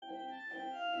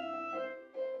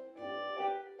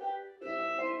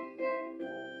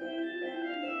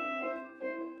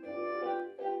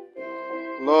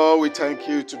Lord, we thank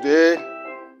you today.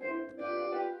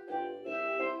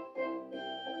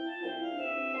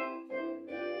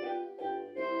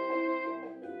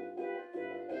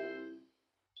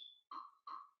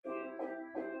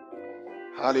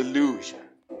 Hallelujah.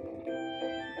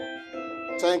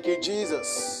 Thank you,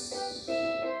 Jesus.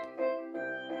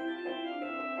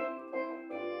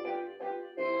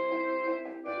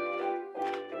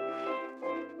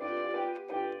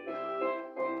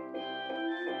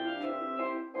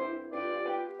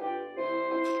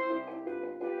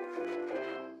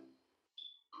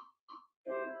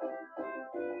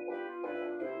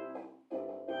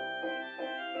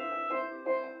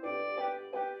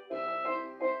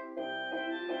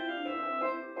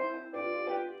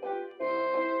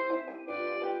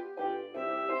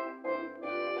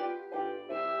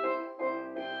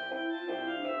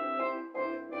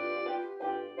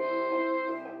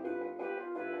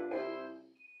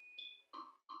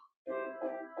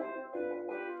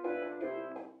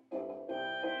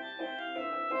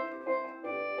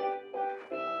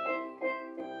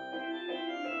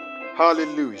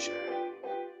 Hallelujah.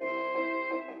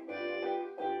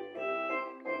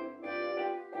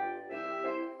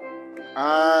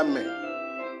 Amen.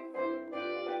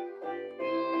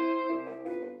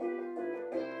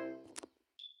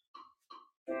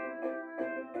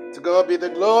 To God be the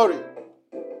glory.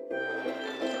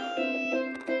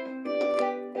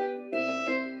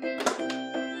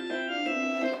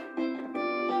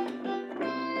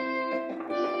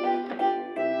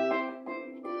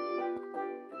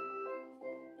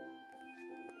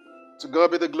 To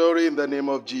God be the glory in the name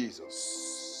of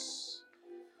Jesus.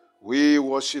 We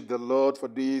worship the Lord for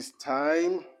this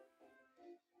time.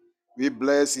 We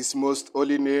bless his most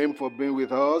holy name for being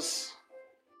with us.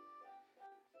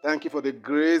 Thank you for the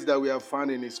grace that we have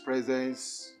found in his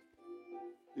presence,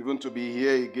 even to be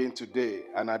here again today.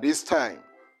 And at this time,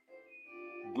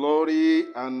 glory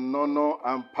and honor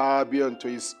and power be unto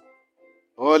his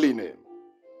holy name.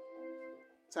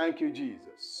 Thank you,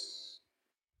 Jesus.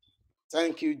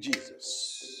 Thank you,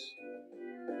 Jesus.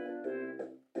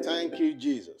 Thank you,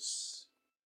 Jesus.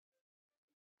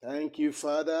 Thank you,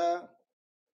 Father.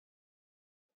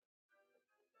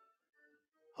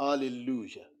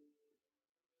 Hallelujah.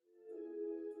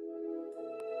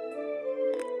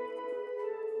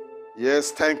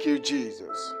 Yes, thank you,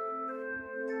 Jesus.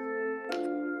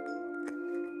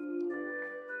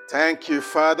 Thank you,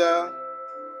 Father.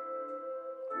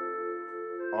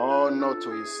 Honor to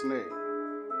his name.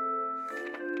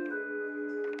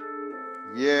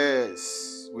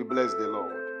 Yes, we bless the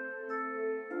Lord.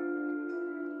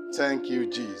 Thank you,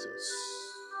 Jesus.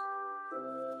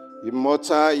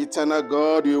 Immortal, eternal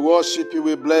God, we worship you,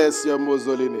 we bless your most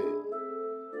holy name.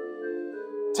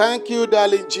 Thank you,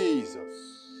 darling Jesus.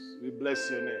 We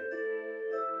bless your name.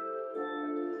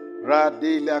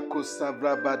 Radela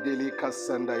kusavra badeli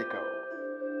kasandaika.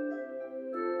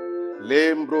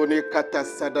 Lembroni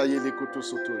katasada yeli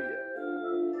kutusutuya.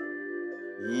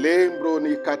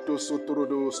 Lembroni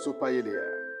katusuturudu supayelia.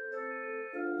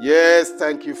 Yes,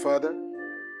 thank you, Father.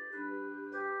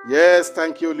 Yes,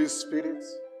 thank you, Holy Spirit.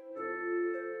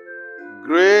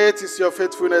 Great is your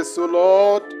faithfulness, O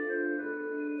Lord.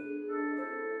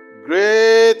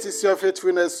 Great is your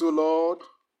faithfulness, O Lord.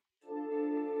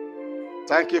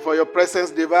 Thank you for your presence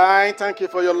divine. Thank you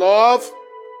for your love.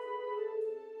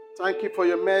 Thank you for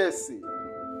your mercy.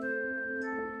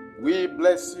 We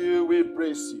bless you. We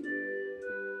praise you.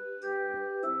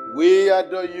 We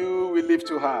adore you. We lift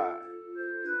you high.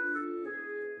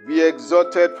 Be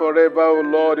exalted forever, O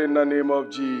Lord, in the name of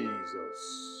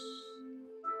Jesus.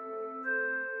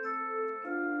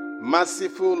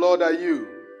 Merciful Lord are you.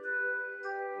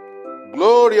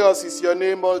 Glorious is your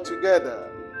name altogether.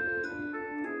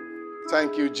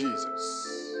 Thank you,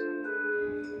 Jesus.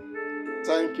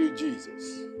 Thank you,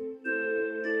 Jesus.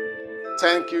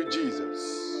 Thank you,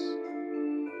 Jesus.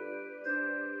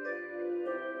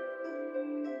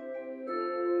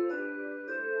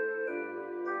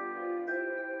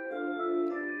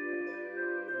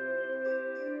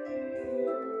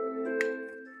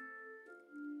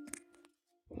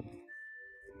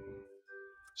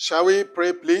 Shall we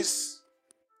pray, please?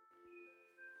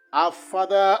 Our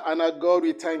Father and our God,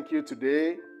 we thank you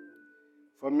today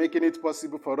for making it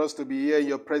possible for us to be here in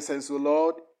your presence, O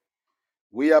Lord.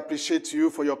 We appreciate you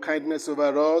for your kindness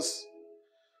over us.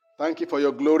 Thank you for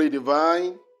your glory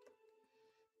divine.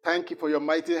 Thank you for your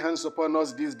mighty hands upon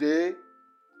us this day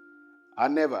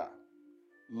and ever.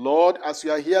 Lord, as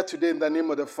we are here today in the name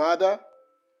of the Father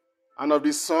and of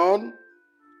the Son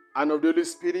and of the Holy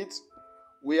Spirit,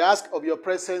 we ask of your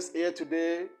presence here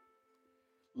today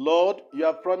Lord, you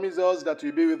have promised us that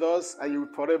you'll be with us and you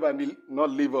will forever not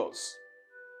leave us.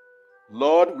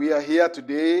 Lord, we are here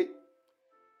today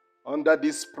under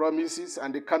these promises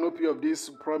and the canopy of these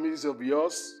promises of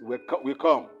yours. We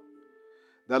come.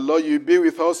 That Lord, you be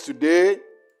with us today.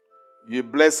 You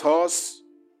bless us.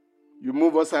 You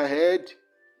move us ahead.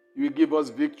 You give us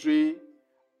victory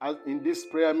in this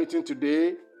prayer meeting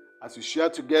today as we share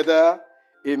together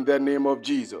in the name of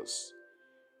Jesus.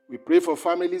 We pray for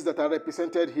families that are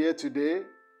represented here today,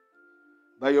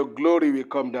 that your glory will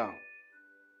come down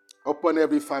upon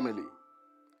every family.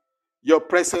 Your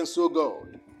presence, O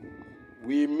God, will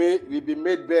be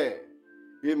made bare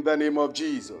in the name of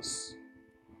Jesus.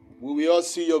 We will all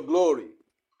see your glory.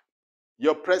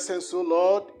 Your presence, O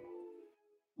Lord,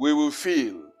 we will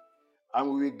feel,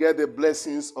 and we will get the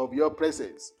blessings of your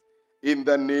presence in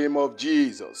the name of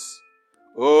Jesus.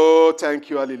 Oh, thank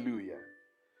you, hallelujah.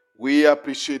 We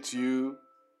appreciate you.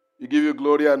 We give you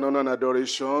glory and honor and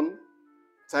adoration.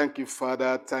 Thank you,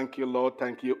 Father. Thank you, Lord.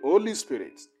 Thank you, Holy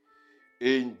Spirit.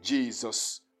 In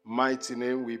Jesus' mighty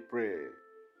name we pray.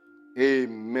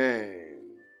 Amen.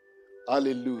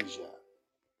 Hallelujah.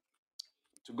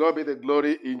 To God be the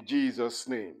glory in Jesus'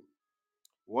 name.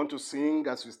 We want to sing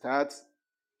as we start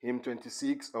hymn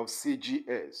 26 of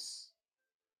CGS.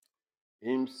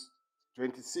 Hymn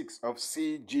 26 of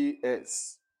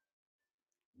CGS.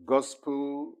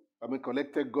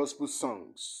 Collected gospel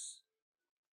songs.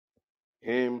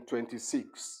 Hymn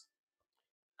 26.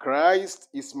 Christ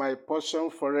is my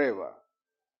portion forever.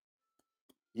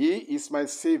 He is my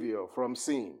Savior from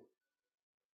sin.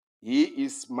 He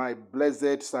is my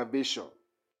blessed salvation.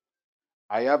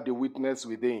 I have the witness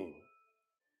within.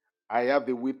 I have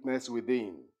the witness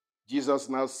within. Jesus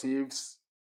now saves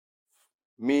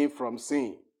me from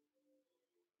sin.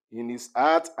 In his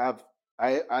heart, I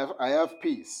have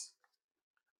peace.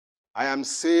 I am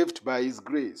saved by his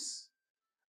grace,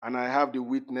 and I have the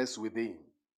witness within.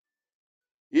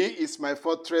 He is my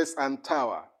fortress and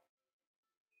tower.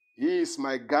 He is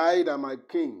my guide and my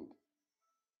king.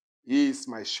 He is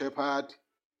my shepherd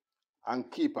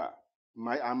and keeper,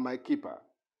 my keeper.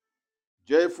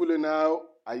 Joyfully now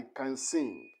I can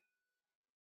sing.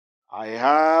 I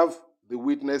have the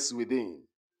witness within.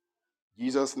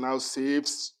 Jesus now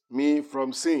saves me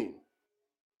from sin.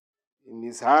 In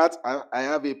his heart, I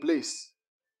have a place.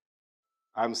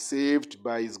 I'm saved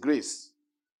by his grace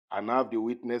and have the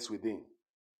witness within.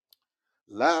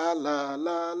 La la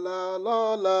la la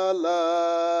la la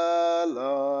la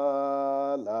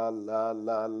la la la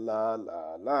la la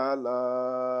la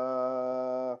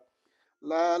la.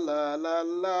 La la la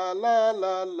la la la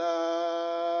la la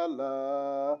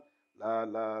la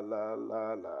la la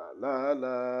la la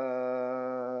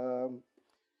la.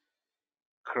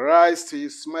 Christ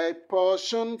is my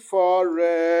portion forever.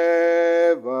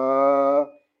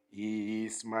 He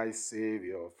is my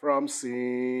Savior from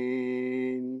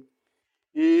sin.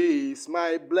 He is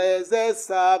my blessed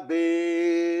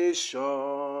salvation.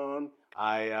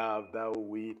 I have the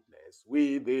witness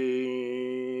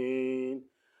within.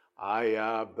 I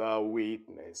have the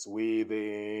witness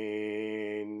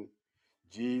within.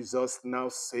 Jesus now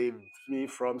saved me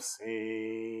from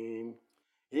sin.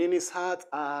 In his heart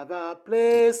I have a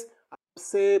place. I'm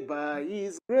saved by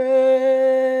his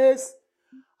grace.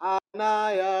 And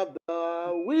I have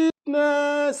the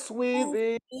witness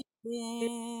within.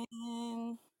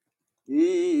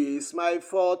 He is my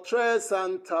fortress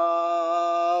and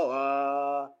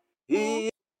tower. He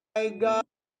is my God,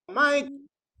 my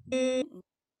King,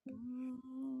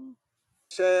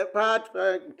 shepherd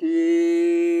and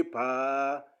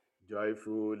keeper.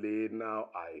 Joyfully now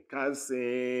I can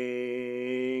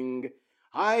sing.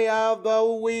 I have the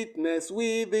witness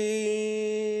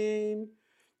within.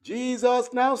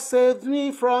 Jesus now saved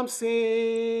me from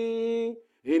sin.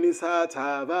 In his heart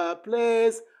I have a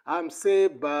place. I'm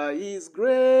saved by his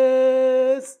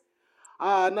grace.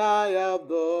 And I have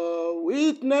the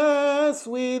witness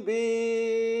within.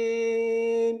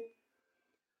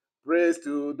 Praise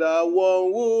to the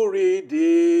one who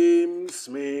redeems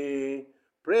me.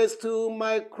 Praise to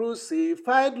my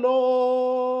crucified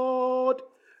Lord.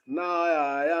 Now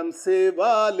I am saved,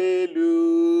 hallelujah.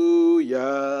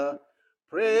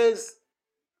 Praise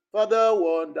for the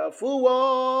wonderful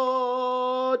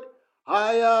word.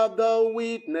 I have the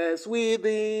witness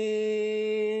within.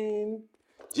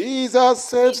 Jesus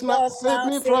saved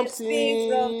me from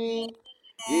sin.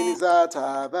 In his heart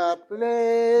I have a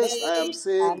place. I am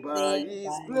saved by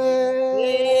his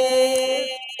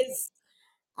grace.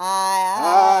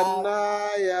 And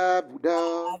I have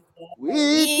the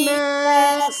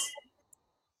witness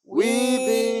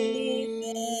within.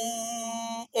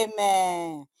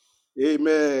 Amen.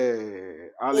 Amen.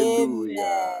 Hallelujah.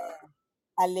 Amen.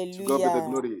 To God be the Hallelujah.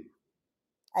 glory.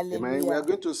 Amen. We are Hallelujah.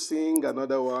 going to sing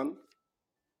another one.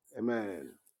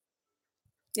 Amen.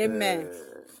 Amen.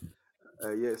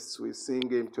 Yes, we sing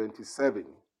hymn 27.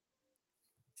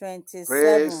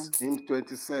 Praise 27. hymn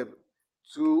 27.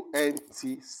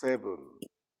 287.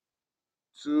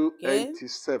 Okay.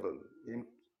 287.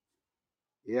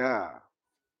 Yeah.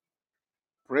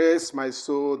 Praise my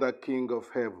soul, the King of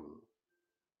heaven.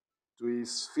 To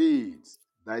his feet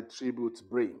thy tribute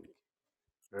bring.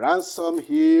 Ransom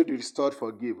healed, restored,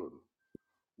 forgiven.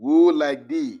 Who like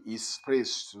thee is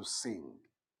praised to sing?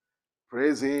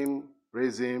 Praise him,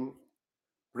 praise him,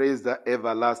 praise the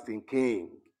everlasting King.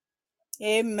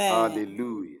 Amen.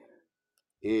 Hallelujah.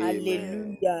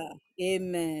 Amen. Hallelujah.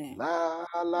 Amen. La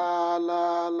la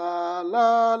la la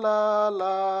la la la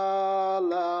la la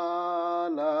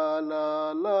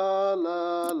la la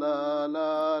la la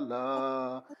la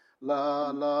la.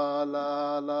 La la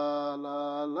la la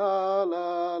la la la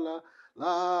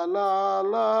la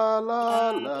la la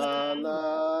la la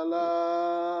la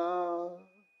la.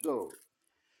 Go.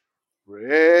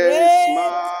 Praise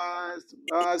Praise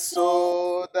my so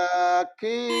soul, the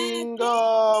the King King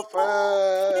of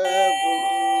of heaven.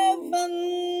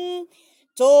 heaven.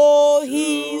 To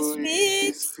his To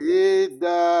his feet feet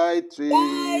thy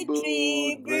thy tribute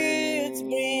tribute bring.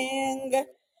 bring.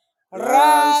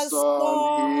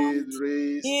 Ransom Ransom healed,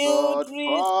 healed, restored,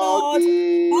 restored, forgiven.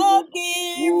 forgiven.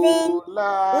 Who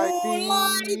like Who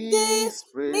like thee this is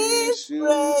is precious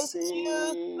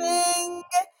precious sing. thing?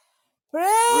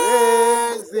 Praise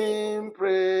Praise him,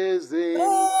 praise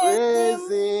him, praise praise him,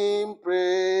 him,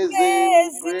 praise him,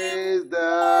 praise him, praise praise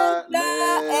the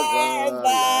the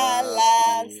everlasting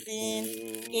everlasting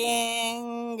King.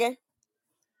 King.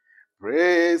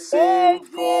 Praise him Praise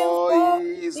him for for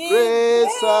his his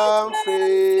grace grace and and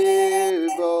favor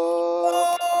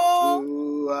favor.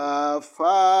 to our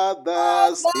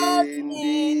fathers Others in in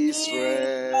this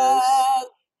rest. distress,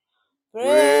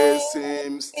 Praise praise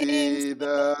him him still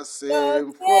the the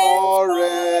same same forever,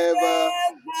 forever.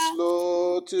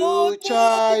 slow So to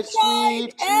to chide,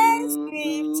 guide swift and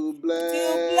sweet to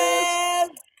to bless. bless.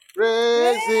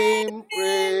 Praise Praise him, him,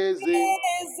 praise him,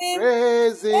 praise him,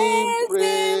 praise him, praise him,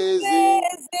 praise him,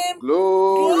 praise him.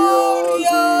 glorious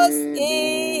Glorious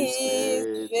in his is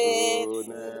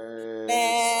faithfulness.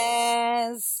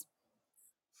 faithfulness.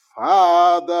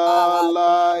 Father, Father,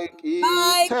 like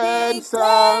he like tends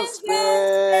and it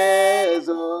spares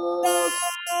us,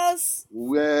 us.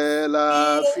 well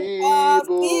a In our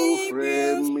feeble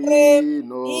feeble frame frame, he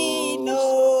he knows.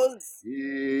 knows.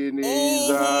 In his In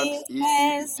hands his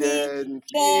he hands he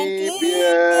gently gently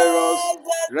bears us, bears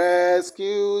us,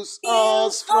 rescues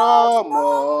heals us us from from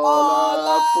all all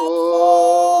our our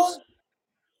foes. foes.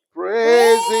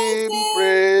 Praise Praise him, him,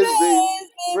 praise him,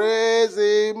 praise him, praise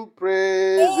him,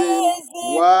 praise him. praise him.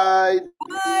 Why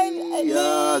And he he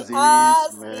has his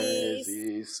has his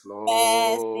mercy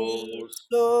mercy flows.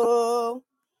 flow.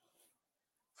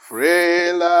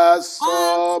 Frail as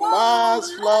And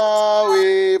summer's from the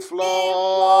flowery we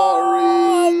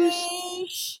flourish,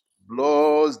 flourish.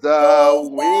 blows the Blows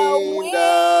the wind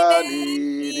wind and and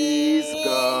it is it is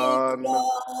gone.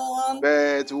 gone.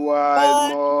 But while But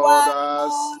while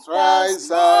mothers mothers rise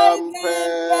rise and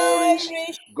and perish,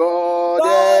 perish, God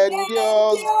God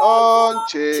endures endures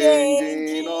unchanging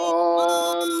unchanging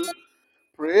on. on.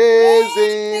 Praise Praise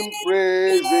him, him,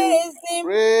 praise him, praise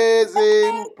him, praise him, praise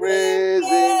him,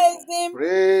 praise him. praise him.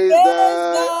 Praise Praise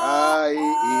the the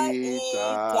high eternal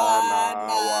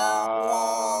eternal one.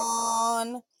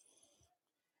 one.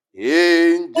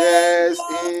 Angels Angels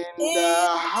in in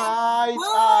the height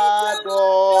heights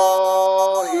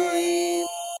adore adore him.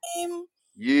 him.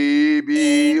 Ye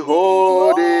He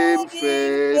behold him behold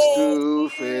him face face to to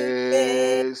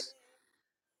face. face.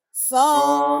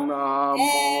 Sun Sun and and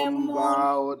moon moon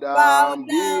bow bow down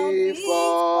down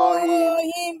before him. before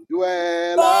him.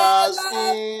 Dwellers Dwellers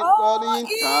in all God in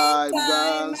in times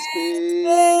time and and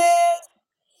space. space.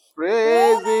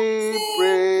 Praise Praise him, him,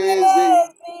 praise him,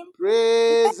 praise him,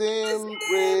 praise praise him, him,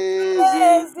 praise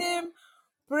him. praise him.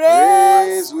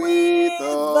 Praise Praise with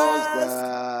with us us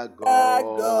the the God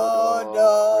God of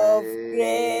of grace.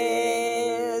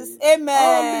 grace.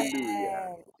 Amen.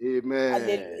 Hallelujah. Amen.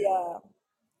 Hallelujah.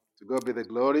 To God be the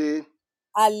glory.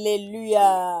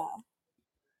 Hallelujah.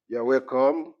 You're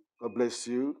welcome. God bless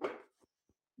you.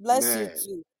 Bless you Amen.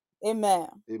 too. Amen.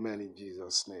 Amen in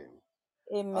Jesus' name.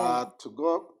 Amen.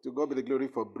 To God be the glory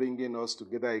for bringing us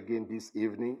together again this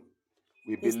evening.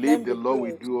 We His believe name the be Lord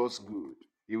will good. do us good.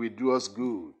 He will do us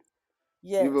good,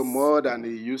 even Yes. more than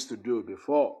He used to do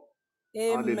before.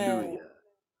 Amen. Hallelujah.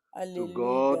 To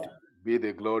God Hallelujah. be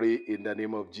the glory in the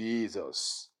name of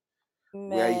Jesus. Amen.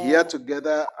 We are here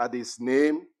together at His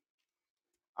name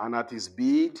and at His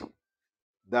bid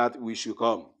that we should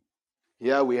come.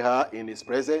 Here we are in His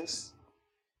presence.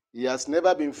 He has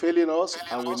never been failing us,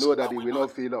 and we know that He will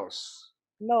not fail us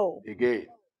again.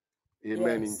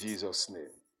 Amen. In Jesus' name.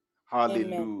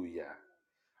 Hallelujah.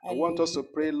 I want us to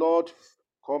pray, Lord,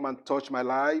 come and touch my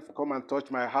life. Come and touch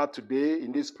my heart today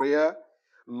in this prayer.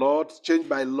 Lord, change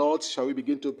my Lord. Shall we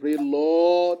begin to pray?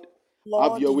 Lord,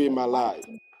 have your way in my life.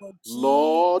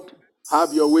 Lord,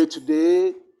 have your way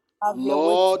today.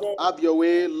 Lord, have your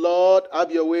way. Lord,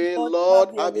 have your way.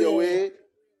 Lord, have your way.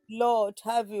 Lord,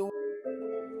 have your way.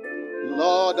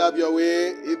 Lord, have your way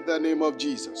in the name of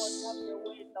Jesus. Lord, Lord, have your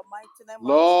way in the mighty name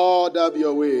have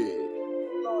your way.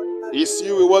 Lord, have It's your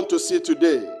you way. we want to see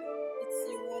today. It's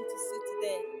you want to see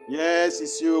today. Yes,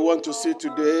 it's you we want to see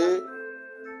today.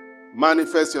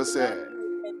 Manifest yourself.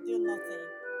 You can do nothing.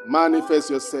 Manifest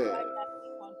yourself. Right now,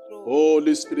 take control.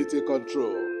 Holy Spirit, take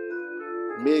control.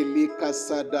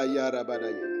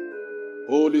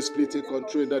 Holy Spirit, take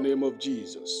control in the name of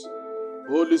Jesus.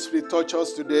 Holy Spirit, touch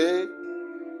us today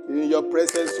in your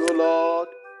presence, O Lord.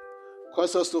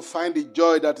 Cause us to find the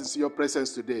joy that is in your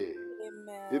presence today.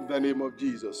 Amen. In the name of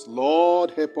Jesus.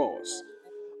 Lord, help us.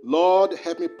 Lord,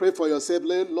 help me pray for yourself.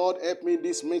 Lord, help me in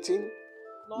this meeting.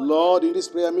 Lord, in this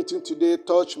prayer meeting today,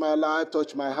 touch my life,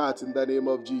 touch my heart in the name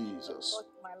of Jesus. Touch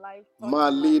my life.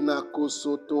 Malina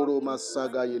kosotoro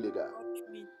masaga yelega.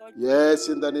 Yes,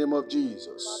 in the name of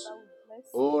Jesus.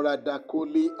 Ora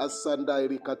dakuli asanda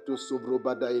irikato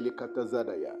sobrobada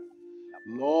ilikatazadaya.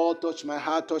 Lord, touch my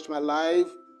heart, touch my life.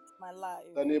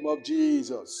 In the name of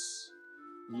Jesus.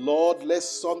 Lord, let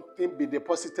something be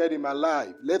deposited in my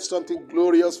life. Let something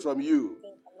glorious from you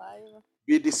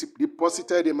be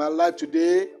deposited in my life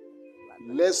today.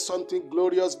 Let something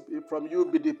glorious from you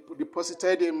be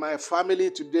deposited in my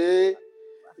family today.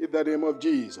 In the name of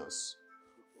Jesus.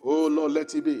 Oh Lord,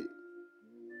 let it be.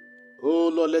 Oh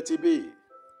Lord, let it be.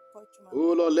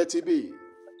 Oh Lord, let it be.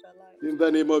 In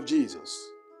the name of Jesus.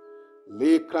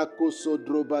 Lekakoso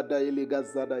drobada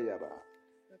iligazada yaba.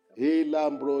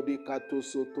 Elambrodi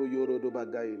katoso toyoro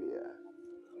bagailia.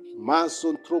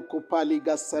 Mason troko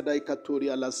paligasada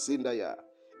ikatoria la sindaya.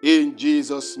 In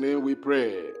Jesus' name we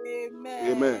pray.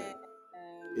 Amen.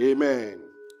 Amen.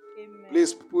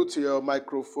 Please put your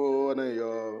microphone and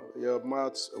your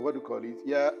mouth, what do you call it?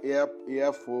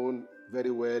 Earphone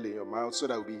very well in your mouth so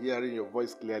that we'll be hearing your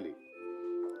voice clearly.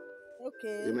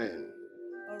 Okay. Amen.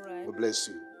 All right. God bless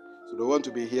you. So they want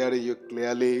to be hearing you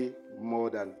clearly more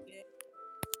than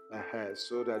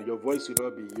so that your voice will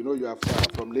not be, you are far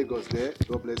from Lagos there.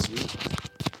 God bless you.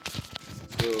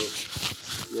 So,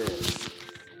 yes.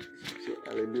 So,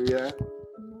 hallelujah.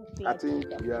 I think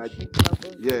you are,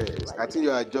 yes, I think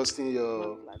you are adjusting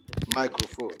your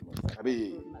microphone.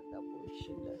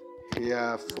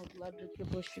 Yeah.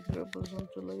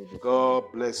 God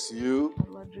bless you.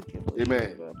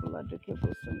 Amen.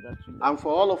 And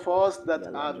for all of us that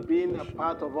have been a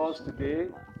part of us today,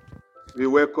 we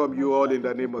welcome you all in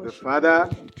the name of the Father,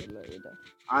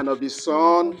 and of the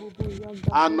Son,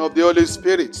 and of the Holy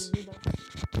Spirit.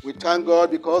 We thank God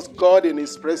because God in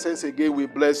His presence again will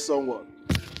bless someone.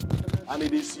 And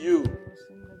it is you.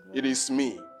 It is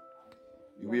me.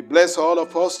 He will bless all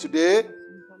of us today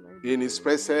in His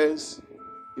presence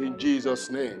in Jesus'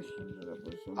 name.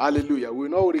 Hallelujah. We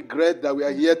will not regret that we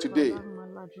are here today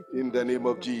in the name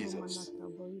of Jesus.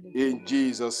 In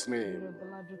Jesus' name.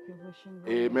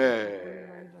 Amen.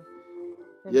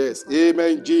 Yes.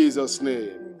 Amen. In Jesus'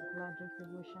 name.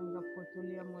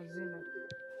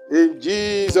 In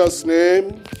Jesus'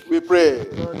 name we pray.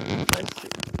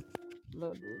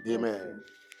 Amen.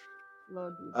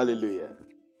 Hallelujah.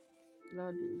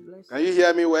 Can you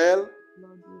hear me well?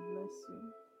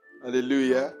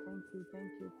 Hallelujah.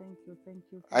 Thank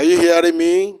you. Are you hearing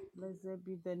me? Blessed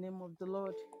be the name of the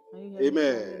Lord.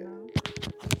 Amen.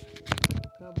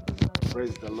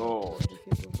 Praise the Lord.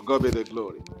 To God be the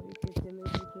glory.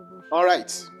 All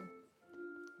right.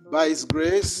 By His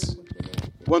grace,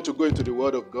 we want to go into the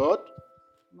Word of God.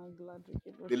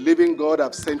 The living God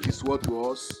has sent His Word to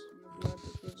us.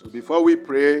 So before we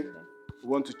pray, we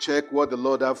want to check what the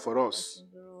Lord has for us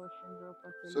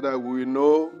so that we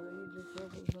know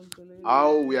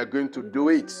how we are going to do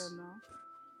it.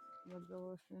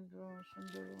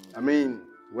 I mean,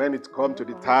 when it comes to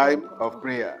the time of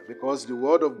prayer, because the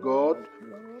Word of God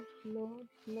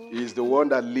is the one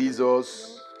that leads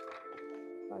us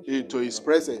into His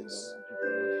presence.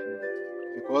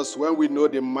 Because when we know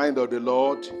the mind of the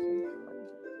Lord,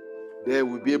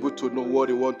 then we'll be able to know what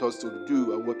He wants us to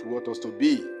do and what He wants us to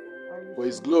be for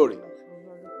His glory.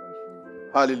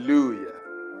 Hallelujah.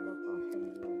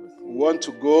 We want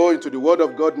to go into the Word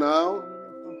of God now.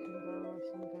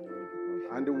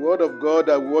 And the Word of God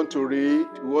that we want to read,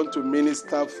 we want to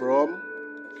minister from,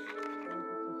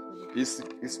 is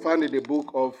found in the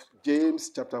book of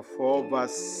James chapter 4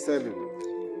 verse 7.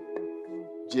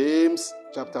 James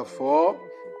chapter 4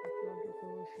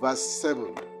 verse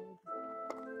 7.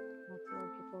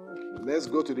 Let's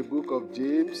go to the book of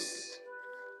James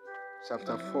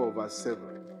chapter 4 verse 7.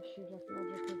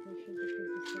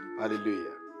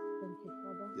 Hallelujah.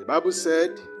 The Bible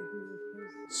said,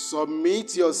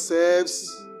 submit yourselves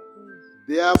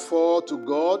therefore to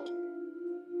God,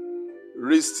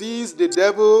 resist the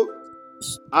devil,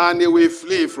 and he will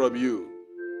flee from you.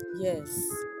 Yes.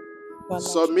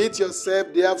 Submit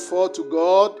yourself therefore to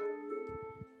God,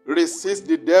 resist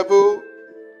the devil,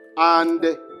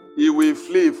 and he will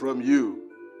flee from you.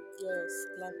 Yes.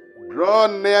 Draw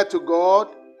near to God,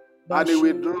 and he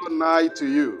will draw nigh to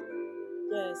you.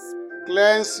 Yes.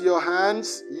 Cleanse your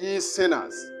hands, ye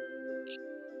sinners,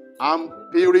 and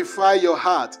purify your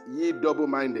heart, ye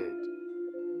double-minded.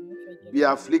 Be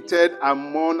afflicted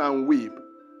and mourn and weep.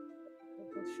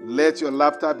 Let your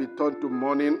laughter be turned to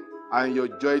mourning and your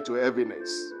joy to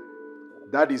heaviness.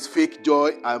 That is fake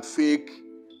joy and fake,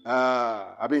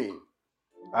 the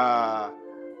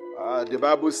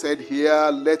Bible said here,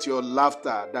 let your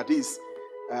laughter, that is,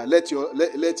 let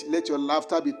your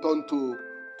laughter be turned to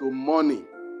mourning.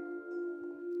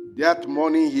 That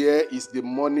mourning here is the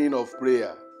mourning of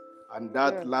prayer. And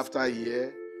that laughter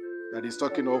here that is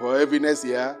talking of heaviness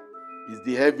here is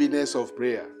the heaviness of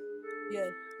prayer.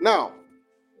 Yes. Now,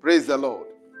 praise the Lord.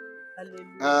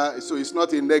 Hallelujah. So it's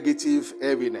not a negative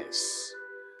heaviness.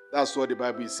 That's what the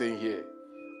Bible is saying here.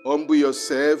 Humble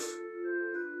yourself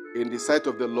in the sight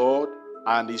of the Lord,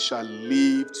 and he shall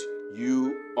lift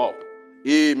you up.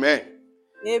 Amen.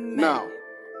 Amen. Now,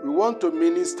 we want to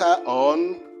minister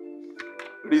on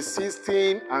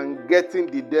resisting and getting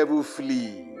the devil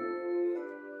flee.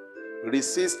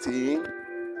 Resisting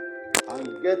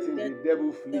and getting the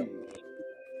devil flee.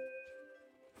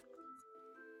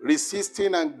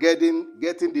 Resisting and getting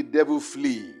the devil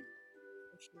flee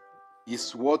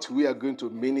is what we are going to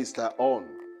minister on.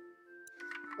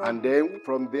 And then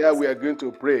from there we are going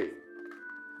to pray.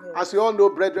 As we all know,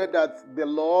 brethren, that the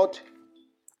Lord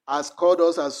has called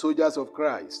us as soldiers of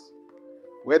Christ.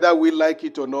 Whether we like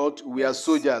it or not, we are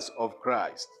soldiers of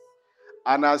Christ.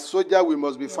 And as soldiers, we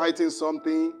must be fighting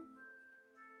something,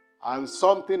 and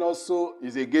something also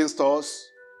is against us.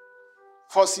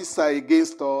 Forces are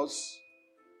against us.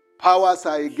 Powers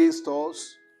are against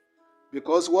us.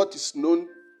 Because what is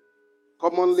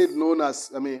commonly known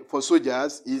as, for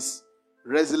soldiers, is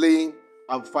wrestling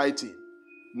and fighting.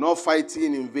 Not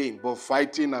fighting in vain, but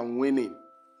fighting and winning.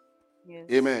 Yes.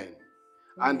 Amen.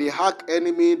 And the hack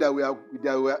enemy that we are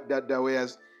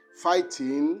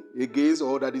fighting against,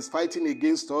 or that is fighting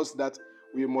against us, that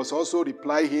we must also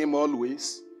reply him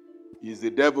always, is the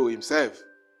devil himself.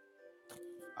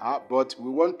 But we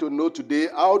want to know today,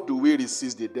 how do we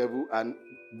resist the devil and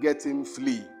get him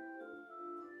flee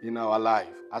in our life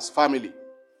as family?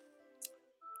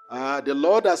 The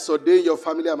Lord has ordained your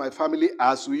family and my family,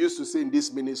 as we used to say in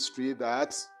this ministry,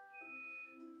 that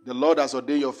the Lord has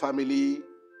ordained your family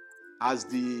as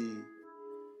the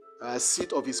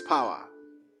seat of his power,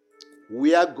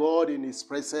 where God in his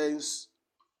presence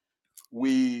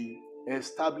we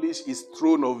establish his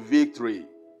throne of victory,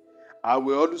 and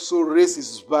we also raise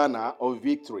his banner of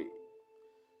victory,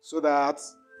 so that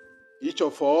each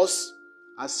of us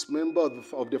as members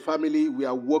of the family, we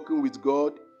are working with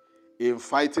God in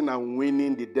fighting and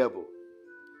winning the devil.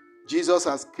 Jesus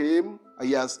has come,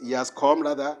 Jesus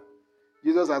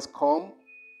has come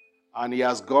and he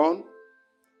has gone.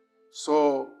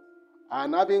 So,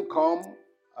 and having come,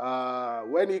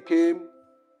 when he came,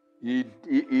 he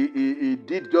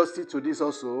did justice to this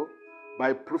also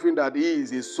by proving that he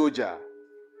is a soldier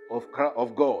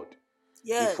of God.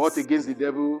 Yes. He fought against the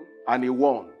devil and he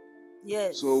won.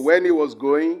 Yes. So when he was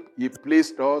going, he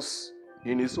placed us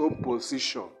in his own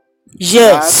position.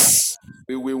 Yes. So that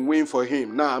we will win for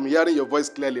him. Now, I'm hearing your voice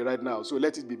clearly right now, so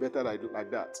let it be better like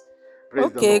that.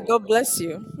 Praise the Lord. God bless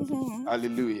you.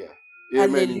 Hallelujah.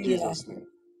 Amen. In Jesus' name.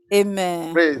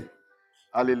 Amen. Praise.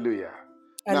 Hallelujah.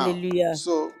 Hallelujah. Now,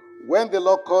 so when the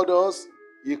Lord called us,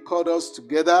 he called us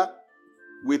together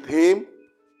with him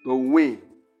to win.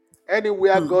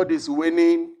 Anywhere God is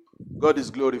winning, God is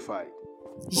glorified.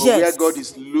 But where God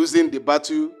is losing the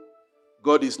battle,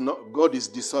 God is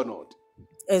dishonored.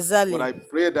 Exactly. But I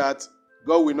pray that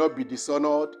God will not be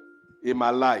dishonored in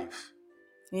my life,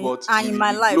 but and he in will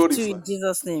my be life glorified. too, in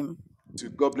Jesus' name.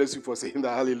 God bless you for saying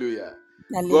that. Hallelujah.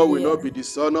 Hallelujah. God will not be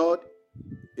dishonored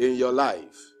in your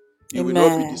life. You will not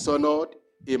be Amen. dishonored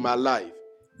in my life,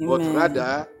 but Amen.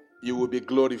 rather you will be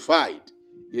glorified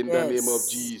in the name of Yes.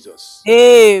 Jesus.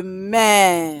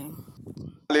 Amen.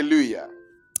 Hallelujah.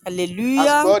 As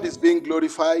Hallelujah. God is being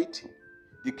glorified,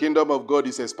 the kingdom of God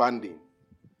is expanding.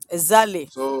 Exactly.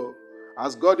 So,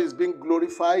 as God is being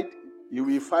glorified, He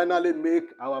will finally make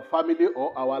our family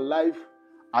or our life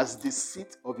as the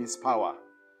seat of His power,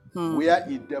 where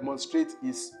He demonstrates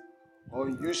His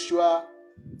unusual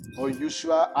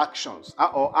actions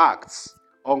or acts,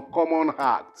 uncommon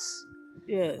acts.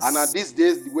 And at Yes. these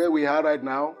days, where we are right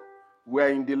now, we are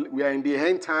in the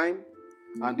end time,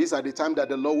 and these are the time that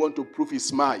the Lord wants to prove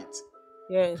His might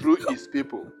Yes. through His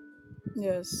people.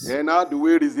 Yes. And how do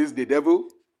we resist the devil?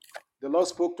 The Lord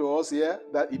spoke to us here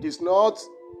that it is not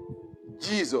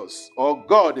Jesus or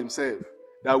God Himself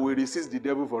that will resist the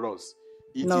devil for us.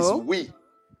 It is No. we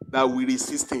that will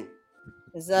resist him,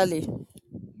 Exactly.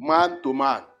 man to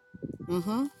man.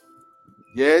 Mm-hmm.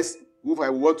 Yes, if I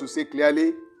want to say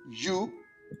clearly, you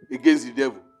against the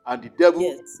devil, and the devil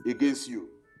Yes. against you.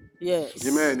 Yes.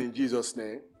 Amen, in Jesus'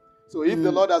 name. So if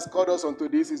the Lord has called us unto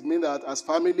this, it means that as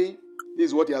family, this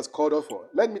is what He has called us for.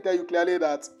 Let me tell you clearly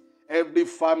that every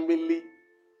family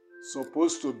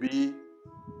supposed to be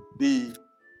the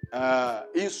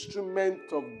instrument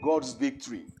of God's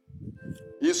victory.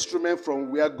 Instrument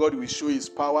from where God will show His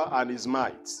power and His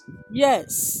might.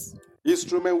 Yes.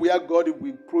 Instrument where God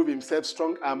will prove Himself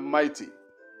strong and mighty.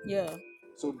 Yeah.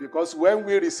 So because when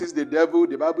we resist the devil,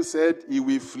 the Bible said he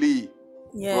will flee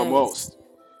from us. Yes.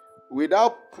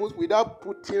 Without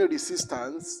putting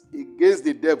resistance against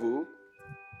the devil,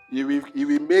 he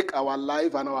will make our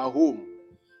life and our home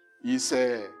his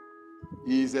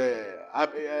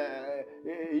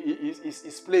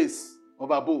place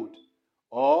of abode,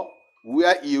 or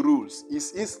where he rules.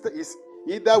 Is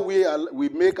either we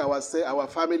make our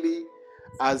family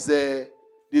as the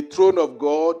throne of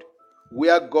God,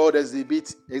 where God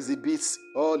exhibits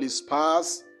all His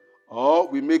powers, or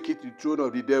we make it the throne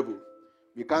of the devil.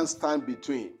 We can't stand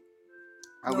between,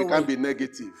 and we No can't way. be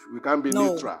negative. We can't be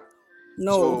No. neutral.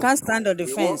 No. We So can't stand on the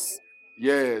we want, fence.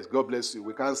 yes, God bless you.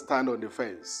 We can't stand on the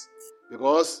fence,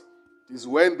 because it is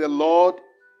when the Lord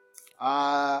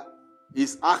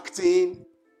is acting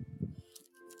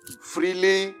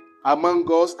freely among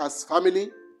us as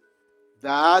family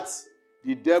that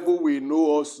the devil will know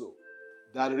also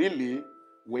that really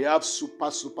we have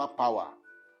super power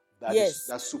Yes.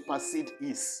 that supersede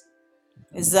his.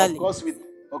 Of Exactly. course,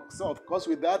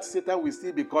 with that, Satan will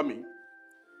still be coming,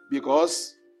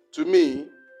 because to me,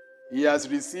 he has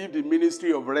received the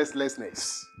ministry of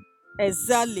restlessness.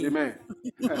 Exactly. Amen.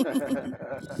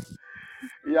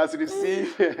 He has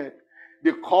received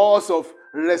the cause of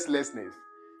restlessness.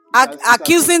 You can sit at home.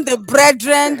 Accusing the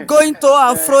brethren, going to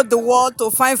and fro the world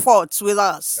to find faults with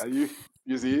us.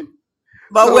 You see?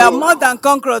 But we are So, more than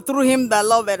conquerors through him that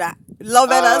loved us, and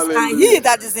he hallelujah.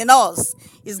 that is in us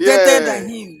is greater than Yes.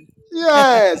 him.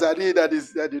 Yes. And he that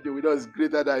is with us is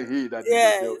greater than he that is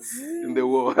Yes. in the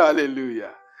world.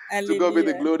 Hallelujah. To God be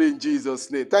the Hallelujah. glory in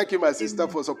Jesus' name. Thank you, my sister,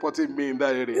 Amen. for supporting me in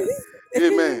that area.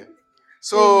 Amen.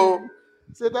 So, Amen.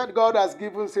 Satan, God has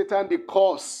given Satan the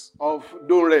cause of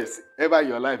don't rest ever in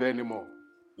your life anymore.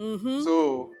 Mm-hmm.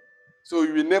 So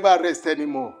you will never rest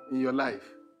anymore in your life.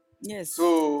 Yes.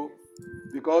 So,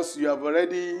 because you have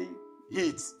already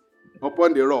hit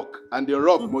upon the rock, and the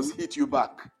rock must hit you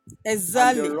back. And the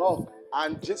Exactly. rock,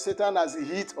 and Satan has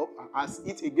hit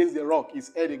against the rock,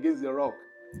 his head against the rock.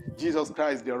 Jesus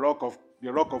Christ, the rock of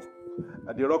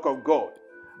God.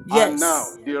 And now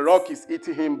Yes. the rock is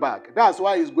hitting him back. That's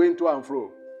why he's going to and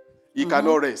fro. He Mm-hmm.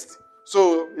 cannot rest.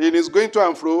 So in his going to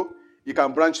and fro, he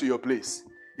can branch to your place.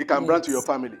 He can branch to your Yes.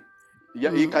 family.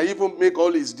 He can even make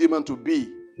all his demons to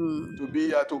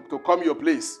come your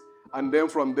place, and then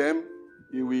from them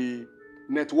he will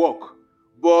network.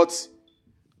 But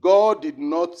God did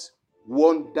not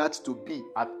want that to be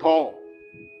at all.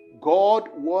 God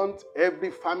wants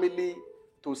every family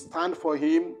to stand for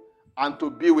Him and to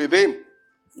be with Him.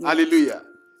 Yes. Hallelujah.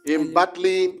 In Hallelujah.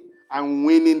 battling and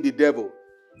winning the devil.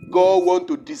 God Yes. wants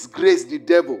to disgrace the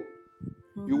devil.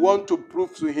 You Mm-hmm. want to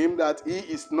prove to him that he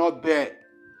is not there.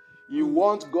 You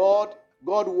want God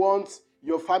wants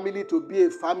your family to be a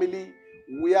family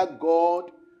where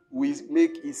God will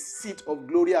make His seat of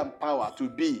glory and power to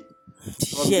be.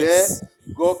 From there, Yes.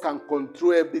 God can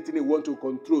control everything He wants to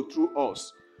control through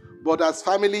us. But as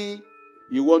family,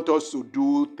 He wants us to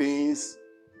do things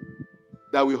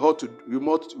that we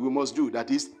must do. That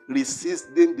is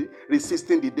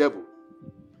resisting the devil.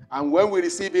 And when we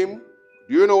receive him,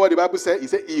 do you know what the Bible says? It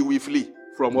said he will flee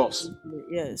from us.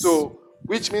 Yes. So,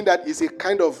 which means that it's a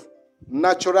kind of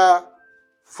natural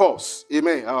force,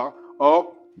 amen,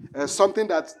 or something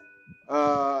that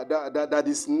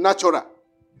is natural.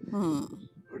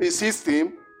 Resist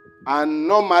him, and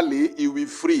normally he will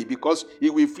flee because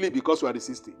you are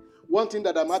resisting. One thing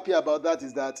that I'm happy about that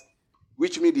is that,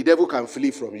 which means the devil can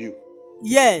flee from you.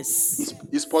 Yes.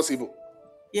 It's possible.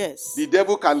 Yes. The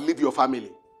devil can leave your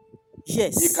family.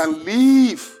 Yes. He can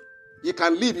leave. He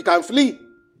can flee.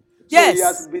 So he has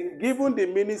Yes. been given the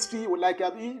ministry, like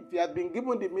if he has been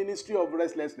given the ministry of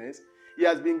restlessness, he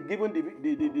has been given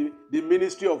the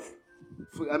ministry of,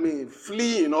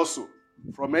 fleeing also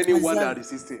from anyone that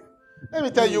Exactly. resists him. Let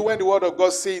me tell you, when the word of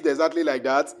God says exactly like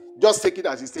that, just take it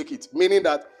as he take it, meaning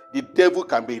that the devil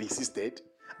can be resisted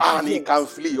and he can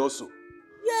Yes. flee also.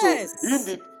 So Yes.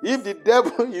 if the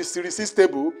devil is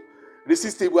resistible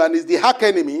and is the hack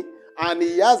enemy, and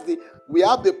we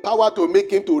have the power to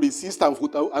make him to resist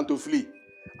and to flee,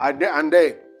 and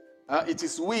then it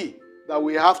is we that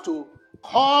we have to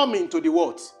come into the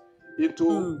words,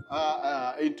 into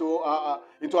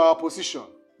our position,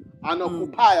 and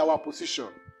occupy our position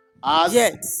as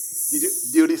Yes.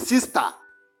 the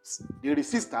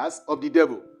resistors of the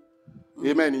devil.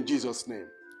 Amen. In Jesus' name.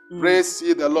 Praise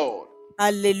ye the Lord.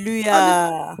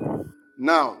 Hallelujah.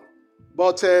 Now,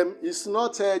 but it's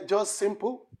not just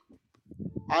simple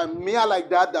and mere like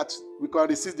that we can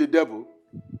resist the devil.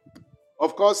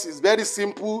 Of course, it's very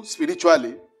simple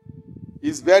spiritually.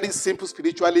 It's very simple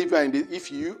spiritually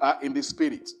if you are in the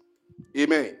spirit.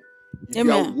 Amen. If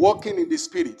you are Amen. walking in the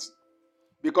spirit.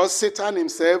 Because Satan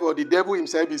himself, or the devil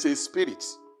himself, is a spirit.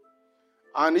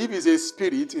 And if he's a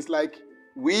spirit, it's like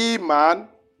we man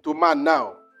to man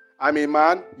now. I'm a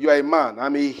man, you are a man.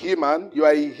 I'm a human, you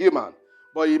are a human.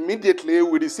 But immediately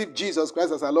we receive Jesus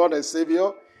Christ as our Lord and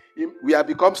Savior, we have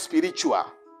become spiritual.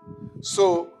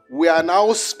 So we are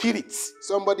now spirits.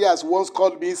 Somebody has once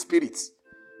called me spirit.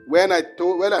 When I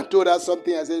told her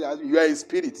something, I said, you are a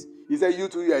spirit. He said, you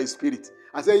too, you are a spirit.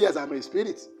 I said, yes, I'm a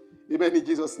spirit. Amen, in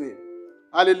Jesus' name.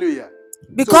 Hallelujah. So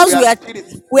we Because are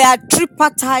spirits. we are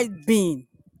tripartite being.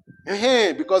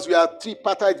 Because we are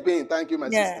tripartite being. Thank you, my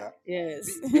Yeah. sister.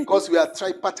 Yes. Because we are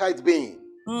tripartite being.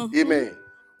 Amen.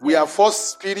 We are Yeah.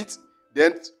 first spirit,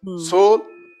 then soul,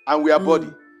 and we are body.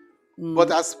 But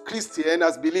Mm. as Christian,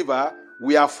 as believer,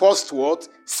 we are first what?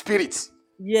 Spirit.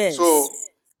 Yes. So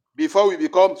before we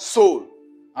become soul,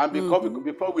 and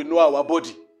before we know our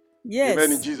body.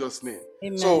 Amen, in Yes. Jesus' name.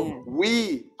 So Amen.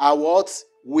 we are what?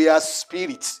 We are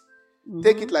spirit.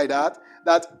 Take it like that.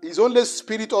 That is only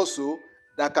spirit also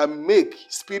that can make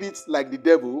spirits like the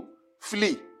devil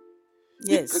flee.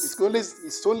 Yes.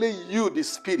 It's only you, the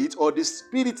spirit, or the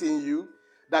spirit in you,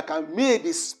 that can make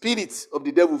the spirit of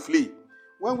the devil flee.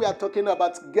 When we are talking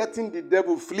about getting the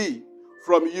devil flee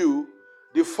from you,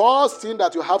 the first thing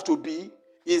that you have to be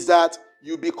is that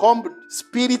you become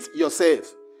spirit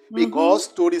yourself. Because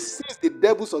to resist the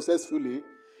devil successfully,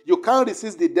 you can't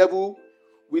resist the devil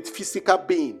with physical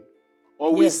being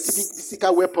or with Yes.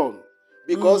 physical weapon,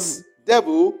 because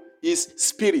devil is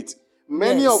spirit.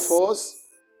 Many of Yes. us,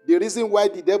 the reason why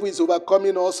the devil is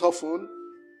overcoming us often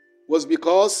was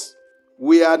because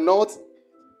we have not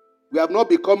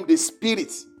become the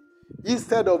spirit,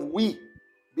 instead of we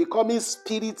becoming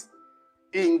spirit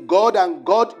in God and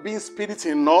God being spirit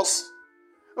in us.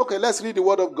 Okay, let's read the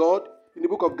word of God in the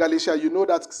book of Galatians. You know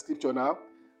that scripture now.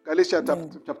 Galatians Yeah.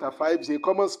 chapter 5 is a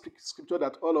common scripture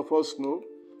that all of us know.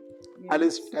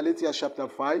 Yes. Galatians chapter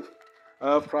 5,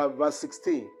 from verse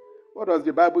 16. What does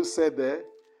the Bible say there?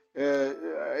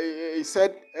 He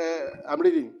said, I'm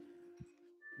reading.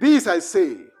 This I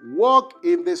say, walk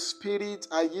in the spirit,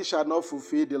 and ye shall not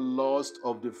fulfill the lust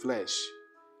of the flesh.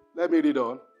 Let me read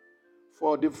on.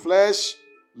 For the flesh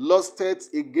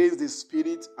lusteth against the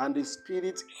spirit, and the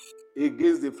spirit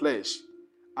against the flesh.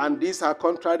 And these are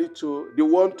contrary to the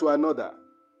one to another,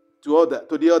 to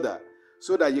the other,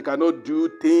 so that you cannot do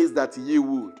things that ye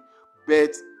would.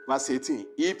 But verse 18,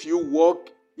 if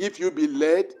you be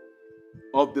led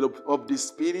of the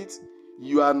spirit,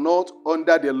 you are not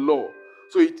under the law.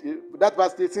 So that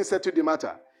verse 18 settled the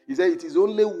matter. He said it is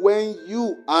only when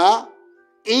you are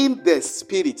in the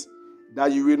spirit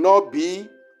that you will not be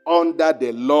under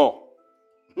the law.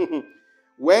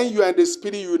 When you are in the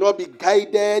spirit, you will not be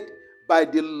guided by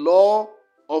the law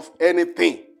of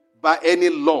anything, by any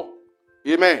law.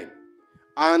 Amen.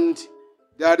 And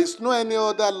there is no any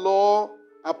other law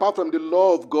apart from the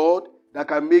law of God that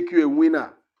can make you a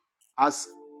winner as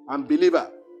a believer.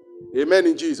 Amen,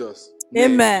 in Jesus'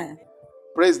 name. Amen.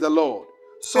 Praise the Lord.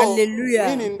 So, Hallelujah.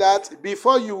 meaning that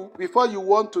before you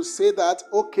want to say that,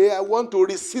 okay, I want to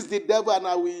resist the devil and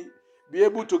I will be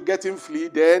able to get him flee,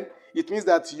 then it means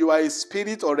that you are a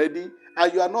spirit already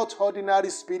And you are not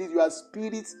ordinary spirit, you are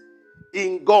spirit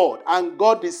in God, and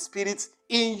God is spirit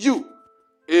in you.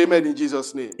 Amen. In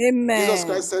Jesus' name. Jesus Amen.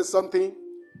 Christ said something.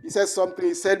 He said something.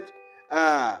 He said,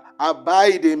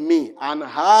 abide in me and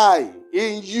I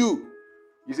in you.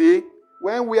 You see,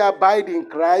 when we abide in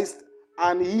Christ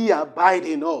and he abide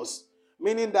in us,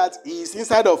 meaning that he is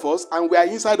inside of us and we are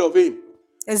inside of him.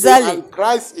 So, Exactly. and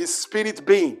Christ is spirit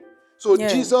being. So Yeah.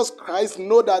 Jesus Christ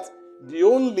know that the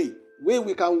only way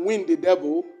we can win the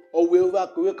devil, or we can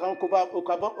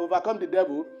overcome the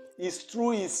devil, is through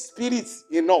his spirit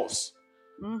in us.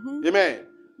 Mm-hmm. Amen.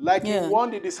 Like he Yeah.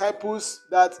 warned the disciples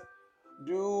that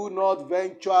do not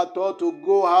venture at all to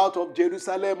go out of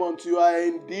Jerusalem until you are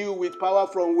endued with power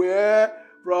from where?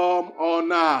 From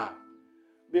on high.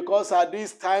 Because at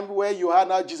this time where you are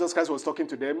now, Jesus Christ was talking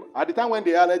to them. At the time when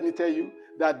they are, let me tell you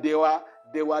that they were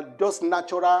just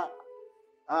natural,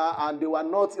 and they were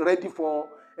not ready for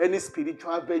any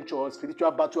spiritual venture or spiritual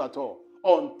battle at all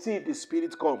until the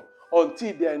Spirit come,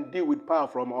 until they are endued with power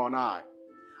from on high.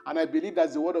 And I believe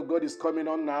that the word of God is coming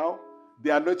on now.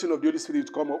 The anointing of the Holy Spirit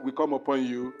will come upon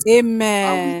you, and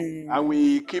Amen.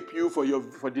 we keep you for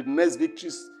the next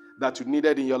victories that you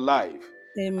needed in your life.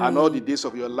 And all the Amen. days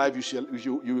of your life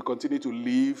you will continue to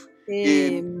live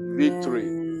in victory.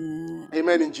 Amen.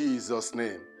 Amen. In Jesus'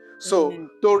 name. So Amen.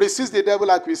 to resist the devil,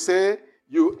 like we say,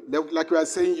 like we are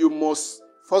saying, you must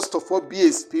first of all be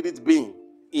a spirit being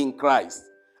in Christ,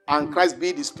 and Christ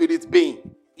be the spirit being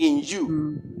in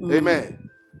you. Amen.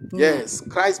 Yeah. Yes,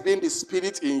 Christ being the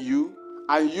spirit in you,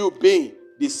 and you being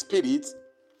the spirit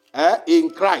in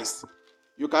Christ.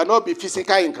 You cannot be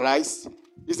physical in Christ,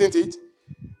 isn't it?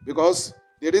 Because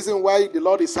the reason why the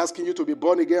Lord is asking you to be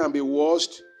born again and be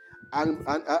washed, and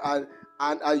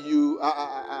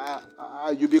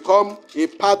you become a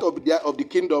part of the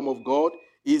kingdom of God,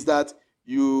 is that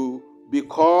you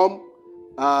become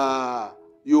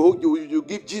you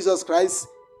give Jesus Christ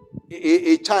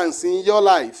a chance in your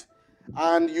life,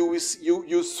 and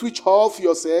you switch off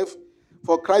yourself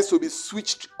for Christ to be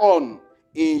switched on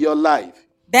in your life.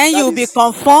 Then That you'll be is,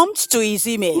 conformed to his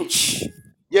image.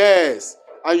 yes,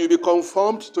 and you be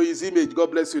conformed to his image.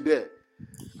 God bless you there.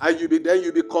 And you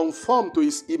be conformed to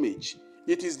his image.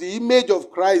 It is the image of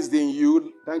Christ in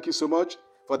you. Thank you so much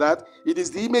for that. It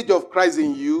is the image of Christ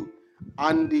in you,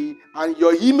 and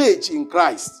your image in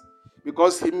Christ.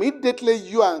 Because immediately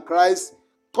you and Christ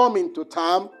come into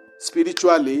term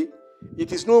spiritually,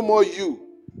 it is no more you,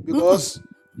 because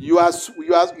you have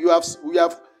switched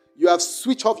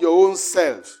off your own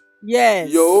self, your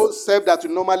Yes. own self that you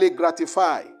normally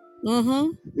gratify.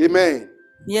 Mm-hmm. Amen.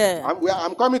 Yeah.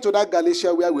 I'm coming to that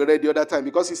Galatia where we read the other time,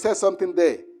 because he said something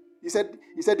there. He said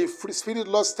the spirit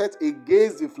lost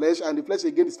against the flesh, and the flesh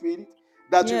against the spirit,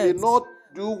 that you may Yes. not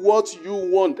do what you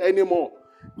want anymore.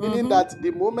 Meaning Mm-hmm. that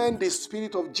the moment the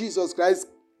spirit of Jesus Christ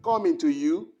come into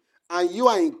you, and you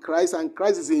are in Christ and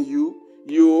Christ is in you,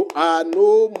 you are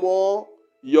no more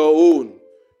your own.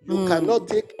 You cannot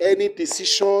take any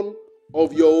decision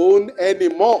of your own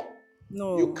anymore.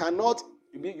 You No. cannot,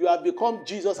 you have become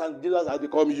Jesus and Jesus has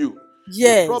become you.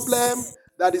 The problem Yes.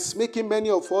 that is making many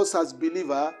of us as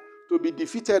believers to be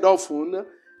defeated often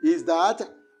is that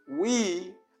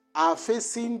we are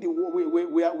facing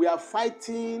we are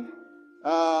fighting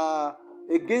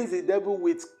against the devil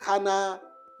with carnal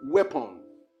weapon.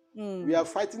 We are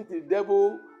fighting the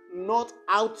devil not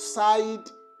outside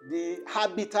the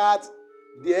habitat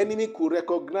the enemy could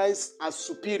recognize as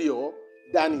superior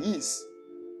than his.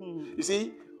 You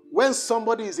see, when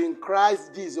somebody is in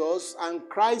Christ Jesus and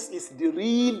Christ is the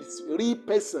real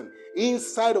person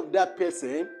inside of that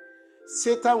person,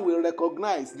 Satan will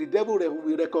recognize, the devil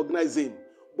will recognize him.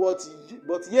 But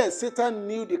yes, Satan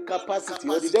knew the capacity,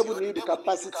 or the devil knew the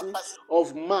capacity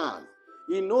of man.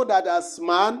 He know that as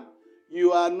man,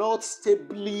 you are not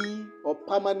stably or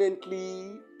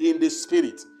permanently in the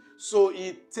spirit. So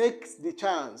he takes the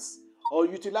chance, or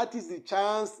utilizes the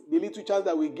chance, the little chance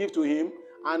that we give to him,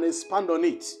 and expand on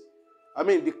it. I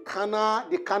mean, the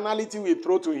carnality we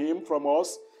throw to him from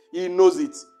us, he knows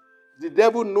it. The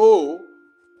devil know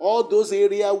all those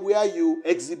areas where you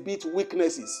exhibit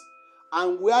weaknesses,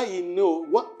 and where he know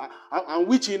and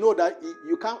which he know that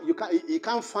he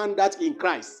can't find that in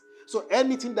Christ. So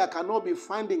anything that cannot be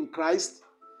found in Christ,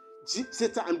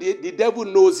 Satan and the devil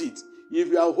knows it. If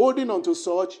you are holding on to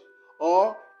such,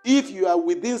 or if you are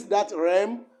within that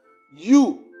realm,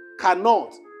 you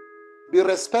cannot be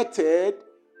respected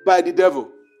by the devil.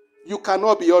 You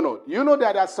cannot be honored. You know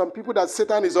that there are some people that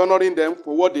Satan is honoring them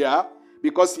for what they are,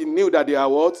 because he knew that they are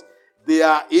what? They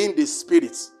are in the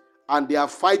spirit, and they are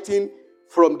fighting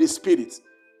from the spirit.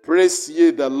 Praise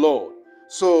ye the Lord.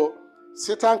 So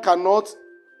Satan cannot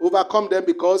overcome them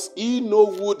because he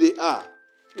knows who they are.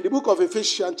 In the book of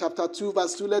Ephesians chapter 2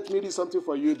 verse 2, let me read something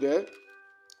for you there,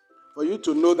 for you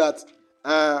to know that,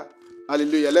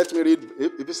 hallelujah. Let me read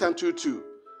Ephesians 2:2.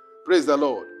 Praise the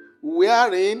Lord.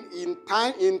 Wherein in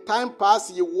time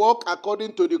past ye walk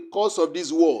according to the course of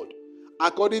this world,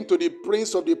 according to the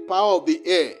prince of the power of the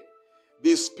air,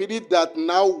 the spirit that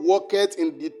now walketh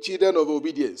in the children of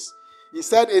obedience. He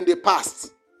said in the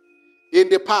past,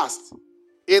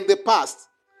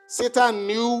 Satan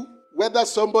knew whether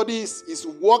somebody is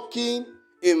walking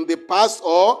in the past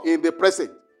or in the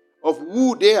present of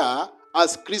who they are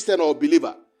as Christian or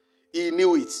believer. He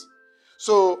knew it.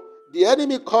 So the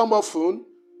enemy comes often.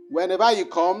 Whenever he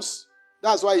comes,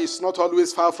 that's why he's not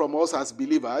always far from us as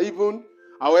believer. Even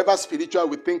however spiritual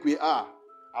we think we are,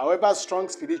 however strong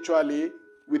spiritually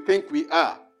we think we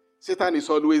are, Satan is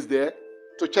always there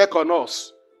to check on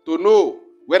us, to know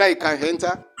whether he can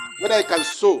enter, whether he can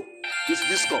sow this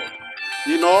discord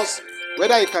in us,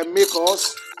 whether he can make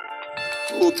us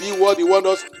to be what he want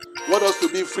us to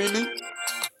be freely.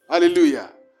 Hallelujah.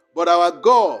 But our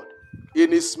God,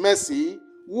 in his mercy,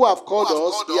 who have called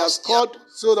us, he has called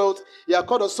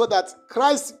us so that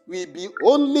Christ will be the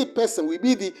only person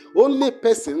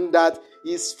that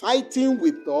is fighting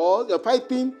with us,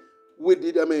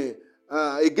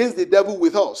 against the devil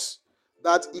with us.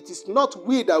 That it is not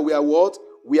we that we are what?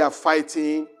 We are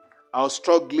fighting or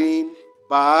struggling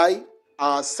by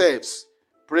ourselves.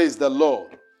 Praise the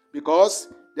Lord. Because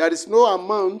there is no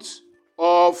amount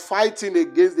of fighting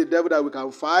against the devil that we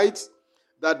can fight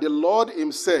that the Lord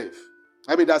himself,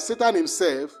 that Satan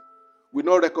himself will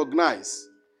not recognize.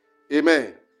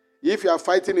 Amen. If you are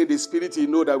fighting in the spirit, you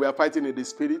know that we are fighting in the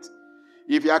spirit.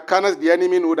 If you are carnal, the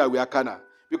enemy know that we are carnal.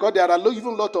 Because there are even a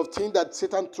lot of things that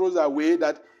Satan throws away,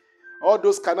 that all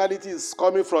those carnalities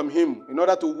coming from him in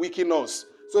order to weaken us,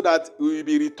 so that we will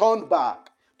be returned back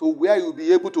to where he will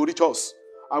be able to reach us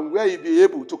and where he will be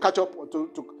able to catch up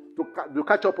to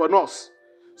catch up on us.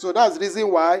 So that's the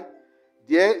reason why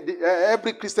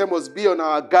every Christian must be on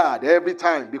our guard every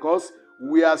time, because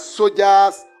we are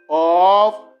soldiers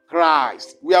of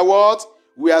Christ. We are what?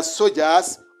 We are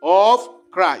soldiers of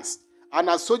Christ. And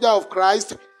as soldiers of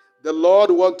Christ, the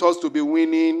Lord wants us to be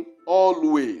winning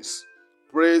always.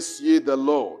 Praise ye the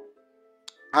Lord.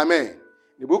 Amen.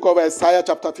 The book of Isaiah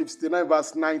chapter 59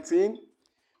 verse 19,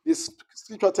 this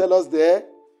scripture tells us there,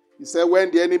 he said,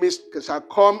 when the enemy shall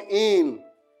come in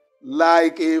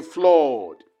like a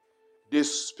flood, the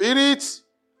Spirit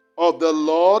of the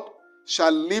Lord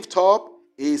shall lift up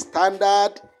a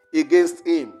standard against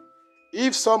him.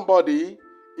 If somebody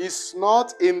is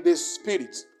not in the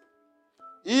Spirit,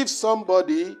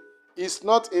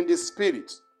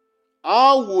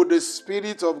 how would the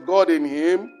Spirit of God in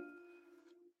him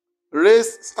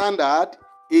raise standard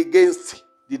against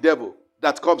the devil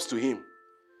that comes to him?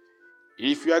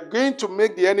 If you are going to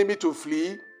make the enemy to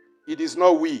flee, it is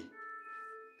not we.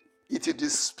 It is the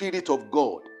Spirit of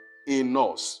God in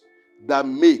us that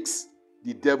makes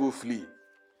the devil flee.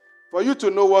 For you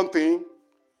to know one thing,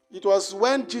 it was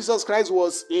when Jesus Christ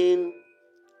was in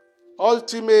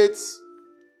ultimate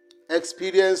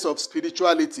experience of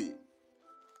spirituality,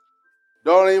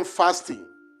 during fasting,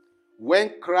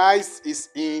 when Christ is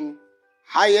in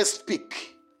highest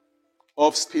peak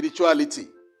of spirituality.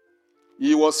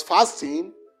 He was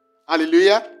fasting.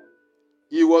 Hallelujah.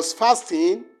 He was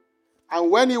fasting.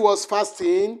 And when he was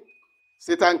fasting,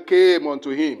 Satan came unto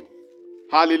him.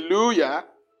 Hallelujah.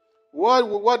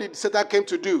 What did Satan come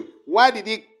to do? Why did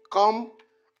he come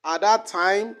at that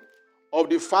time of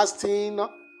the fasting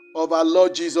of our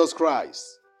Lord Jesus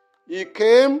Christ? He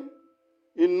came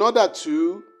in order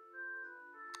to,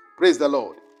 praise the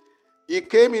Lord, he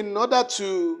came in order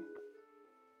to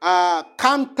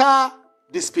counter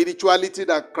the spirituality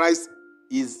that Christ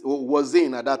was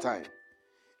in at that time.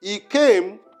 He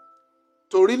came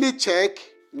to really check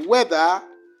whether,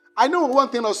 I know one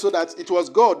thing also, that it was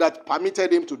God that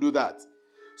permitted him to do that.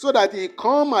 So that he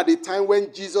come at the time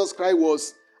when Jesus Christ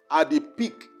was at the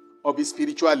peak of his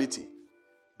spirituality.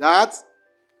 That,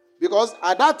 because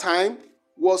at that time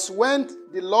was when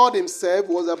the Lord himself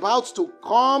was about to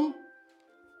come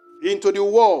into the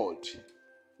world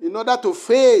in order to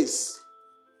face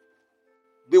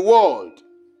the world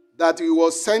that he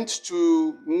was sent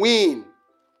to win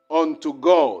unto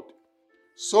God.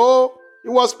 So he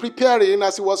was preparing.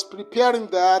 As he was preparing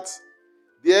that,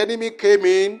 the enemy came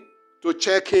in to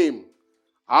check him,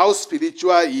 how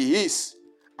spiritual he is.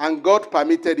 And God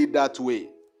permitted it that way.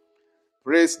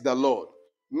 Praise the Lord.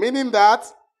 Meaning that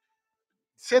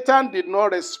Satan did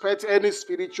not respect any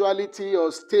spirituality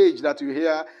or stage that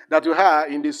you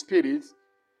have in the spirit,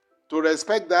 to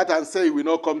respect that and say he will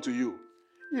not come to you.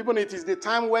 Even it is the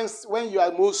time when you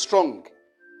are most strong,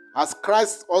 as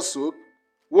Christ also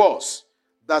was,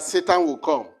 that Satan will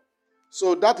come.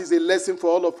 So that is a lesson for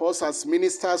all of us as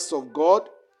ministers of God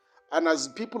and as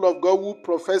people of God who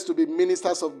profess to be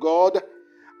ministers of God.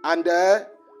 And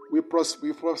we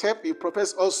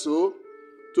profess also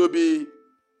to be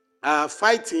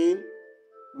fighting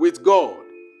with God.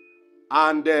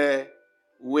 And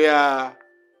we are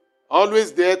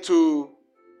always there to,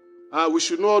 we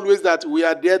should know always that we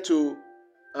are there to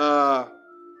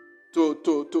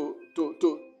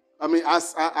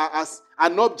as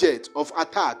an object of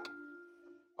attack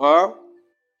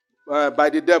by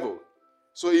the devil.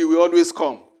 So he will always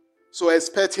come. So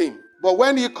expect him. But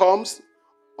when he comes,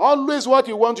 always what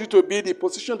he wants you to be, the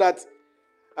position that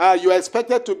you are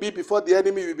expected to be before the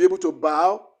enemy will be able to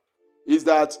bow, is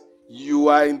that you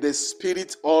are in the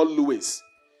spirit always.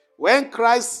 When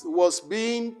Christ was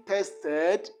being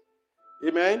tested,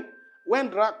 amen, when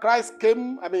Christ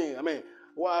came, when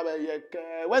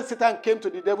Satan came to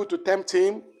the devil to tempt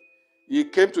him, he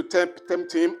came to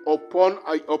tempt him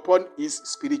upon his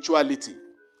spirituality.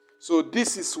 So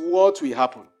this is what will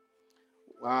happen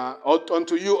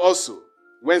unto you also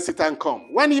when Satan comes.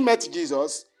 When he met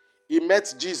Jesus in a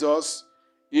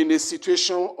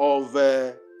situation of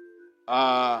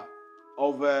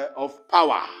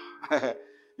power,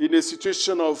 in a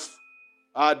situation of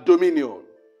dominion.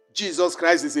 Jesus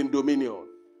Christ is in dominion.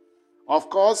 Of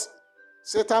course,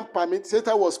 Satan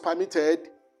was permitted.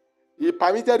 He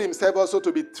permitted himself also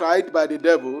to be tried by the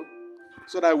devil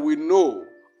so that we know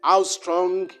how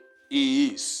strong he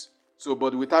is. So,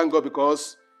 but we thank God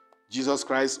because Jesus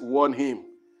Christ won him.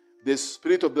 The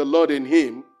Spirit of the Lord in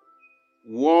him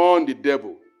won the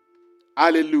devil.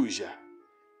 Hallelujah.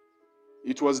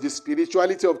 It was the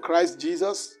spirituality of Christ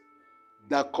Jesus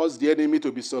that caused the enemy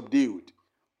to be subdued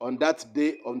on that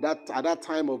day, at that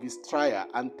time of his trial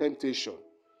and temptation.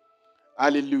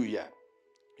 Hallelujah.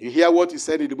 You hear what he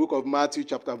said in the book of Matthew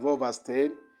chapter 4 verse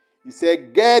 10? He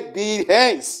said, "Get thee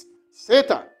hence,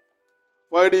 Satan,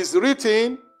 for it is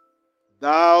written,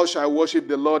 thou shalt worship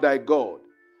the Lord thy God,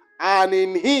 and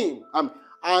in him,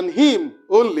 and him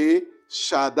only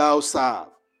shalt thou serve."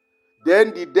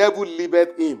 Then the devil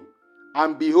left him,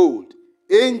 and behold,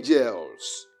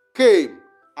 angels came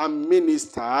and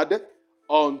ministered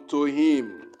unto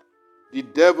him. The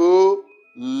devil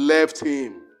left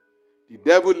him. The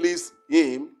devil leaves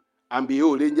him, and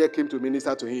behold, angel came to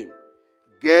minister to him.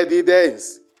 Get thee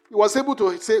thence. He was able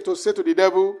to say to the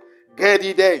devil, get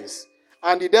thee thence.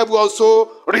 And the devil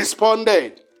also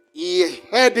responded. He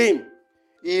heard him.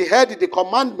 He heard the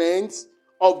commandments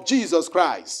of Jesus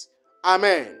Christ.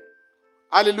 Amen.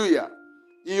 Hallelujah.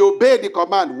 He obeyed the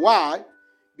command. Why?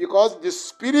 Because the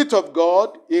Spirit of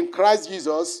God in Christ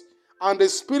Jesus and the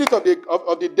spirit of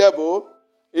the devil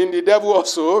in the devil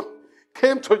also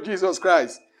came to Jesus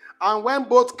Christ. And when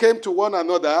both came to one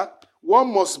another,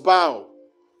 one must bow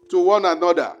to one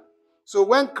another. So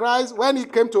when he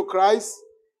came to Christ,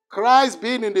 Christ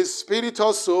being in the Spirit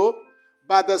also,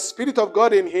 but the Spirit of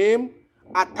God in him,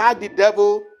 attacked the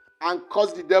devil and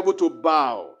caused the devil to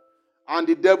bow. And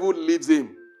the devil leaves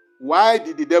him. Why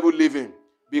did the devil leave him?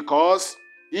 Because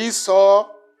he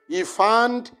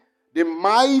found the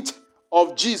might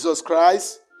of Jesus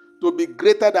Christ to be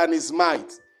greater than his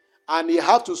might. And he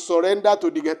had to surrender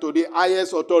to the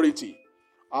highest authority,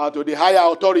 to the higher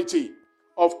authority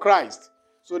of Christ.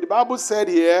 So the Bible said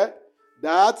here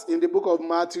that in the book of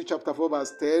Matthew chapter 4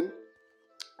 verse 10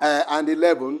 and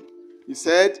 11, he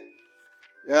said,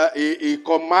 he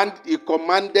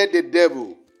commanded the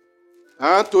devil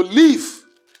to leave,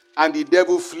 and the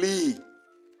devil flee.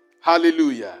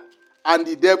 Hallelujah. And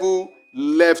the devil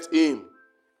left him,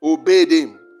 obeyed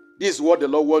him. This is what the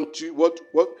Lord wants you, what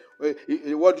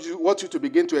you to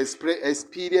begin to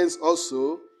experience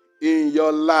also in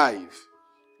your life.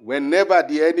 Whenever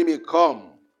the enemy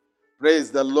come,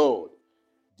 praise the Lord.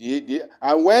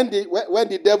 And when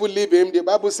the devil leave him, the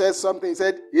Bible says something. It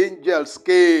said, angels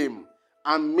came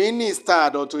and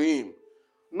ministered unto him.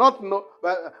 But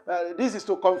this is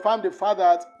to confirm the fact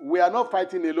that we are not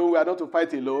fighting alone. We are not to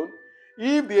fight alone.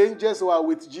 If the angels were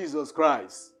with Jesus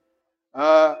Christ,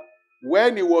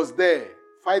 when he was there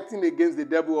fighting against the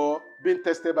devil or being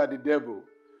tested by the devil,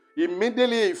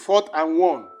 immediately he fought and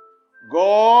won.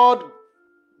 God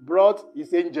brought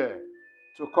his angel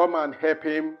to come and help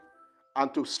him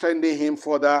and to strengthen him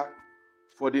further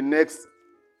for the next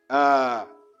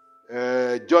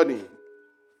journey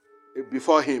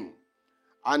before him.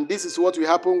 And this is what will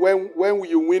happen when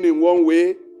you win in one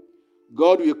way.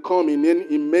 God will come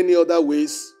in many other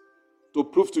ways to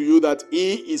prove to you that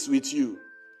he is with you.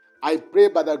 I pray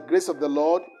by the grace of the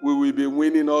Lord, we will be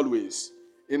winning always.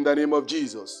 in the name of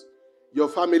Jesus. Your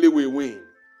family will win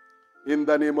in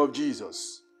the name of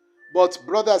Jesus. But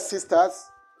brothers, sisters,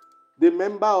 the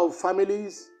member of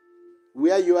families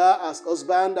where you are as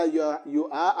husband and you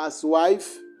are as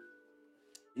wife,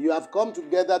 you have come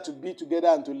together to be together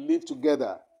and to live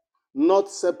together, not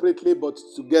separately but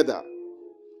together.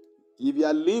 If you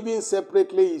are living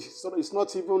separately, it's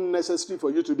not even necessary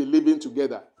for you to be living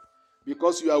together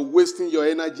because you are wasting your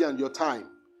energy and your time.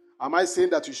 Am I saying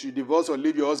that you should divorce or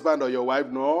leave your husband or your wife?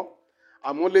 No.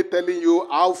 I'm only telling you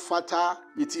how fatal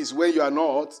it is when you are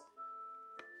not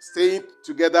staying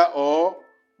together or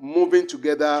moving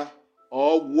together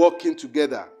or working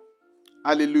together.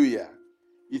 Hallelujah.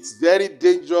 It's very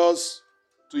dangerous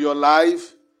to your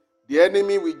life. The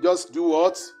enemy will just do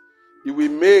what? He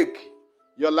will make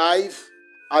your life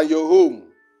and your home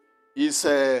his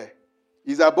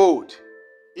abode.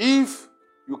 If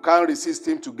you can't resist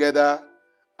him together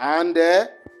and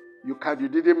you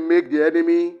didn't make the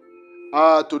enemy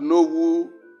to know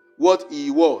what he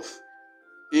was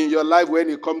in your life when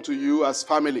he come to you as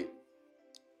family.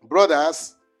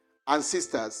 Brothers and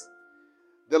sisters,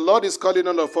 the Lord is calling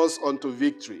all of us unto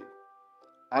victory.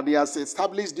 And he has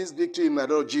established this victory in the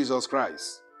Lord Jesus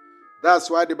Christ. That's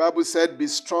why the Bible said, be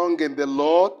strong in the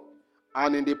Lord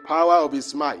and in the power of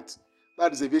his might.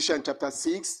 That is Ephesians chapter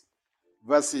 6,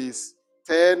 verses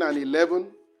 10 and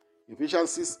 11.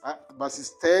 Ephesians 6,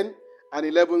 verses 10 and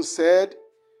 11 said,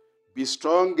 be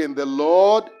strong in the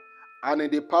Lord and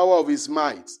in the power of his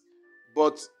might.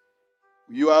 But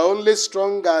you are only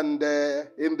strong and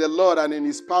in the Lord and in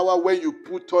his power when you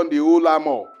put on the whole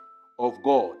armor of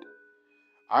God.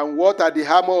 And what are the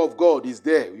armor of God is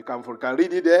there. You can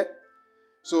read it there.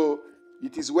 So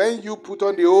it is when you put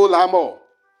on the whole armor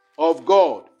of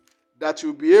God that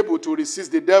you'll be able to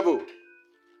resist the devil.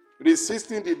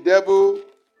 Resisting the devil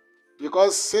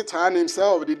because Satan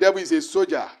himself, the devil is a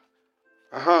soldier.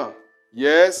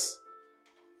 Yes,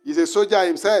 he's a soldier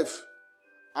himself.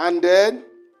 And then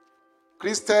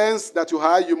Christians that you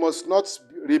are, you must not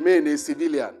remain a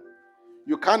civilian.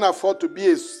 You can't afford to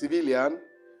be a civilian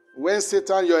when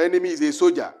Satan, your enemy, is a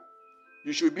soldier.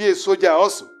 You should be a soldier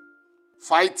also,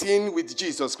 fighting with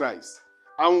Jesus Christ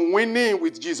and winning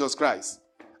with Jesus Christ.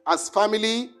 As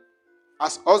family,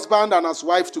 as husband and as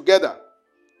wife together,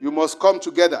 you must come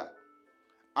together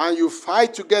and you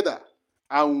fight together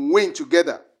and win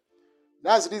together.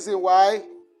 That's the reason why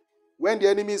when the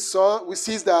enemy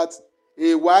sees that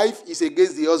a wife is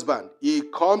against the husband, he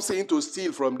comes in to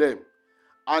steal from them.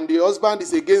 And the husband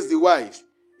is against the wife,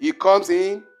 he comes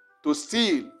in to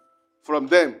steal from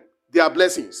them their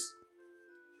blessings.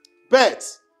 But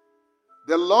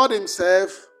the Lord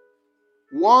himself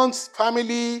wants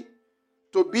family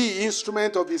to be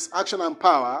instrument of his action and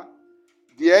power.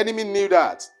 The enemy knew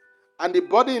that. And the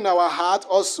burden in our heart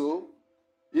also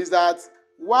is that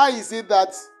why is it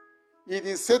that it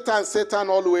is Satan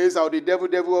always, or the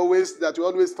devil always, that we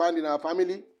always find in our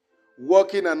family,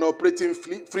 working and operating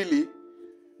freely,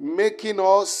 making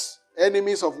us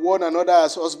enemies of one another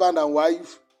as husband and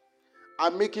wife,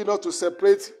 and making us to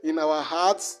separate in our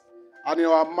hearts and in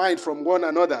our mind from one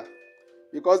another.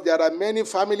 Because there are many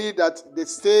families that they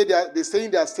say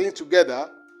they are staying together,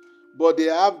 but they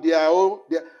have their own,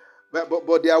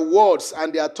 but their words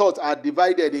and their thoughts are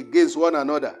divided against one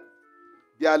another.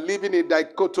 They are living in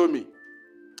dichotomy.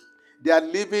 They are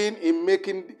living in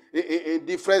making a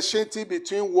differentiating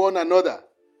between one another.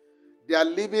 They are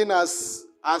living as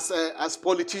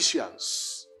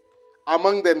politicians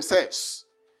among themselves.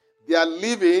 They are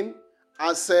living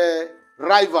as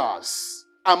rivals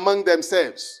among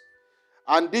themselves.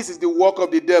 And this is the work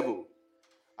of the devil.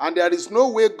 And there is no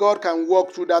way God can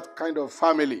work through that kind of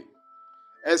family,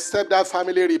 except that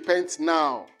family repents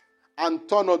now and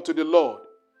turn unto the Lord.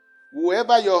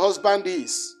 Whoever your husband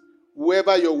is,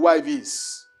 whoever your wife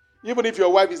is, even if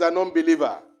your wife is an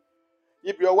unbeliever,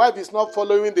 if your wife is not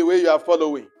following the way you are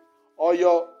following, or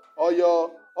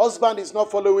your husband is not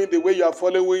following the way you are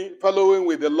following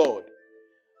with the Lord,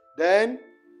 then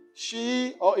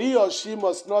he or she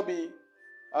must not be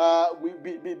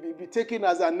taken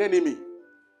as an enemy.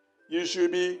 You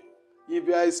should be, if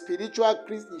you are a spiritual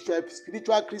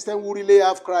Christian who really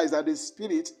have Christ, and the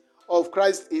Spirit of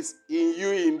Christ is in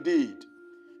you indeed,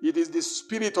 it is the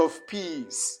spirit of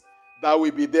peace that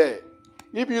will be there.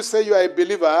 If you say you are a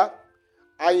believer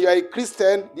and you are a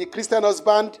Christian, the Christian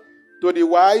husband to the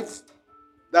wife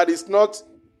that does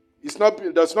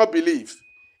not believe,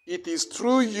 it is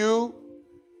through you,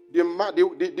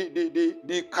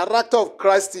 the character of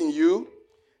Christ in you,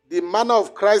 the manner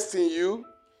of Christ in you,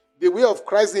 the way of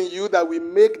Christ in you that will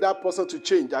make that person to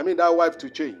change. I mean, that wife to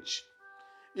change.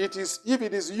 If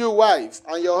it is you, wife,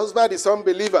 and your husband is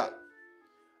unbeliever,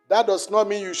 that does not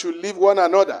mean you should leave one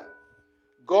another.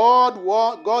 God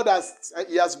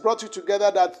has brought you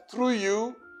together that through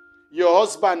you, your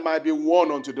husband might be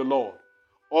won unto the Lord,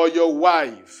 or your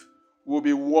wife will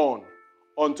be won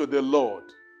unto the Lord.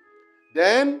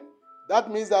 Then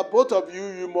that means that both of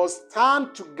you must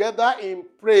stand together in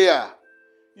prayer.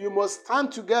 You must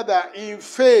stand together in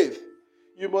faith.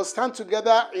 You must stand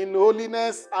together in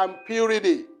holiness and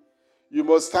purity. You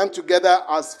must stand together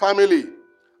as family.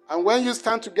 And when you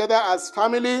stand together as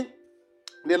family,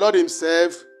 the Lord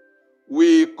himself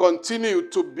will continue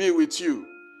to be with you.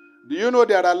 Do you know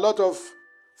there are a lot of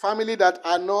family that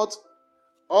are not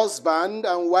husband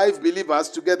and wife believers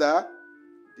together?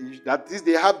 That is,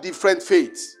 they have different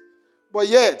faiths. But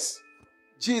yet,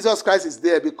 Jesus Christ is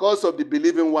there because of the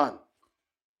believing one.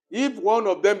 If one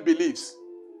of them believes,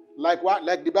 like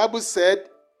the Bible said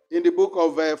in the book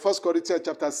of 1 Corinthians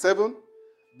chapter 7,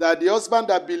 that the husband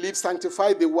that believes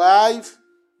sanctifies the wife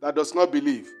that does not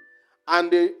believe.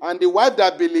 And the wife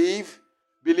that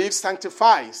believes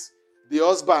sanctifies the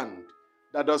husband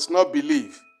that does not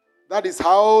believe. That is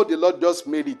how the Lord just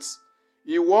made it.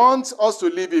 He wants us to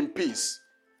live in peace.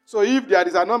 So if there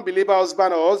is an unbeliever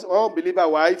husband or unbeliever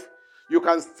wife, you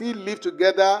can still live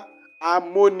together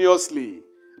harmoniously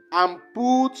and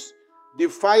put the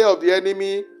fire of the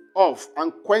enemy off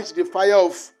and quench the fire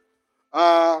of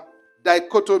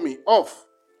dichotomy off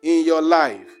in your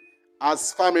life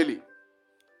as family.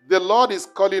 The Lord is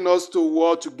calling us to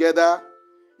war together.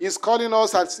 He's calling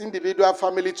us as individual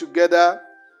family together,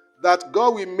 that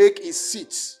God will make his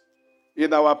seat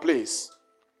in our place,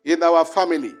 in our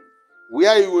family,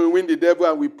 where he will win the devil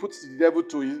and we put the devil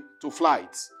to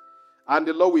flight. And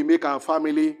the Lord will make our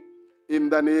family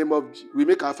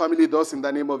thus in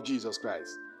the name of Jesus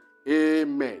Christ.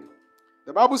 Amen.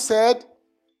 The Bible said,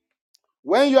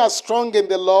 when you are strong in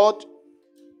the Lord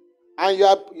and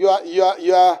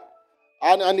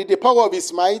and in the power of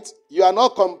his might, you are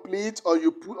not complete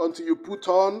until you put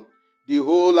on the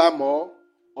whole armor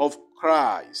of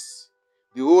Christ,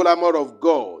 the whole armor of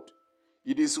God.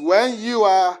 It is when you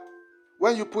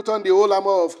put on the whole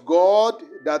armor of God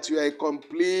that you are a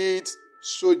complete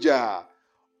soldier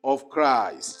of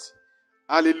Christ.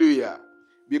 Hallelujah.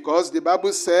 Because the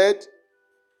Bible said,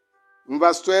 in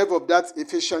verse 12 of that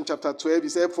Ephesians chapter 12, he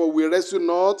said, for we wrestle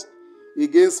not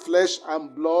against flesh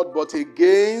and blood, but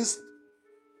against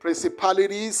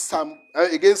principalities,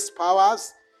 against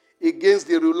powers, against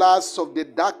the rulers of the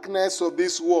darkness of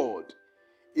this world,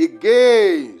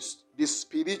 against the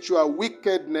spiritual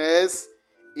wickedness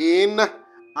in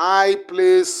high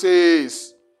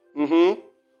places. Against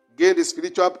the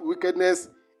spiritual wickedness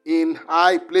in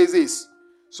high places.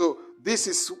 So this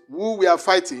is who we are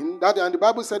fighting. And the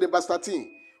Bible said in verse 13,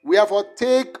 wherefore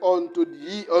take unto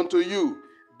you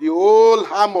the whole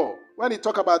armor. When he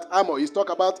talk about armor, he's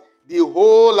talk about the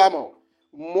whole armor.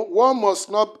 One must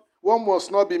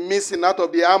not be missing out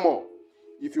of the armor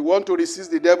if you want to resist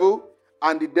the devil,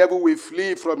 and the devil will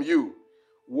flee from you.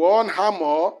 One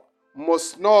armor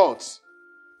must not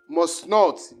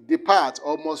depart,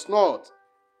 or must not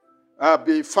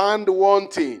be found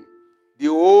wanting. The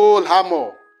whole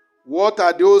armor. What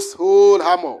are those whole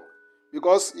armor?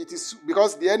 Because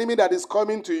the enemy that is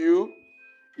coming to you,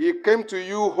 he came to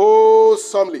you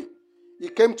wholesomely. He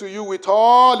came to you with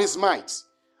all his might.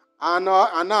 And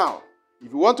now,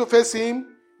 if you want to face him,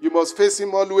 you must face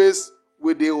him always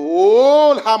with the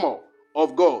whole armor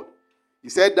of God. He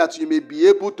said that you may be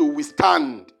able to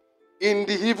withstand in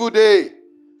the evil day.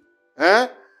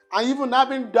 And even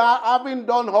having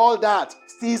done all that,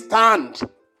 still stand.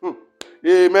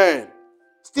 Amen.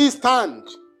 Still stand.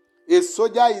 A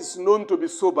soldier is known to be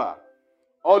sober,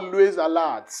 always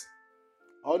alert,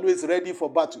 always ready for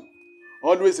battle,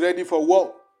 always ready for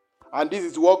war. And this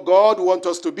is what God wants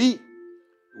us to be.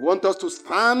 He wants us to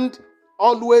stand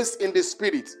always in the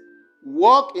Spirit.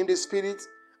 Walk in the Spirit,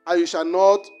 and you shall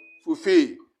not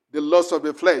fulfill the lust of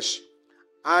the flesh.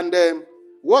 And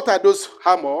what are those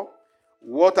armor?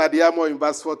 What are the armor in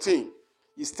verse 14?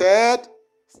 Instead,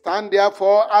 stand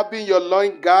therefore, having your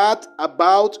loin girt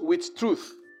about with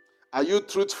truth. Are you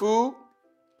truthful?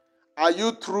 Are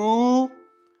you true?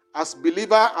 As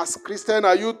believer, as Christian,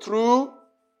 are you true?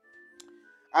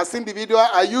 As individual,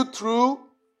 are you true?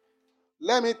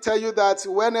 Let me tell you that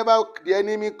whenever the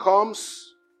enemy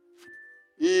comes,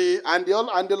 and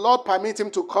the Lord permit him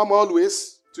to come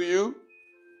always to you,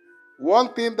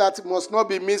 one thing that must not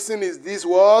be missing is this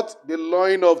word, the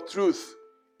loin of truth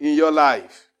in your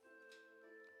life.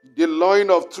 The loin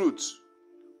of truth.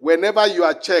 Whenever you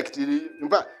are checked. In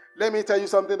fact, let me tell you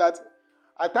something that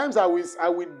at times I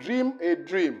will dream a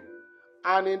dream.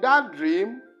 And in that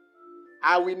dream,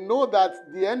 I will know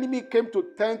that the enemy came to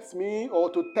tempt me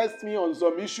or to test me on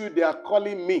some issue they are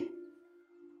calling me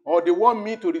or they want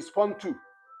me to respond to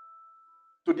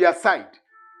their side.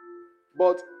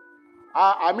 But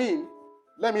let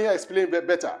me explain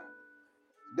better.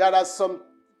 There are some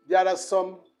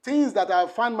things that I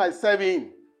find myself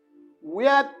in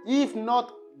where, if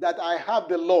not that I have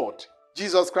the Lord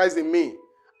Jesus Christ in me,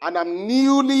 and I'm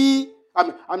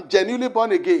genuinely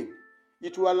born again,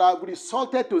 it will have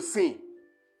resulted to sin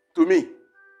to me.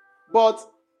 But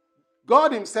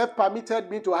God himself permitted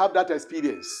me to have that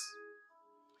experience.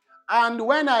 And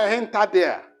when I entered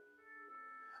there,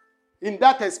 in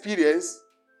that experience,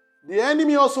 the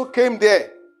enemy also came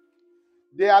there.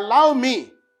 They allow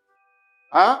me,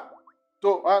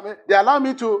 they allow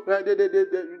me to,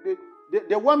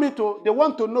 they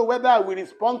want to know whether I will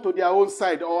respond to their own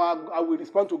side or I will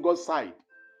respond to God's side.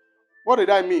 What did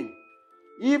I mean?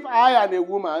 If I and a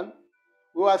woman,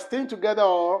 we are staying together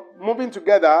or moving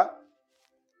together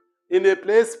in a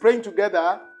place, praying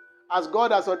together, as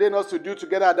God has ordained us to do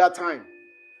together at that time,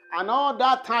 and all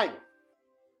that time,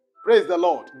 praise the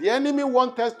Lord, the enemy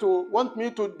want me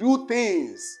to do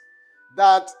things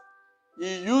that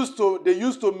they used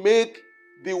to make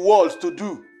the world to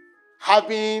do,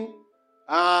 having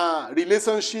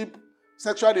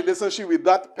sexual relationship with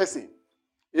that person.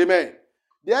 Amen.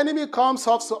 The enemy comes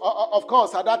up, of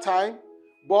course, at that time,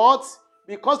 but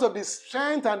because of the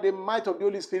strength and the might of the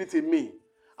Holy Spirit in me,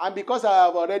 and because I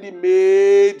have already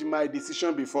made my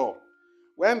decision before,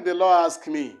 when the Lord asked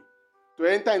me to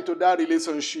enter into that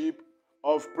relationship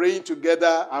of praying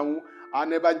together and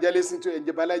evangelizing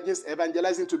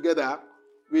together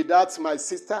with that my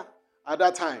sister at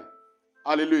that time,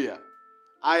 hallelujah,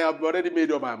 I have already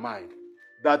made up my mind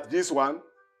that this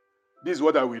is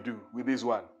what I will do with this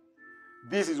one.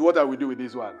 This is what I will do with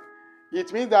this one.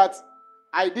 It means that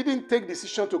I didn't take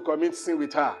decision to commit sin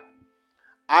with her.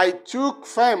 I stood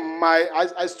firm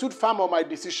on my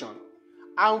decision.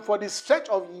 And for the stretch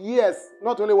of years,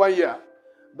 not only 1 year,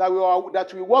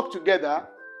 that we worked together,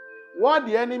 what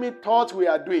the enemy thought we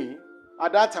are doing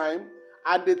at that time,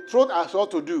 and they thought us all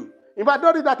to do. In fact,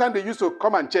 during that time, they used to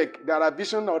come and check. There are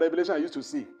vision or revelation I used to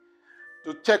see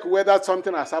to check whether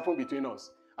something has happened between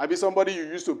us. I be somebody you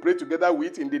used to pray together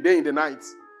with in the day, in the night.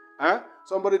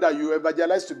 Somebody that you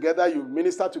evangelize together, you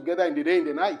minister together in the day, in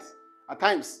the night. At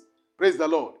times, praise the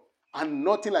Lord. And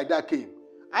nothing like that came.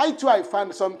 I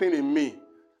found something in me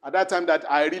at that time that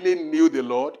I really knew the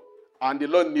Lord, and the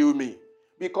Lord knew me.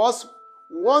 Because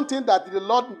one thing that the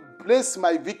Lord placed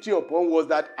my victory upon was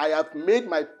that I have made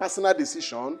my personal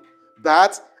decision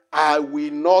that I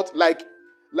will not, like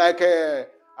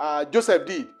Joseph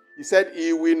did. He said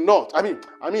he will not.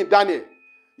 Daniel,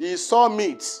 he saw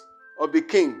meat of the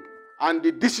king and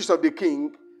the dishes of the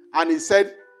king, and he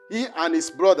said he and his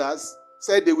brothers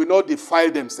said they will not defile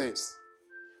themselves.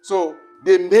 So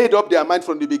they made up their mind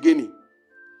from the beginning.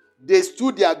 They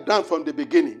stood their ground from the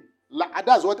beginning.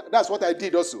 That's what I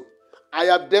did also. I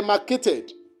have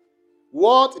demarcated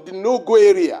what the no-go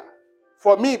area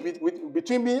for me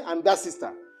between me and that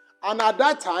sister. And at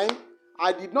that time,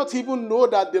 I did not even know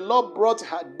that the Lord brought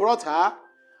her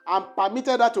and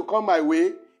permitted her to come my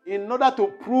way in order to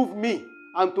prove me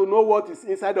and to know what is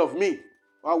inside of me,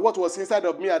 or what was inside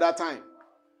of me at that time.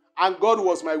 And God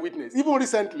was my witness. Even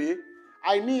recently,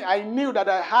 I knew that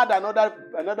I had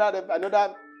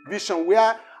another vision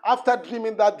where, after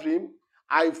dreaming that dream,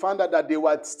 I found out that they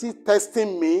were still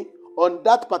testing me on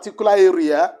that particular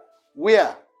area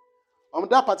where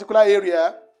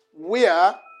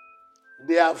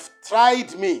they have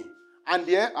tried me,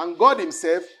 and God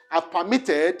himself have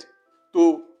permitted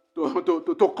to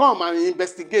come and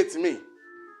investigate me.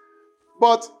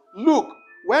 But look,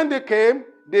 when they came,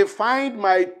 they find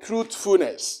my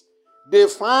truthfulness. They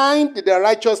find the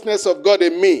righteousness of God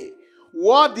in me.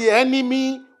 What the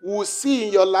enemy will see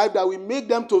in your life that will make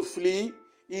them to flee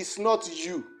is not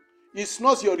you. It's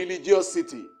not your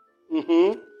religiosity.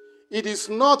 It is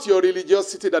not your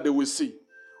religiosity that they will see.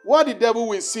 What the devil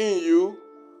will see in you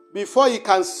before he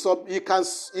can submit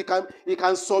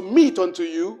unto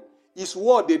you is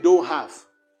what they don't have.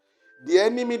 The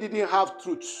enemy didn't have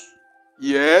truth.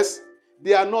 Yes,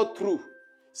 they are not true.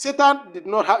 Satan did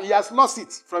not have, he has lost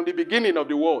it from the beginning of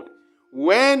the world.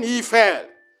 When he fell,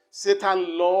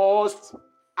 Satan lost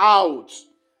out,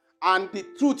 and the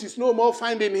truth is no more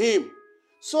found in him.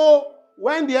 So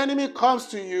when the enemy comes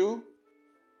to you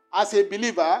as a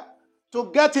believer,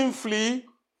 to get him flee,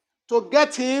 to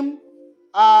get him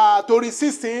to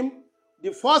resist him,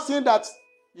 the first thing that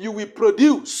you will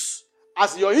produce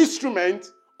as your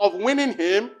instrument of winning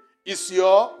him is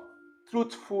your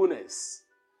truthfulness.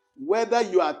 whether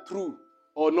you are true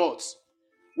or not.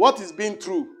 What is being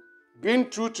true? Being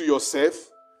true to yourself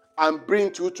and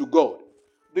being true to God.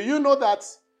 Do you know that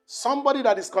somebody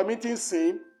that is committing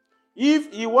sin,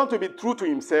 if he wants to be true to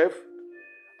himself,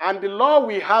 and the Lord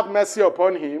will have mercy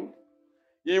upon him,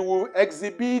 he will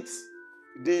exhibit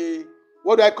the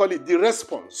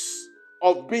response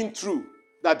of being true.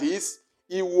 That is,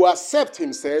 he will accept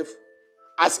himself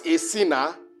as a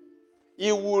sinner.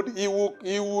 He will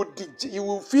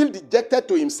feel dejected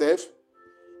to himself.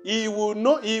 He will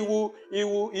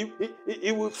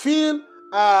feel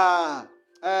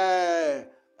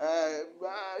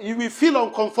he will feel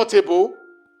uncomfortable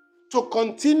to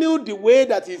continue the way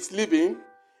that he's living.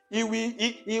 He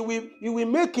will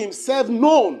make himself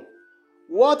known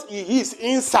what he is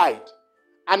inside,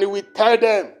 and he will tell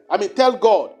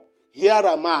God, here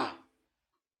am I.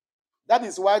 That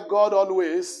is why God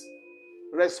always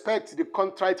respects the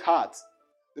contrite heart.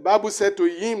 The Bible said, to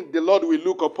him the Lord will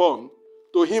look upon,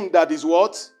 to him that is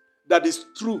what? That is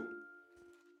true,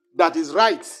 that is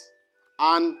right,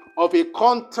 and of a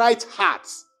contrite heart,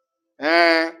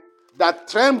 that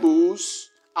trembles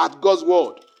at God's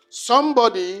word.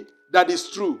 Somebody that is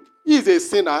true. He is a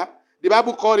sinner. The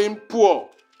Bible called him poor.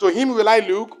 To him will I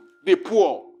look, the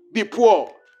poor.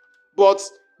 But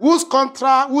whose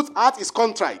heart is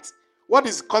contrite? What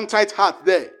is contrite heart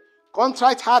there?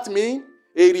 Contrite heart means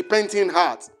a repenting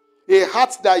heart. A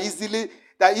heart that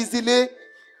easily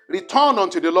return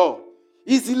unto the Lord.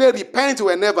 Easily repent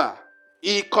whenever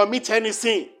he commits any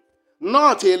sin.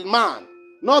 Not a man,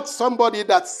 not somebody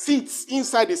that sits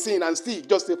inside the sin and still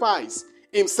justifies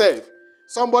himself.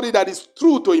 Somebody that is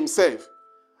true to himself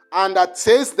and that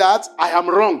says that I am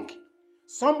wrong.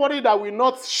 Somebody that will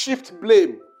not shift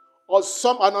blame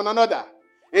on another.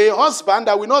 A husband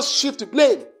that will not shift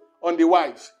blame on the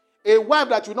wife. A wife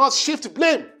that will not shift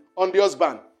blame on the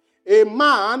husband. A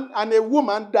man and a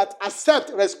woman that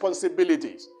accept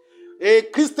responsibilities. A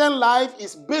Christian life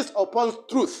is based upon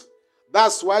truth.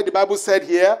 That's why the Bible said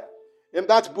here in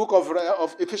that book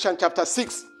of Ephesians chapter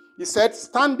 6, he said,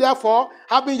 stand therefore,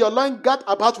 having your loins girt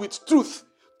about with truth.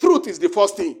 Truth is the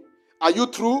first thing. Are you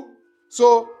true?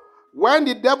 So, when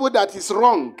the devil that is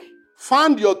wrong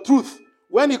find your truth,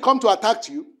 when he come to attack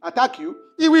you,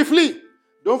 he will flee.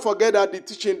 Don't forget that the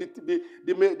teaching,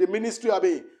 the ministry,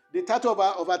 the title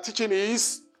of our teaching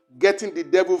is getting the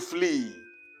devil flee.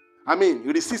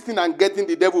 Resisting and getting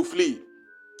the devil flee.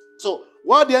 So,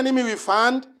 what the enemy will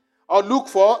find or look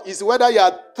for is whether you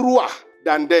are truer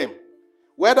than them.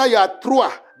 Whether you are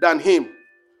truer than him.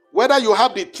 Whether you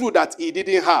have the truth that he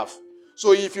didn't have.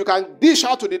 So if you can dish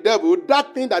out to the devil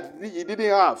that thing that he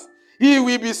didn't have, he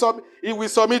will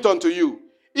submit unto you.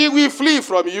 He will flee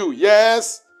from you.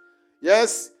 Yes.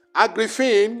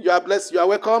 Agrifin, you are blessed. You are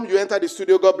welcome. You enter the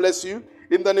studio. God bless you.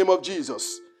 In the name of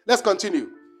Jesus. Let's continue.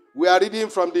 We are reading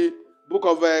from the book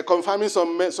of confirming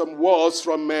some words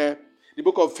from the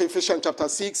book of Ephesians chapter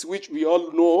 6, which we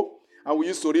all know and we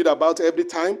used to read about every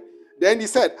time. Then he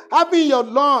said, having your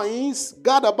loins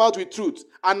girt about with truth,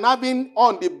 and having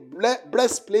on the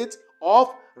breastplate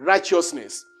of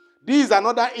righteousness. This is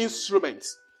another instrument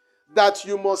that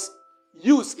you must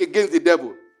use against the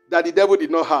devil, that the devil did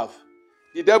not have.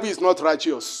 The devil is not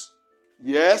righteous.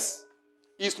 Yes,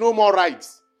 he's no more right.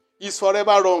 He's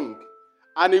forever wrong.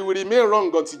 And he will remain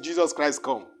wrong until Jesus Christ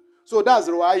comes. So that's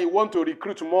why he wants to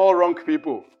recruit more wrong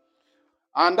people.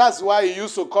 And that's why he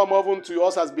used to come even to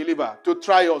us as believers, to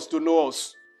try us, to know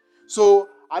us. So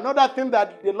another thing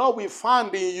that the Lord will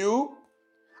find in you,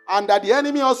 and that the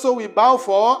enemy also will bow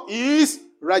for, is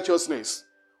righteousness.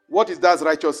 What is that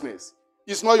righteousness?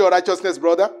 It's not your righteousness,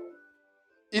 brother.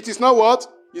 It is not what?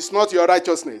 It's not your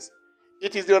righteousness.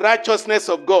 It is the righteousness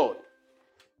of God.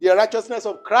 The righteousness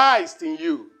of Christ in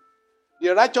you.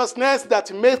 The righteousness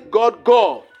that makes God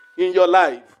God in your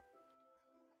life.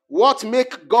 What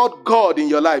makes God God in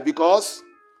your life? Because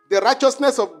the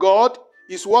righteousness of God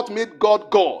is what made God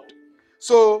God.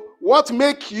 So what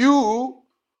makes you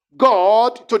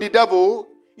God to the devil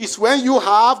is when you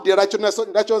have the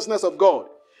righteousness of God.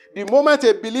 The moment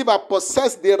a believer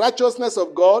possesses the righteousness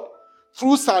of God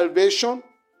through salvation,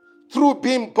 through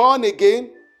being born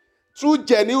again, through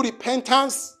genuine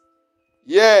repentance,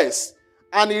 yes,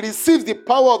 and he receives the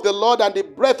power of the Lord and the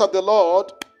breath of the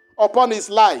Lord upon his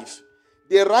life,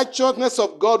 the righteousness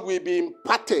of God will be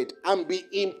imparted and be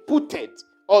imputed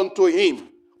unto him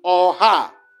or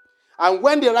her. And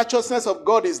when the righteousness of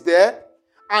God is there,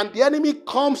 and the enemy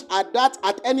comes at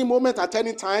any moment, at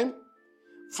any time,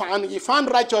 and he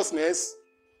found righteousness,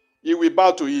 he will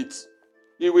bow to it.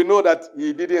 He will know that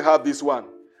he didn't have this one.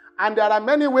 And there are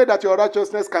many ways that your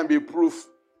righteousness can be proved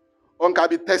or can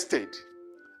be tested.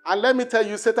 And let me tell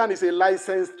you, Satan is a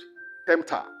licensed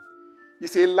tempter.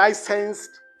 He's a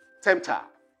licensed tempter.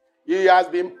 He has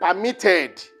been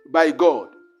permitted by God.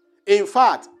 In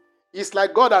fact, it's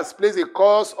like God has placed a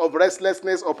cause of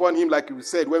restlessness upon him, like you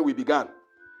said when we began.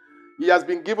 He has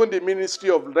been given the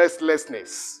ministry of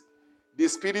restlessness. The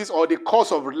spirit or the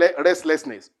cause of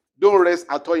restlessness. Don't rest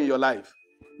at all in your life.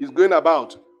 He's going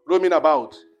about, roaming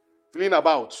about, fleeing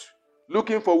about,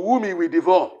 looking for whom he will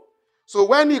devour. So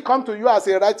when he comes to you as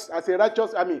a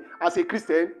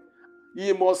Christian,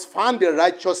 he must find the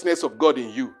righteousness of God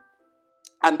in you.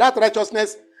 And that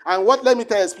righteousness, and let me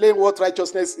explain what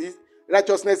righteousness is.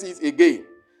 Righteousness is again.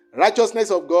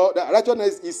 Righteousness of God,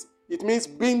 righteousness is, it means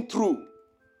being true,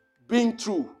 being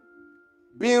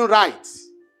right.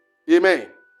 Amen.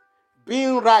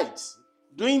 Being right,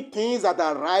 doing things that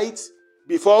are right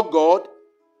before God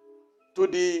to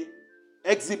the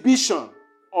exhibition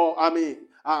or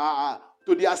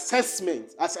to the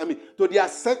assessment, for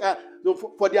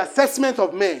the assessment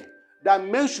of men, that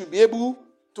men should be able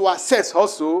to assess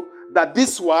also that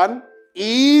this one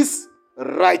is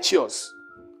righteous.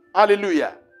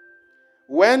 Hallelujah.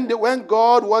 When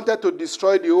God wanted to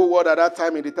destroy the whole world at that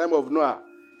time, in the time of Noah,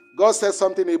 God said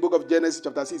something in the book of Genesis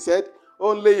chapter 6. He said,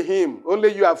 only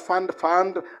you have found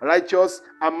righteous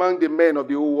among the men of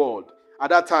the whole world.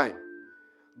 At that time,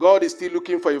 God is still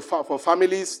looking for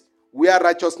families where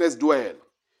righteousness dwells.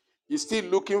 He's still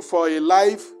looking for a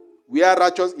life where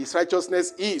his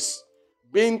righteousness is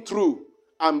being true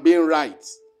and being right.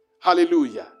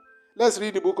 Hallelujah. Let's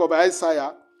read the book of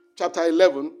Isaiah, chapter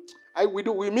 11.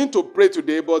 We mean to pray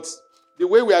today, but the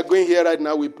way we are going here right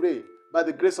now, we pray. By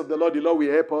the grace of the Lord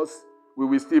will help us. We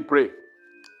will still pray.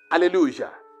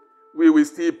 Hallelujah. We will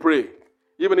still pray.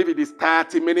 Even if it is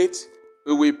 30 minutes,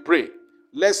 we will pray.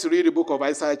 Let's read the book of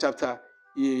Isaiah, chapter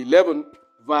 11,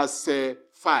 verse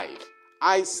 5.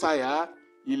 Isaiah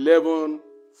 11,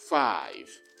 5.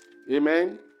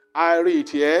 Amen. I read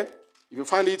here. If you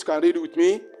find it, you can read it with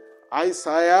me.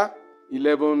 Isaiah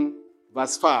 11,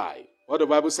 verse 5. What the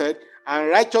Bible said, and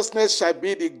righteousness shall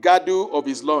be the girdle of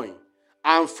his loin,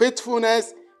 and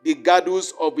faithfulness the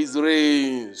girdles of his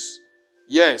reins.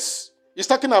 Yes. He's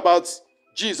talking about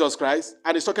Jesus Christ,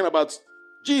 and he's talking about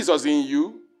Jesus in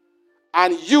you,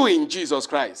 and you in Jesus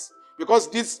Christ. Because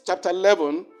this chapter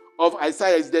 11 of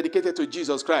Isaiah is dedicated to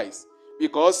Jesus Christ,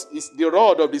 because it's the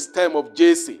rod of the stem of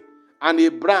Jesse, and a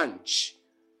branch,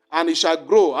 and it shall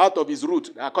grow out of his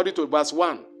root, according to verse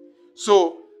 1.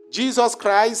 So, Jesus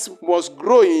Christ must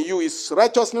grow in you. His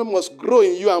righteousness must grow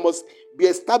in you and must be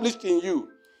established in you.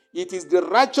 It is the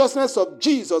righteousness of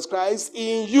Jesus Christ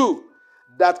in you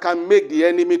that can make the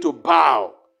enemy to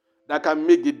bow, that can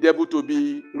make the devil to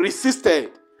be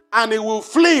resisted, and he will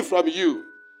flee from you.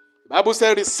 The Bible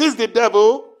says, resist the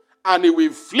devil, and he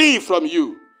will flee from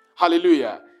you.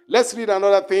 Hallelujah. Let's read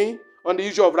another thing on the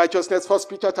issue of righteousness. 1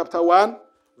 Peter chapter 1,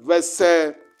 verse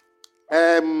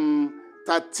 13.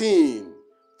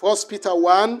 1 Peter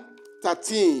 1,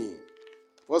 13.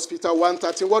 1 Peter 1,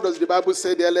 13. What does the Bible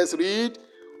say there? Let's read.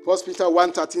 1 Peter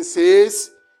 1, 13 says,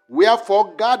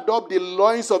 wherefore guard up the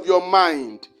loins of your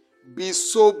mind, be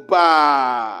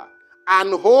sober,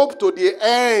 and hope to the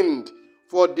end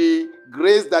for the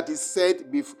grace that is set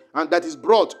and that is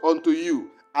brought unto you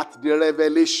at the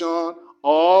revelation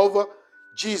of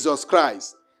Jesus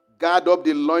Christ. Guard up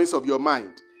the loins of your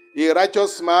mind. A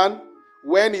righteous man,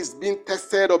 when he's being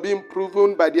tested or being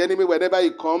proven by the enemy, whenever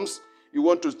he comes, you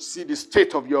want to see the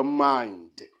state of your mind.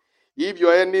 If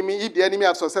the enemy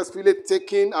has successfully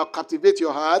taken or captivated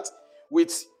your heart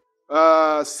with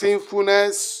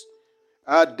sinfulness,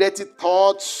 dirty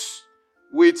thoughts,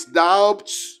 with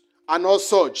doubts, and all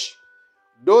such,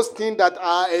 those things that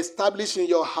are established in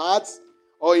your heart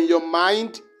or in your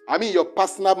mind, your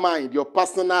personal mind, your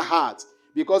personal heart,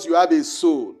 because you have a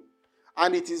soul.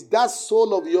 And it is that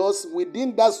soul of yours,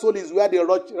 within that soul is where the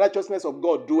righteousness of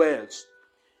God dwells.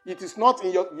 It is not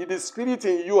in the spirit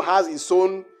in you has his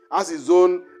own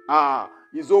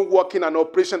working and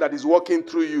operation that is working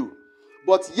through you.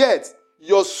 But yet,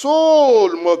 your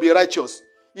soul must be righteous.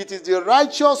 It is the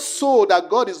righteous soul that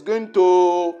God is going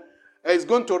to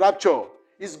rapture.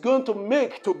 Is going to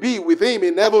make to be with him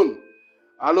in heaven.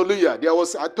 Hallelujah.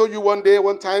 I told you one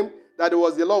time, that there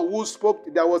was the Lord who spoke.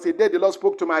 There was a day the Lord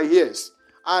spoke to my ears,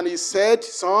 and he said,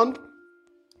 "Son,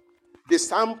 the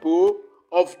sample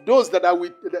of those that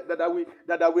will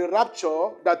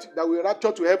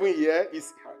rapture to heaven here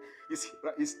is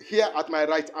here at my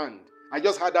right hand." I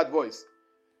just heard that voice.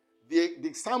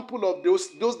 The sample of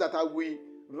those that I will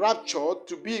rapture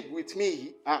to be with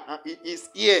me is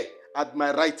here at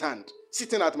my right hand,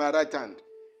 sitting at my right hand.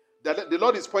 The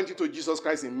Lord is pointing to Jesus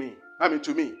Christ in me.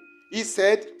 To me. He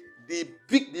said,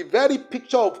 the very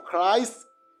picture of Christ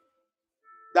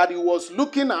that he was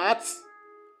looking at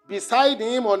beside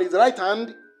him on his right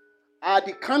hand are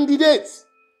the candidates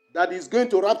that is going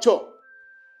to rapture.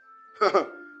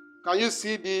 Can you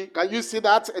see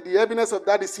that, the evidence of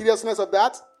that, the seriousness of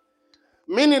that?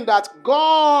 Meaning that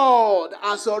God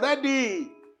has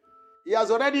already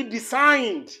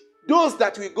designed those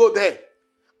that will go there.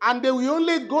 And they will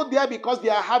only go there because they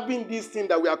are having this thing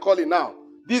that we are calling now.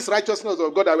 This righteousness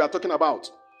of God that we are talking about.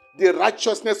 The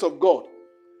righteousness of God.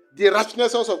 The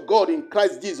righteousness of God in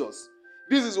Christ Jesus.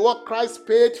 This is what Christ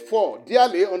paid for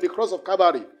dearly on the cross of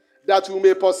Calvary. That we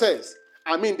may possess.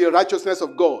 The righteousness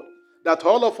of God. That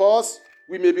all of us,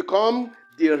 we may become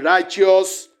the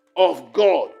righteous of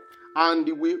God.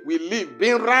 And we live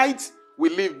being right, we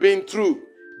live being true.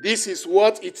 This is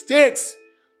what it takes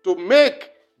to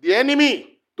make the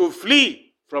enemy to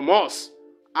flee from us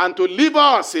and to leave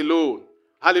us alone.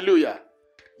 Hallelujah.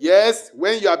 Yes,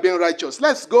 when you are being righteous.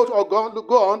 Let's go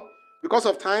on because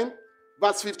of time.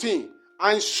 Verse 15.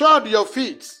 And shod your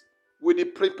feet with the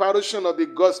preparation of the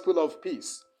gospel of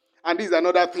peace. And this is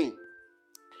another thing.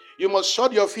 You must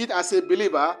shod your feet as a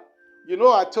believer.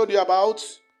 I told you about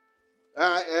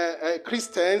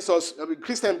Christians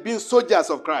being soldiers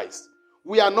of Christ.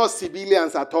 We are not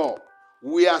civilians at all.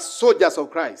 We are soldiers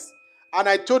of Christ. And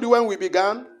I told you when we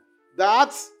began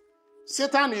that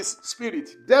Satan is spirit.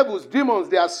 Devils, demons,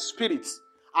 they are spirits.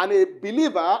 And a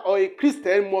believer or a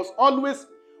Christian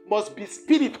must be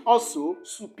spirit also,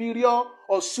 superior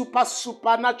or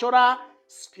supernatural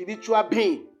spiritual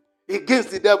being against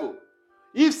the devil.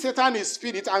 If Satan is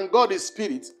spirit and God is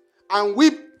spirit, and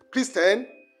we Christian,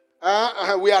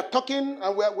 we are talking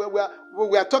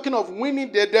of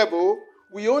winning the devil.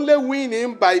 We only win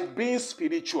him by being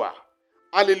spiritual.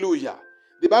 Hallelujah.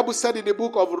 The Bible said in the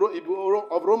book of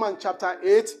Romans chapter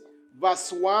 8,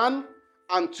 verse 1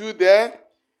 and 2 there.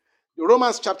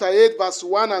 Romans chapter 8, verse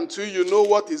 1 and 2, you know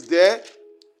what is there.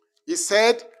 He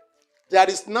said, there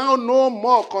is now no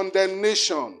more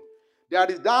condemnation. There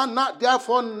is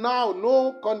therefore now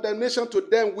no condemnation to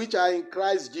them which are in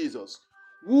Christ Jesus,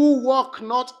 who walk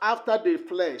not after the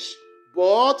flesh,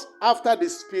 but after the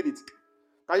Spirit.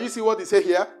 Can you see what he said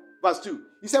here? Verse 2.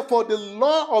 He said, for the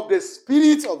law of the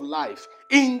Spirit of life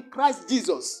in Christ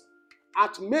Jesus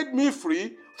hath made me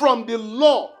free from the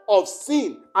law of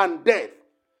sin and death.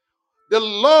 The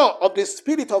law of the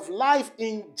Spirit of life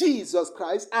in Jesus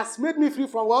Christ has made me free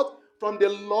from what? From the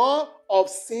law of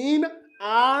sin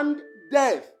and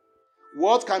death.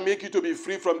 What can make you to be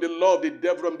free from the law of the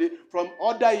devil, from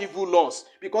other evil laws?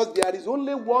 Because there is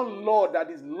only one law, that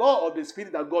is law of the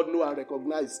Spirit, that God knows and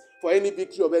recognizes for any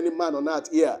victory of any man on earth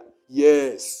here.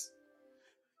 Yes.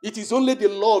 It is only the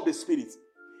law of the Spirit.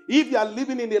 If you are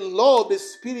living in the law of the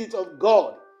Spirit of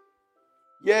God,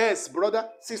 yes, brother,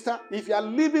 sister, if you are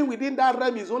living within that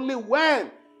realm, is only when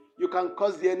you can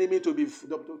cause the enemy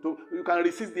you can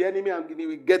resist the enemy and he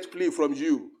will get flee from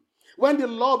you. When the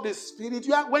law of the Spirit,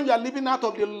 when you are living out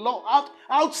of the law,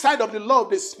 outside of the law of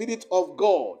the Spirit of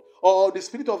God, or the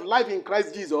Spirit of life in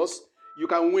Christ Jesus, you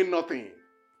can win nothing.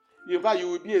 In fact, you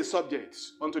will be a subject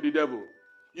unto the devil.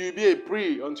 You will be a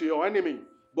prey unto your enemy.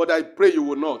 But I pray you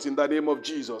will not, in the name of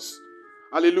Jesus.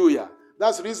 Hallelujah.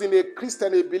 That's the reason a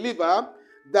Christian, a believer,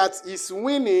 that is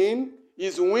winning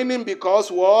because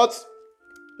what?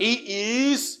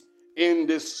 He is in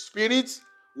the Spirit,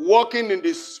 walking in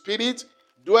the Spirit,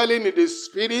 dwelling in the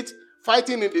Spirit,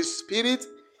 fighting in the Spirit,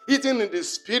 eating in the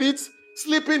Spirit,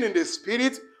 sleeping in the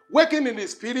Spirit, waking in the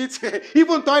Spirit,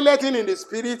 even toileting in the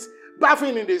Spirit,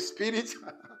 bathing in the Spirit.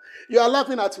 You are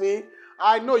laughing at me.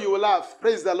 I know you will laugh.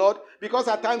 Praise the Lord. Because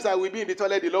at times I will be in the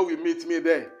toilet, the Lord will meet me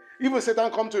there. Even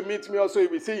Satan come to meet me also, he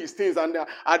will see his things, and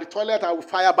at the toilet I will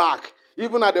fire back.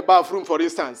 Even at the bathroom, for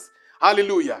instance.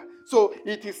 Hallelujah. So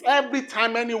it is every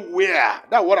time, anywhere.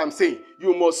 That's what I'm saying.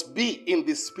 You must be in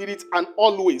the Spirit and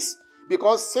always.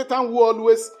 Because Satan who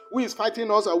is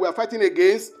fighting us, or we are fighting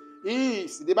against,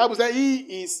 the Bible says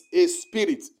he is a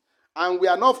spirit. And we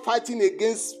are not fighting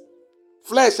against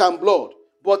flesh and blood,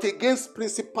 but against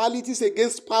principalities,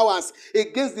 against powers,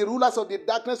 against the rulers of the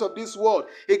darkness of this world,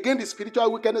 against the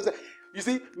spiritual wickedness. You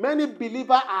see, many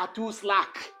believers are too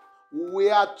slack. We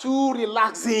are too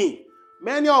relaxing.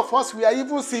 Many of us, we are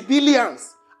even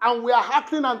civilians, and we are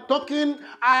acting and talking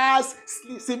as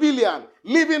civilian,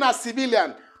 living as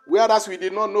civilian, whereas we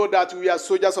did not know that we are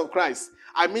soldiers of Christ.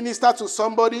 I ministered to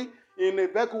somebody in a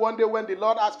vehicle one day when the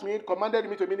Lord commanded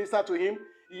me to minister to him.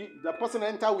 The person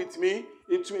entered with me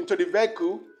into the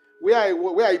vehicle where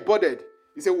I boarded.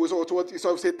 He said it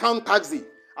was a town taxi.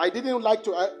 I didn't like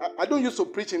to. I don't used to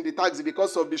preach in the taxi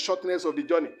because of the shortness of the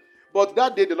journey. But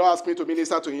that day the Lord asked me to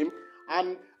minister to him,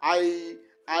 And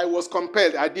I was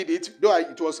compelled. I did it, though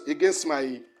it was against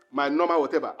my normal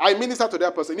whatever. I ministered to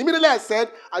that person. Immediately I said,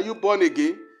 "Are you born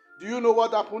again?" Do you know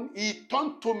what happened? He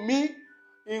turned to me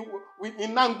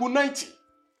in Nangu 90.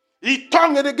 He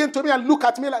turned it again to me and looked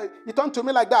at me like, he turned to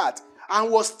me like that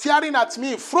and was staring at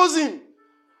me, frozen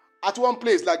at one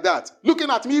place like that. Looking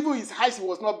at me, even his eyes, he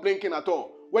was not blinking at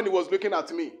all when he was looking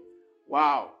at me.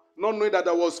 Wow. Not knowing that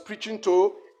I was preaching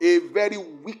to a very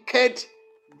wicked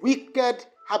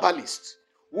herbalist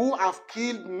who have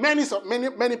killed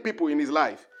many people in his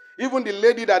life. Even the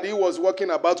lady that he was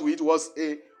walking about with was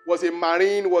a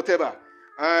marine whatever.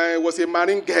 Was a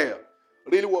marine girl.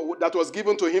 Really, that was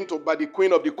given to him by the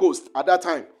queen of the coast at that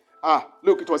time.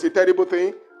 Look, it was a terrible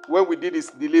thing when we did his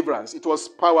deliverance. It was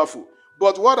powerful.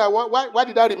 But why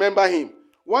did I remember him?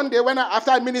 One day,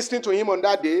 after ministering to him on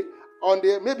that day,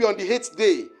 maybe on the 8th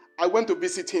day, I went to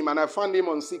visit him and I found him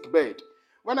on sick bed.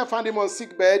 When I found him on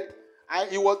sick bed,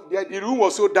 the room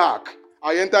was so dark.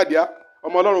 I entered there.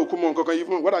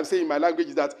 Even what I'm saying in my language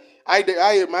is that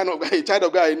a child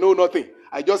of God, I know nothing.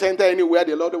 I just enter anywhere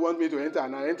the Lord wants me to enter,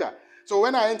 and I enter. So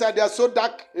when I entered there, so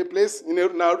dark a place in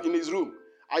his room,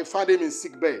 I found him in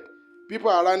sick bed. People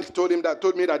around told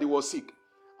me that he was sick,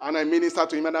 and I ministered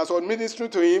to him. And as I was ministering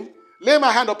to him, lay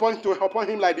my hand upon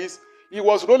him like this. He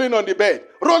was rolling on the bed,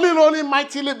 rolling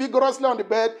mightily, vigorously on the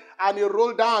bed, and he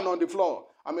rolled down on the floor.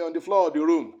 On the floor of the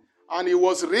room. And he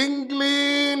was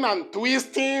wriggling and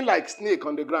twisting like snake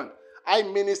on the ground. I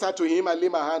ministered to him, I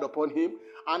laid my hand upon him,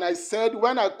 and I said,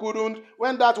 when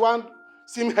that one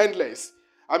seemed endless,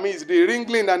 it's the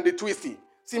wriggling and the twisting,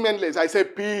 seemed endless, I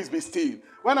said, peace be still.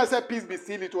 When I said peace be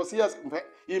still, it was yes,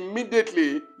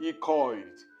 immediately he coiled,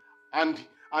 and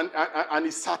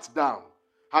he sat down,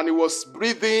 and he was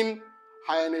breathing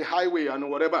in a highway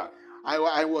and whatever.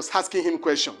 I was asking him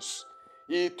questions.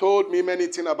 He told me many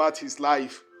things about his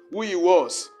life, who he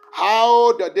was,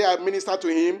 how the day I ministered to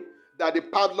him, that the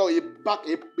padlock,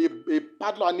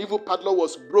 an evil padlock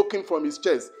was broken from his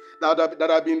chest, that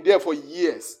had been there for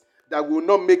years, that will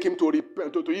not make him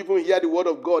to even hear the word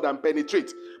of God and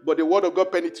penetrate. But the word of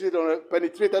God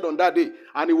penetrated on that day,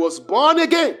 and he was born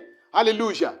again.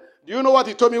 Hallelujah. Do you know what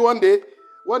he told me one day?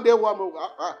 One day,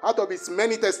 out of his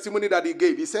many testimony that he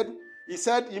gave, he said,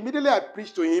 immediately I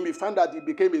preached to him, he found that he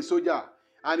became a soldier,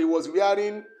 and he was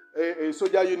wearing a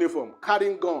soldier uniform,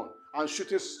 carrying gun, and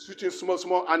shooting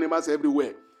small animals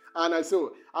everywhere. And I said,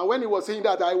 and when he was saying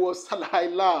that, I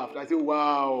laughed. I said,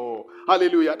 wow,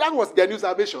 hallelujah. That was genuine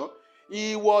salvation.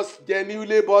 He was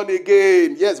genuinely born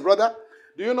again. Yes, brother.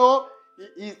 Do you know,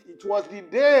 it was the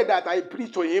day that I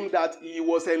preached to him that he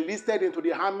was enlisted into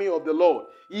the army of the Lord.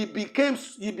 He became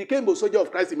a soldier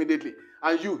of Christ immediately.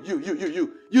 And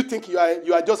you think you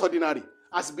are just ordinary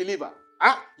as a believer.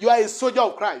 You are a soldier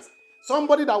of Christ.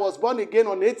 Somebody that was born again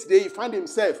on 8th day, he found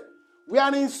himself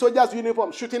wearing soldier's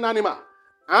uniform, shooting animal.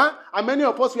 And many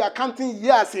of us, we are counting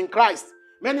years in Christ.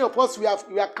 Many of us, we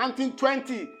are counting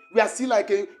 20. We are still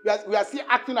we are still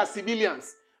acting as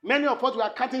civilians. Many of us, we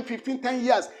are counting 15, 10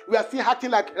 years. We are still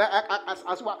acting like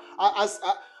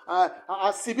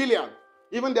as civilian.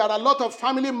 Even there are a lot of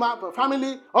family,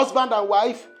 husband and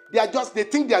wife. They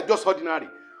think they are just ordinary.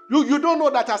 You don't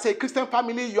know that as a Christian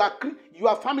family, you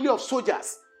are family of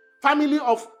soldiers, family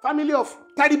of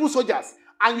terrible soldiers,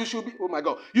 and you should be. Oh my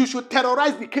God! You should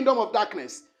terrorize the kingdom of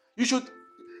darkness.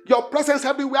 Your presence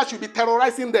everywhere should be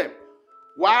terrorizing them.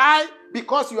 Why?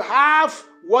 Because you have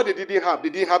what they didn't have. They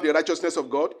didn't have the righteousness of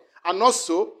God, and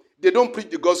also they don't preach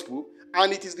the gospel.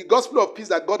 And it is the gospel of peace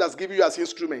that God has given you as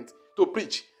instrument to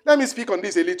preach. Let me speak on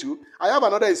this a little. I have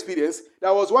another experience.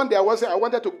 There was one day I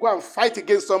wanted to go and fight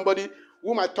against somebody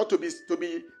whom I thought to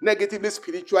be negatively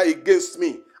spiritual against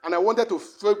me. And I wanted to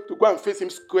go and face him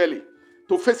squarely,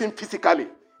 to face him physically.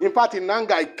 In fact, in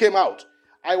anger, I came out.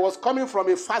 I was coming from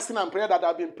a fasting and prayer that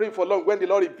I've been praying for long when the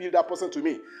Lord revealed that person to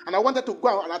me. And I wanted to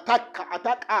go and attack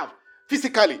her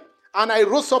physically. And I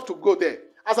rose up to go there.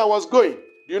 As I was going,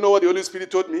 do you know what the Holy Spirit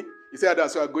told me? He said,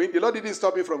 as you are going, the Lord didn't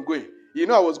stop me from going. You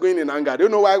know I was going in anger. I don't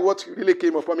know what really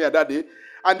came upon me at that day.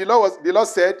 And the Lord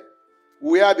said,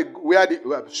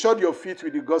 shod your feet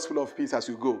with the gospel of peace as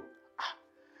you go.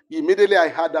 Immediately I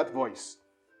heard that voice.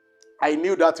 I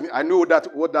knew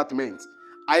what that meant.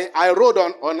 I rode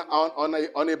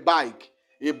on a bike.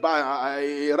 A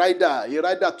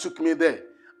rider took me there.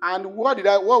 And what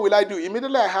will I do?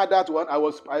 Immediately I heard that one.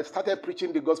 I started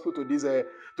preaching the gospel to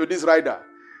this rider,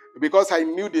 because I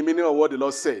knew the meaning of what the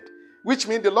Lord said. Which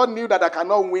means the Lord knew that I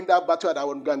cannot win that battle that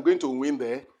I'm going to win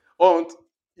there. And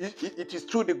it is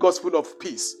through the gospel of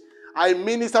peace. I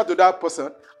ministered to that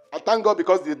person. I thank God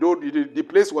because the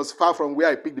place was far from where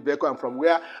I picked the vehicle and from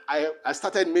where I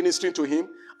started ministering to him.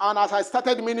 And as I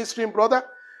started ministering, brother,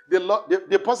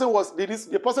 the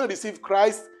person received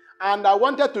Christ, and I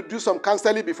wanted to do some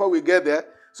counseling before we get there.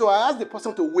 So I asked the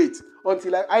person to wait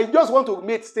until I just want to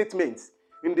make statements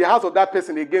in the house of that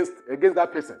person against that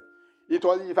person. It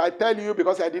was, if I tell you,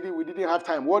 because we didn't have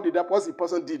time. What the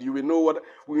person did, you will know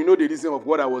the reason of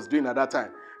what I was doing at that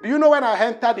time. Do you know when I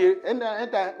entered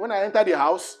the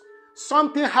house,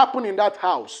 something happened in that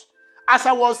house. As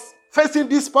I was facing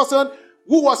this person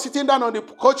who was sitting down on the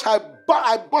couch, I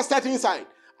busted inside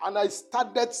and I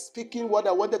started speaking what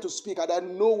I wanted to speak, and I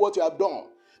know what you have done.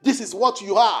 This is what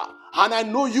you are, and I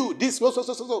know you. This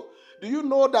so. Do you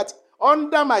know that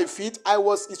under my feet, it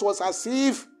was as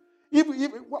if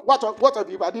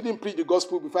if I didn't preach the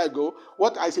gospel before I go,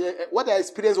 what I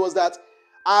experienced was that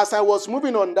as I was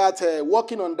moving on that,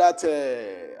 walking on that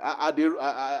at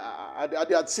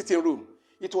the sitting room,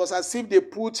 it was as if they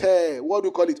put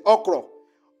okra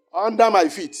under my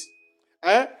feet.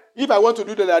 If I want to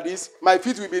do that like this, my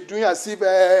feet will be doing as if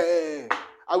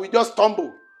I will just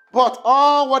stumble. But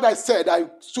all what I said, I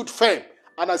stood firm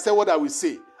and I said what I will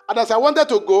say. And as I wanted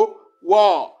to go,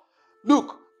 wow,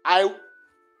 look,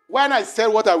 when I said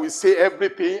what I will say,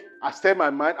 everything, I set my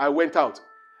mind, I went out.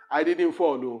 I didn't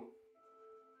fall, no.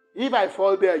 If I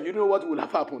fall there, you know what would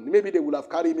have happened? Maybe they would have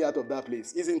carried me out of that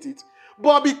place, isn't it?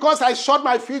 But because I shot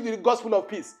my feet with the gospel of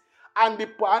peace, and the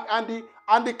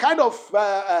kind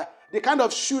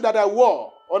of shoe that I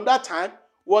wore on that time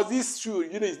was this shoe,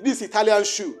 this Italian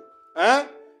shoe,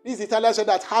 this Italian shoe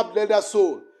that have leather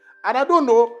sole. And I don't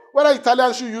know whether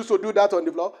Italian shoe used to do that on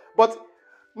the floor, but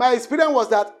my experience was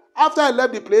that after I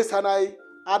left the place and I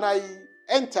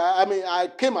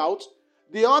came out,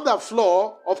 the other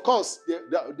floor, of course,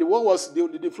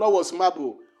 the floor was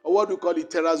marble, or what do you call it,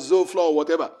 terrazzo floor or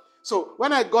whatever. So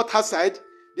when I got outside,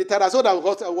 the terrazzo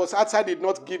that was outside did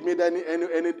not give me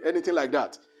anything like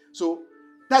that. So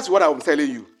that's what I'm telling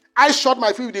you. I shot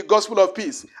my feet with the gospel of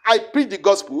peace. I preach the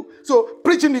gospel. So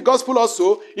preaching the gospel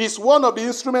also is one of the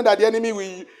instruments that the enemy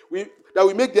will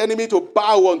make the enemy to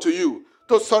bow unto you,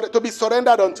 to be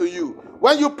surrendered unto you.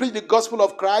 When you preach the gospel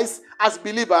of Christ as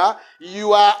believer,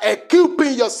 you are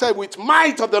equipping yourself with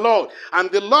might of the Lord.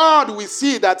 And the Lord will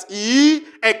see that he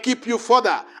equip you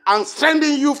further and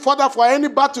strengthen you further for any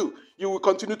battle. You will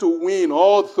continue to win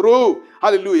all through.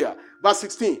 Hallelujah. Verse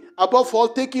 16. Above all,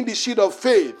 taking the shield of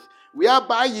faith,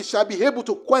 whereby ye shall be able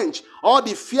to quench all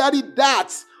the fiery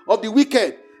darts of the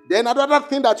wicked. Then another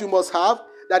thing that you must have,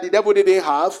 that the devil didn't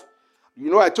have.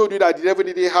 I told you that the devil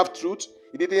didn't have truth.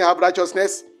 He didn't have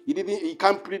righteousness. He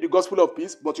can't preach the gospel of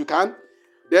peace, but you can.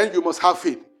 Then you must have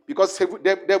faith. Because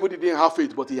the devil didn't have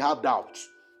faith, but he had doubt.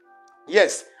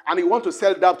 Yes, and he wants to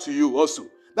sell doubt to you also.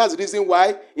 That's the reason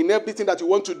why in everything that you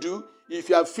want to do, if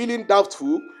you are feeling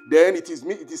doubtful, then it is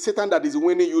Satan that is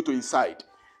winning you to his side.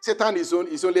 Satan is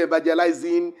only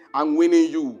evangelizing and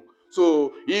winning you.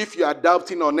 So if you are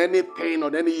doubting on anything,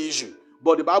 on any issue,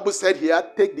 but the Bible said here,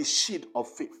 take the shield of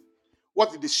faith.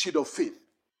 What is the shield of faith?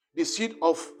 The shield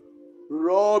of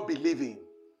raw believing.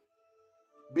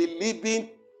 Believing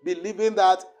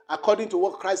that according to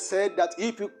what Christ said, that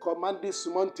if you command this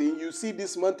mountain, you see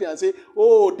this mountain and say,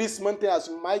 oh, this mountain as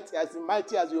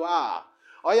mighty as you are.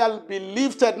 Or you'll be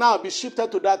lifted now, be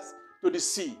shifted to the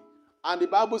sea. And the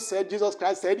Bible said, Jesus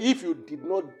Christ said, if you did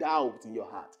not doubt in your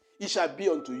heart, it shall be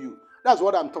unto you. That's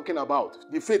what I'm talking about.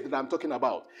 The faith that I'm talking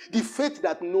about. The faith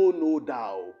that know no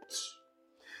doubt.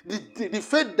 The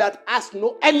faith that has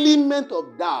no element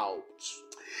of doubt.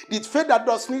 The faith that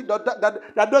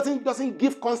doesn't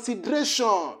give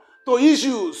consideration to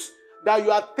issues that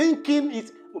you are thinking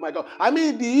it. Oh my God! I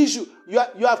mean, the issue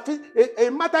a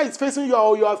matter is facing you,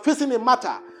 or you are facing a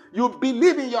matter. You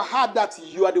believe in your heart that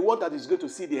you are the one that is going to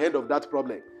see the end of that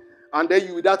problem, and then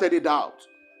you without any doubt,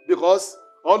 because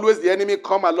always the enemy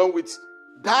come along with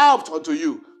doubt unto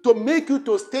you to make you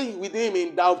to stay with him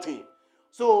in doubting,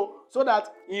 so that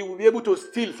he will be able to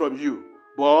steal from you.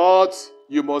 But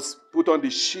you must put on the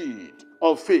shield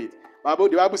of faith. The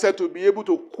Bible said to be able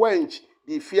to quench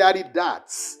the fiery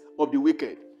darts of the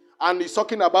wicked. And it's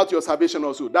talking about your salvation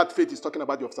also. That faith is talking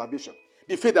about your salvation.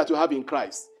 The faith that you have in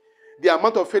Christ. The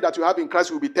amount of faith that you have in Christ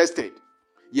will be tested.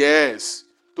 Yes.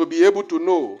 To be able to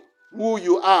know who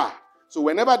you are. So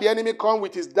whenever the enemy comes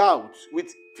with his doubts,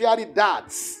 with fiery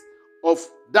darts of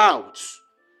doubts,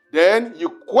 then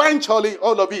you quench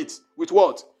all of it with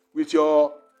what? With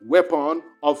your weapon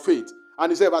of faith.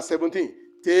 And he said, verse 17,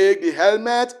 take the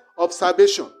helmet of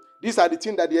salvation. These are the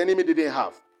things that the enemy didn't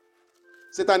have.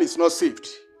 Satan is not saved,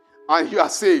 and you are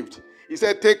saved. He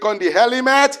said, take on the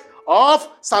helmet of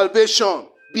salvation.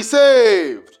 Be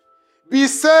saved. Be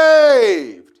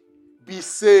saved. Be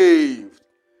saved.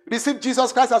 Receive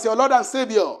Jesus Christ as your Lord and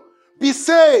Savior. Be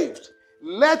saved.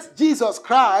 Let Jesus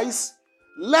Christ,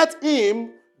 let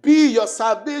him be your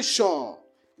salvation.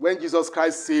 When Jesus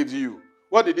Christ saved you,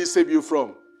 what did he save you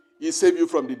from? He saved you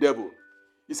from the devil.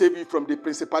 He saved you from the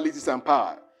principalities and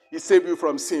power. He saved you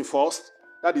from sin first.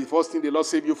 That is the first thing the Lord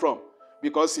saved you from.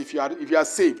 Because if you are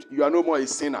saved, you are no more a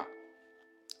sinner.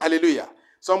 Hallelujah.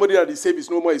 Somebody that is saved is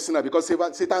no more a sinner because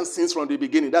Satan sins from the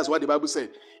beginning. That's what the Bible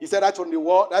said. He said that's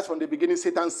from the beginning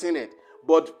Satan sinned.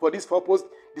 But for this purpose,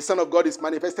 the Son of God is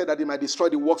manifested that he might destroy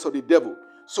the works of the devil.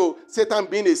 So Satan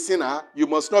being a sinner, you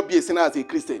must not be a sinner as a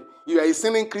Christian. If you are a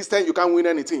sinning Christian, you can't win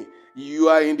anything. You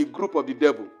are in the group of the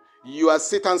devil. You are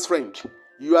Satan's friend.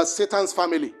 You are Satan's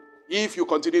family if you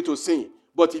continue to sin.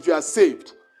 But if you are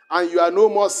saved and you are no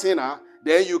more sinner,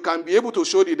 then you can be able to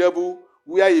show the devil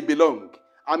where he belongs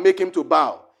and make him to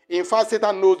bow. In fact,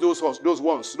 Satan knows those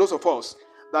of us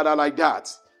that are like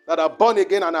that are born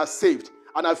again and are saved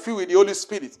and are filled with the Holy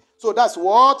Spirit. So that's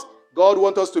what God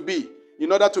wants us to be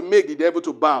in order to make the devil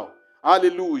to bow.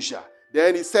 Hallelujah.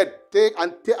 Then he said, take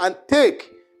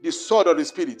the sword of the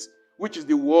Spirit, which is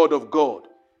the word of God.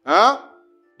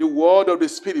 The word of the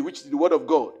Spirit, which is the word of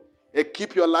God. And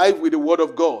keep your life with the word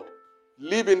of God.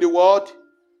 Live in the word.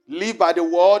 Live by the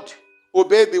word.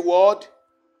 Obey the word.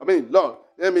 Lord,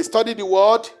 let me study the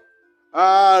word.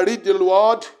 Read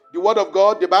the word of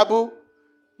God, the Bible.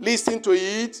 Listen to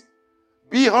it.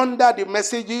 Be under the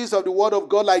messages of the word of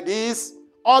God like this.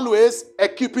 Always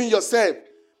equipping yourself.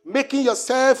 Making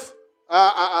yourself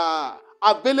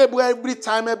available every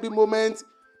time, every moment.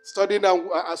 Studying and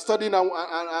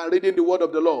reading the word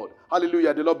of the Lord.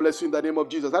 Hallelujah. The Lord bless you in the name of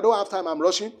Jesus. I don't have time. I'm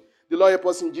rushing. The Lord help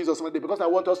us in Jesus' name because I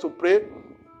want us to pray.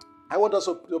 I want us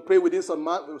to pray within some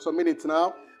minutes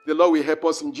now. The Lord will help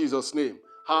us in Jesus' name.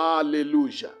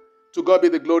 Hallelujah. To God be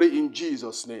the glory in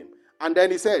Jesus' name. And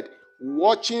then he said,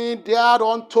 watching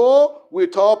thereunto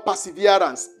with all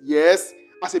perseverance. Yes,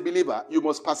 as a believer, you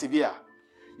must persevere.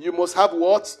 You must have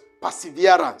what?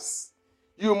 Perseverance.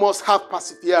 You must have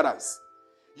perseverance.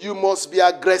 You must be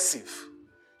aggressive.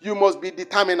 You must be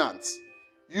determinant.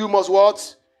 You must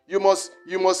what? You must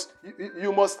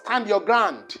stand your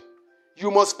ground.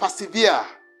 You must persevere.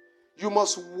 You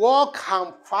must walk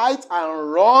and fight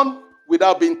and run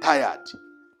without being tired.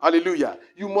 Hallelujah.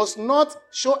 You must not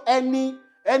show any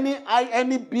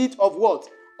bit of what?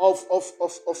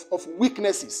 Of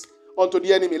weaknesses unto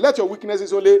the enemy. Let your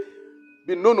weaknesses only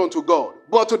be known unto God.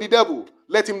 But to the devil,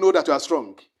 let him know that you are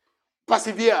strong.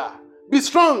 Persevere. Be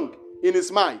strong in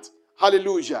his might.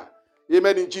 Hallelujah.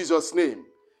 Amen in Jesus' name.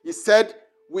 He said,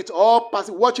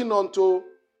 watching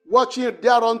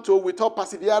thereunto with all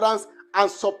perseverance and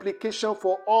supplication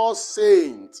for all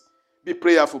saints. Be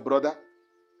prayerful, brother.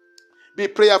 Be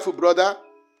prayerful, brother.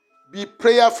 Be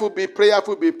prayerful, be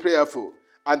prayerful, be prayerful.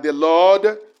 And the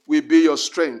Lord will be your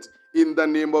strength in the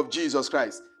name of Jesus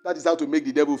Christ. That is how to make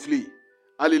the devil flee.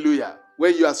 Hallelujah.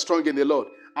 When you are strong in the Lord.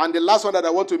 And the last one that I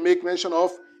want to make mention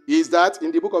of is that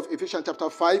in the book of Ephesians chapter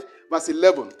 5, verse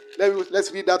 11.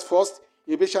 Let's read that first.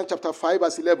 Ephesians chapter 5,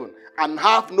 verse 11. And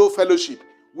have no fellowship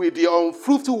with the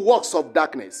unfruitful works of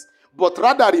darkness, but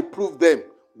rather reprove them.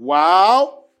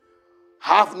 Wow.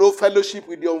 Have no fellowship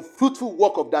with the unfruitful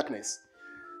work of darkness.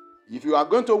 If you are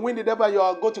going to win the devil, you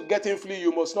are going to get him flee,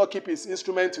 you must not keep his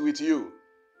instrument with you.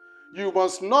 You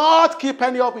must not keep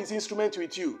any of his instrument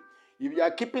with you. If you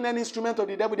are keeping an instrument of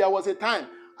the devil, there was a time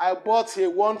I bought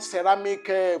one ceramic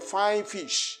fine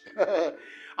fish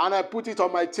and I put it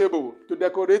on my table to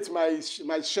decorate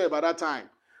my shelf at that time.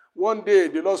 One day,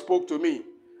 the Lord spoke to me.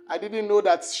 I didn't know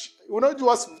that, it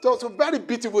was a very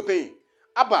beautiful thing.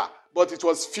 But it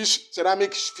was fish,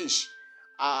 ceramic fish.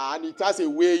 And it has a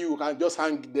way you can just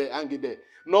hang it there.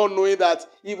 Not knowing that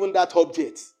even that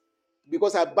object,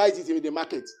 because I buy it in the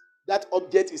market, that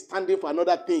object is standing for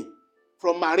another thing,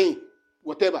 from marine,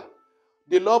 whatever.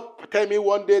 The Lord came me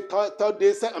one day, third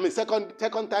day,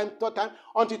 second time, third time,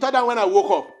 until third time when I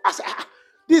woke up. I said,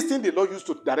 this thing the Lord used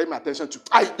to direct my attention to,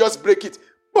 I just break it.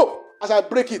 Boom! As I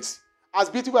break it, as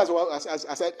beautiful as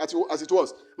it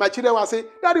was, my children will say,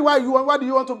 Daddy, why do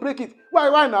you want to break it?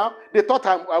 Why now? They thought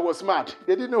I was mad.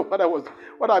 They didn't know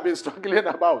what I've been struggling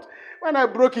about. When I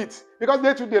broke it, because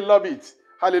they too, they love it.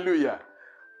 Hallelujah.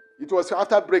 It was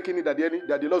after breaking it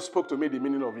that the Lord spoke to me the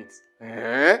meaning of it.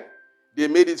 They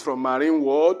made it from marine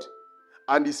world,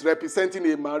 and it's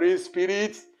representing a marine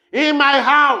spirit in my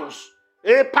house,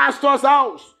 a pastor's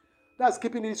house. That's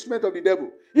keeping the instrument of the devil.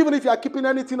 Even if you are keeping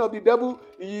anything of the devil,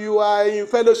 you are in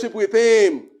fellowship with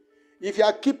him. If you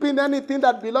are keeping anything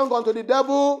that belongs unto the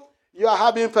devil, you are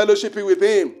having fellowship with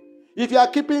him. If you are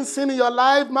keeping sin in your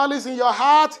life, malice in your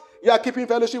heart, you are keeping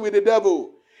fellowship with the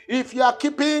devil. If you are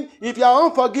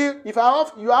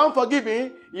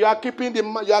unforgiving, you are keeping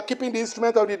the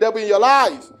instrument of the devil in your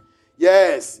life.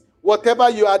 Yes, whatever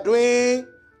you are doing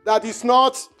that is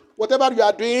not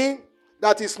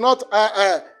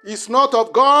is not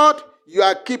of God, you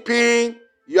are keeping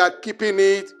it. You are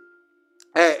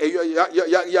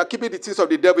keeping the things of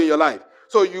the devil in your life.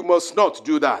 So you must not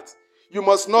do that. You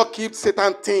must not keep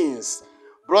Satan things.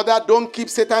 Brother, don't keep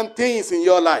Satan things in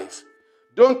your life.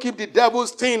 Don't keep the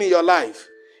devil's thing in your life.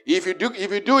 If you do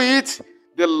it,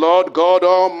 the Lord God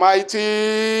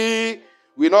Almighty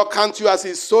will not count you as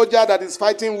a soldier that is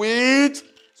fighting with.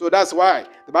 So that's why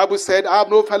the Bible said, have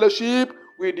no fellowship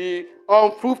with the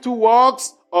unfruitful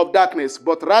works of darkness,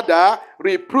 but rather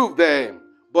reprove them.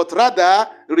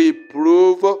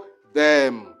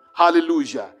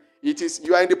 Hallelujah.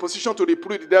 You are in the position to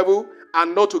reprove the devil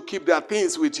and not to keep their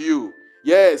things with you.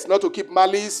 Yes, not to keep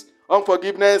malice,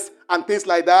 unforgiveness, and things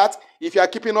like that. If you are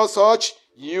keeping all such,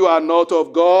 you are not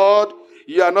of God.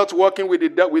 You are not working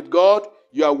with God.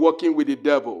 You are working with the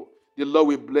devil. The Lord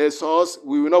will bless us.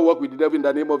 We will not work with the devil in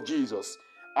the name of Jesus.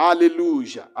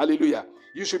 Hallelujah. Hallelujah.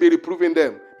 You should be reproving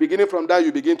them. Beginning from that,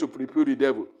 you begin to reprove the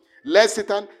devil.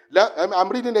 I'm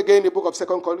reading again the book of 2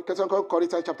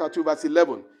 Corinthians chapter 2, verse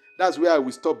 11. That's where I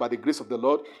will stop by the grace of the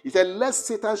Lord. He said, lest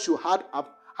Satan should have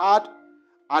an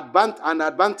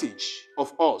advantage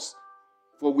of us,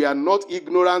 for we are not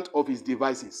ignorant of his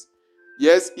devices.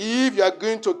 Yes, if you are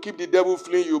going to keep the devil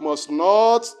fleeing, you must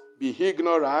not be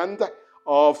ignorant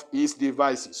of his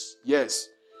devices. Yes,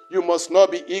 you must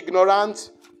not be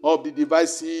ignorant of the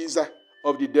devices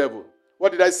of the devil.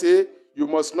 What did I say? You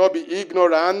must not be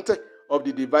ignorant of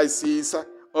the devices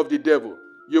of the devil.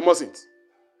 You mustn't.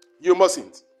 You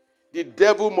mustn't. The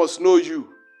devil must know you.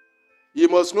 He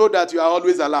must know that you are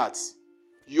always alert.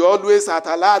 You're always at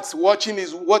alert,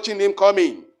 watching him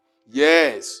coming.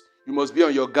 Yes, you must be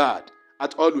on your guard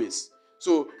at always.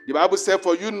 So the Bible said,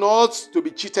 for you not to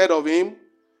be cheated of him,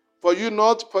 for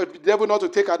the devil not to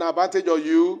take an advantage of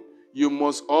you, you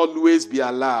must always be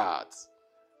alert.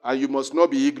 And you must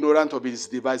not be ignorant of his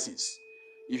devices.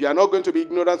 If you are not going to be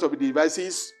ignorant of the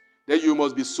devices, then you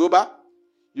must be sober.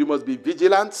 You must be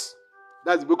vigilant.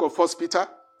 That's the book of 1 Peter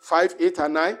 5, 8,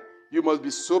 and 9. You must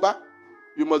be sober.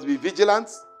 You must be vigilant.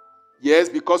 Yes,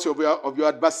 because of your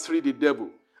adversary, the devil.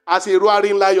 As a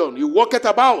roaring lion, he walketh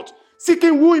about,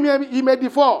 seeking whom he may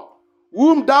devour,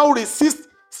 whom thou resist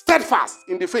steadfast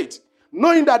in the faith,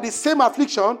 knowing that the same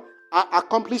affliction are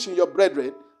accomplished in your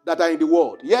brethren that are in the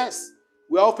world. Yes,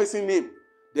 we are all facing him.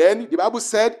 Then the Bible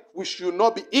said we should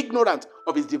not be ignorant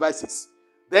of his devices.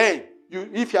 Then,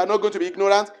 if you are not going to be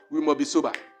ignorant, we must be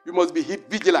sober. You must be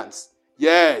vigilant.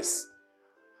 Yes.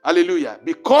 Hallelujah.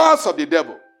 Because of the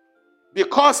devil.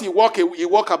 Because he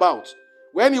walk about.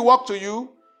 When he walk to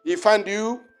you, he find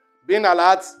you being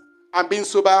alert and being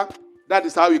sober. That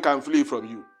is how he can flee from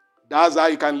you. That's how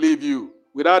he can leave you.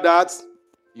 Without that,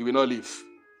 he will not live.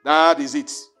 That is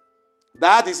it.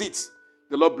 That is it.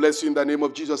 The Lord bless you in the name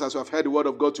of Jesus as you have heard the word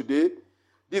of God today.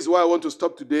 This is why I want to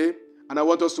stop today, and I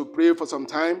want us to pray for some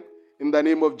time in the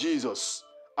name of Jesus.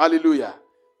 Hallelujah.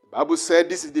 The Bible said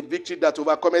this is the victory that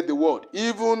overcometh the world,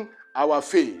 even our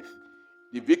faith.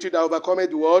 The victory that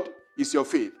overcometh the world is your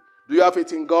faith. Do you have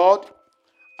faith in God?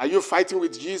 Are you fighting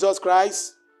with Jesus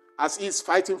Christ as he is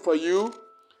fighting for you?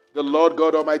 The Lord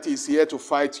God Almighty is here to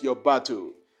fight your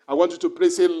battle. I want you to pray,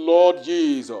 say, Lord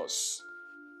Jesus,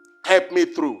 help me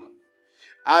through.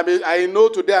 I know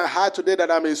today and heard today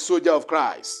that I'm a soldier of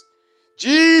Christ.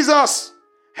 Jesus,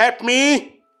 help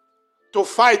me to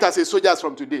fight as a soldier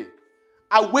from today.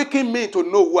 Awaken me to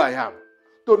know who I am.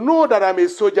 To know that I'm a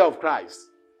soldier of Christ.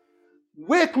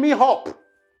 Wake me up.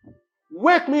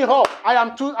 Wake me up.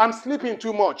 I'm sleeping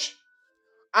too much.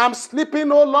 I'm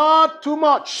sleeping, oh Lord, too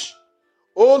much.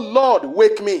 Oh Lord,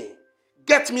 wake me.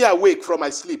 Get me awake from my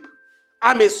sleep.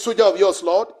 I'm a soldier of yours,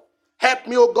 Lord. Help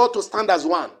me, oh God, to stand as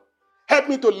one. Help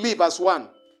me to live as one.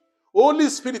 Holy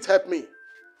Spirit, help me.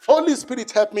 Holy Spirit,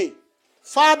 help me.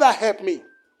 Father, help me.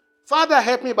 Father,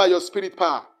 help me by your spirit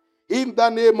power. In the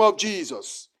name of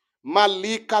Jesus.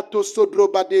 Malika to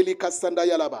sodrobadeli kasanda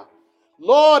yalaba.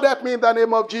 Lord, help me in the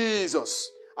name of Jesus.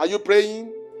 Are you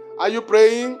praying? Are you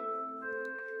praying?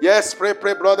 Yes, pray,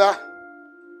 brother.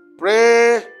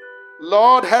 Pray.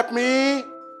 Lord, help me.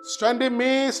 Strengthen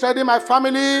me. Strengthen my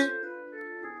family.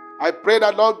 I pray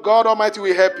that Lord God Almighty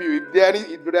will help you.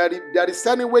 If there is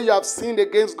any way you have sinned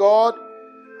against God,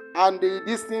 and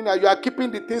this thing, you are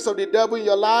keeping the things of the devil in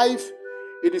your life,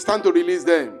 it is time to release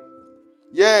them.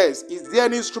 Yes, is there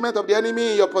an instrument of the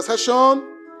enemy in your possession?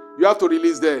 You have to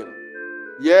release them.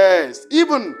 Yes,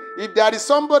 even if there is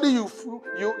somebody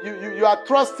you you are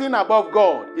trusting above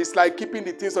God. It's like keeping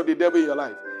the things of the devil in your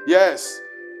life. Yes,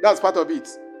 that's part of it.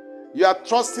 You are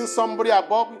trusting somebody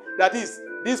above. That is,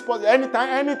 this person. Anytime,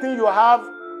 anything you have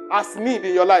as need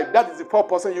in your life, that is the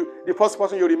first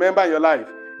person you remember in your life.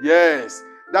 Yes,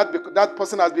 that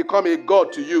person has become a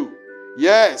god to you.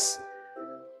 Yes,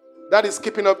 that is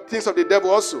keeping up things of the devil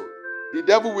also. The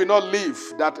devil will not live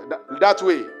that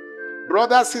way.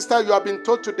 Brother, sister, you have been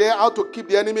taught today how to keep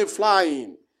the enemy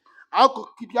flying.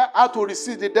 How to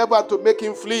resist the devil and to make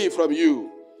him flee from you.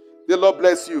 The Lord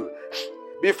bless you.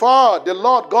 Before the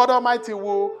Lord God Almighty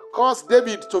will cause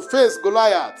David to face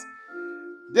Goliath,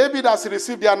 David has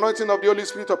received the anointing of the Holy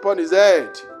Spirit upon his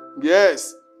head.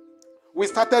 Yes. We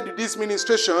started this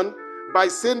ministration by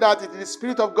saying that it is the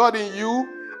Spirit of God in you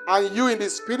and you in the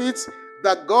Spirit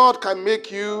that God can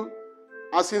make you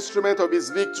as instrument of his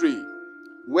victory.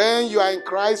 When you are in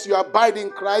Christ, you abide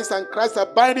in Christ and Christ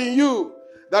abide in you.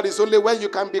 That is only when you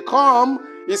can become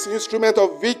his instrument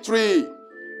of victory.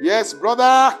 Yes,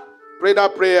 brother, pray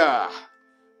that prayer.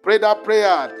 Pray that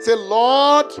prayer. Say,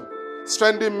 Lord,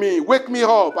 strengthen me. Wake me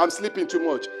up. I'm sleeping too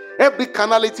much. Every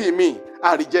carnality in me,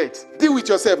 I reject. Deal with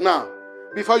yourself now.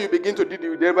 Before you begin to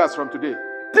deal with the devil from today.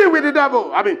 Deal with the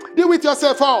devil. Deal with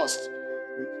yourself first.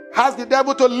 Ask the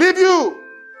devil to leave you.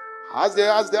 Ask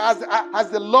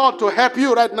the Lord to help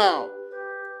you right now.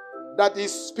 That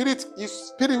his spirit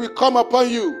will come upon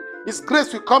you. His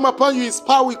grace will come upon you. His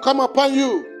power will come upon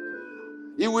you.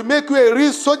 He will make you a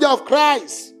real soldier of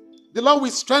Christ. The Lord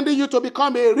will strengthen you to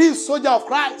become a real soldier of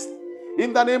Christ.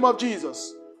 In the name of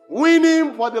Jesus.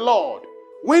 Winning for the Lord.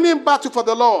 Winning battle for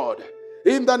the Lord.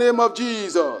 In the name of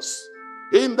Jesus.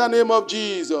 In the name of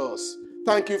Jesus.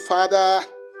 Thank you, Father.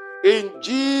 In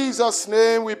Jesus'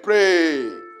 name we pray.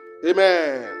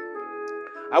 Amen.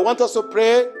 I want us to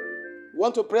pray. We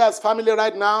want to pray as family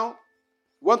right now.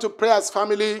 We want to pray as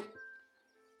family.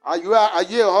 Are you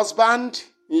a husband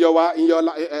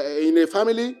in a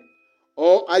family?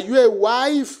 Or are you a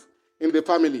wife in the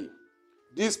family?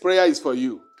 This prayer is for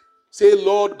you. Say,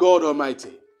 Lord God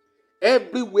Almighty,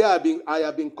 everywhere I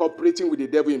have been cooperating with the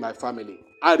devil in my family,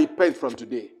 I repent from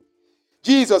today.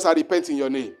 Jesus, I repent in your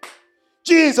name.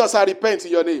 Jesus, I repent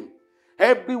in your name.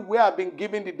 Everywhere I've been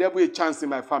giving the devil a chance in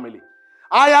my family,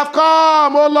 I have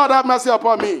come. Oh Lord, have mercy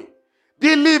upon me.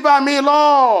 Deliver me,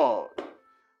 Lord.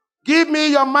 Give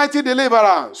me your mighty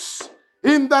deliverance.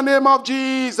 In the name of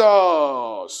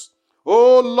Jesus.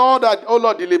 Oh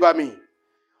Lord, deliver me.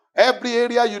 Every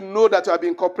area you know that you have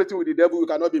been cooperating with the devil, you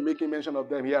cannot be making mention of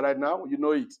them here right now. You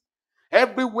know it.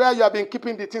 Everywhere you have been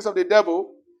keeping the things of the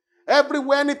devil,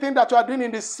 everywhere anything that you are doing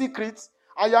in the secret,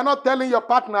 and you are not telling your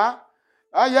partner,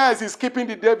 yes, he's keeping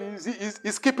the devil,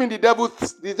 he's keeping the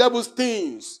devil's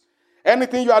things.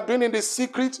 Anything you are doing in the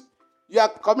secret, you are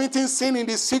committing sin in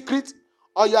the secret,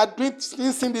 or you are doing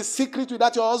things in the secret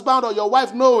without your husband or your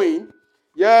wife knowing,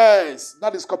 yes,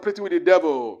 that is cooperating with the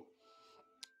devil.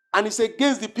 And it's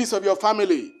against the peace of your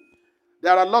family.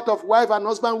 There are a lot of wives and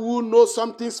husbands who know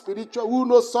something spiritual, who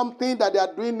know something that they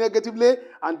are doing negatively,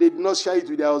 and they do not share it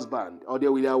with their husband or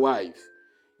with their wife.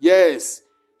 Yes,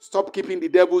 stop keeping the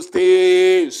devil's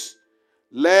things.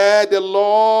 Let the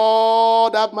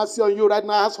Lord have mercy on you right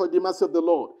now. Ask for the mercy of the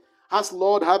Lord. Ask,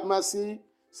 Lord, have mercy.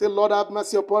 Say, Lord, have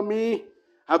mercy upon me.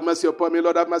 Have mercy upon me,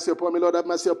 Lord, have mercy upon me, Lord, have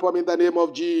mercy upon me in the name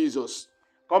of Jesus.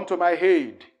 Come to my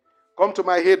aid. Come to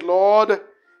my aid, Lord,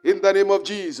 in the name of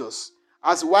Jesus.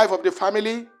 As wife of the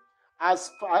family,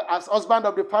 as husband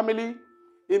of the family,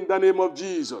 in the name of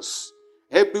Jesus.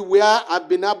 Everywhere I've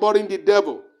been harboring the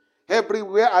devil.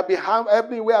 Everywhere I've been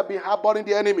harboring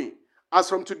the enemy. As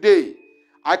from today,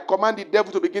 I command the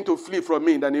devil to begin to flee from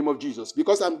me in the name of Jesus.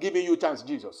 Because I'm giving you a chance,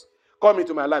 Jesus. Come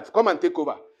into my life. Come and take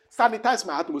over. Sanitize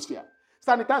my atmosphere.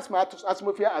 Sanitize my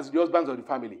atmosphere as the husbands of the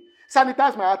family.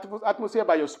 Sanitize my atmosphere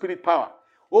by your spirit power.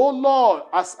 Oh Lord,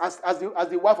 as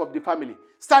the wife of the family,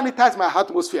 sanitize my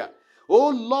atmosphere. Oh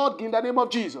Lord, in the name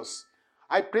of Jesus,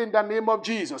 I pray in the name of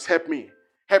Jesus, help me.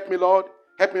 Help me, Lord.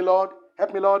 Help me, Lord.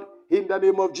 Help me, Lord. In the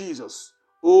name of Jesus.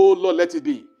 Oh Lord, let it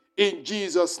be. In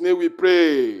Jesus' name we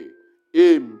pray.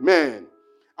 Amen.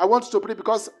 I want you to pray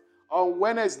because on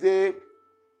Wednesday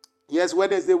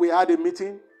we had a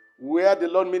meeting where the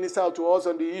Lord ministered to us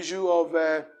on the issue of,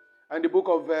 and the book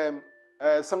of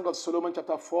Song of Solomon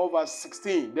chapter 4 verse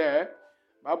 16 there.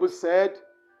 Bible said,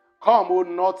 come, O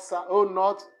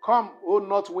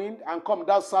north wind, and come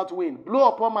thou south wind. Blow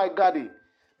upon my garden,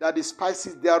 that the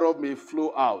spices thereof may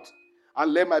flow out.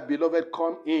 And let my beloved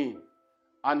come in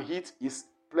and eat his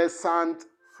pleasant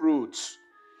fruits.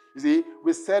 You see,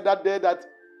 we said that day that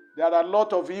there are a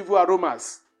lot of evil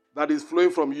aromas that is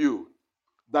flowing from you,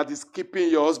 that is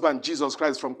keeping your husband, Jesus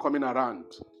Christ, from coming around.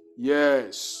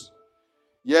 Yes.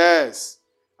 Yes.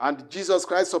 And Jesus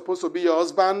Christ is supposed to be your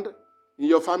husband in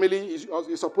your family.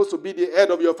 He's supposed to be the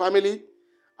head of your family.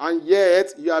 And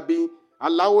yet you have been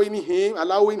allowing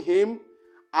him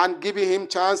and giving him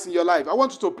chance in your life. I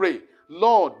want you to pray.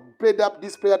 Lord, pray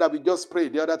this prayer that we just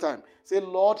prayed the other time. Say,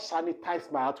 Lord,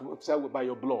 sanitize my atmosphere by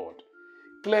your blood.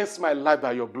 Cleanse my life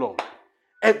by your blood.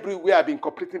 Everywhere I've been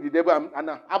completing the devil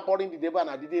and I'm abhorring the devil and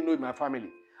I didn't know in my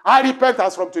family. I repent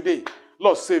as from today.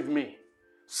 Lord, save me.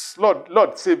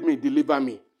 Lord, save me, deliver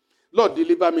me. Lord,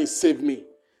 deliver me, save me.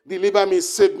 Deliver me,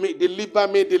 save me. Deliver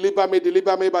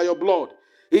me by your blood.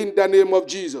 In the name of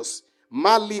Jesus.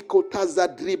 Malikotaza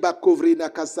driba kovrina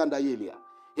kasanda yelia.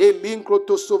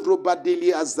 Elinkroto sovro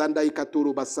badili azanda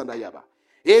ikatoro basanda yaba.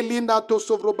 Elina to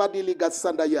sovro badili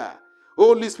gasanda ya.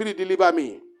 Holy Spirit, deliver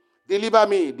me. Deliver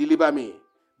me, deliver me.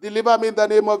 Deliver me in the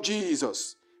name of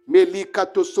Jesus.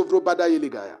 Melikato sovro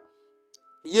badayeligaya.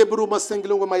 Yebru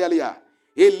masengilongo mayalia.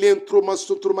 Elentro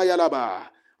masutro mayalaba.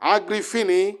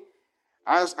 Agrifini.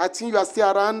 I think you are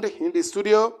still around in the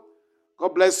studio. God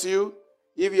bless you.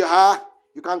 If you are,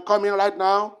 you can come in right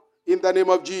now in the name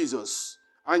of Jesus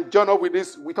and join up with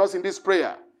us in this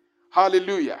prayer.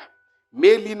 Hallelujah.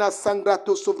 Melina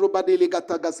sangrato sovrobadele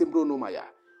gataga simbronomaya.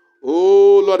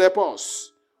 Oh Lord, help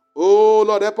us. Oh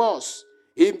Lord, help us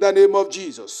in the name of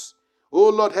Jesus. Oh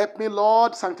Lord, help me,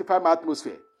 Lord. Sanctify my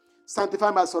atmosphere.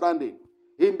 Sanctify my surrounding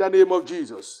in the name of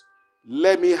Jesus.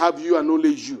 Let me have you and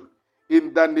only you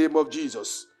in the name of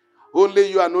Jesus.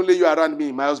 Only you and only you around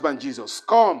me, my husband Jesus.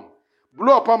 Come,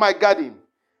 blow upon my garden.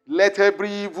 Let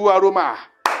every evil aroma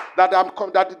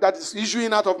that is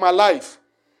issuing out of my life,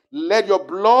 let your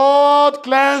blood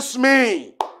cleanse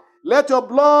me. Let your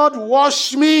blood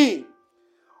wash me.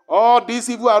 All this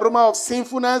evil aroma of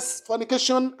sinfulness,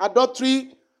 fornication,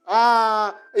 adultery,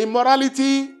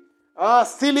 immorality,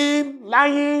 stealing,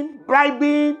 lying,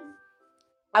 bribing,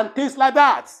 and things like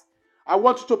that. I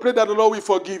want you to pray that the Lord will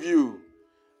forgive you.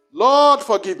 Lord,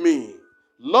 forgive me.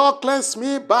 Lord, cleanse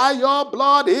me by your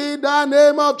blood in the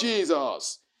name of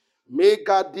Jesus.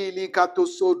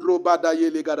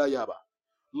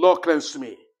 Lord, cleanse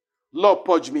me. Lord,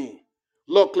 purge me.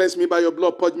 Lord, cleanse me by your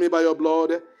blood. Purge me by your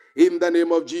blood in the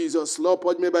name of Jesus. Lord,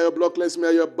 purge me by your blood. Cleanse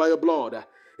me by your blood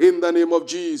in the name of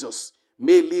Jesus.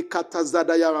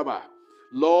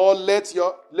 Lord, let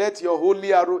your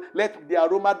holy aroma, let the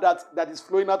aroma that is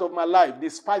flowing out of my life, the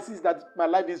spices that my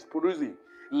life is producing,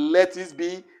 let it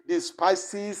be the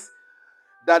spices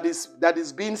that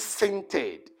is being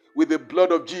sainted with the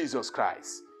blood of Jesus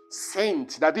Christ.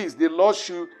 Saint, that is, the Lord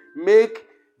should make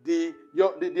the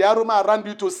aroma around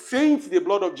you to saint the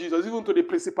blood of Jesus, even to the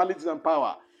principalities and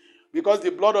power. Because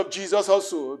the blood of Jesus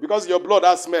also, because your blood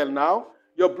has smell now,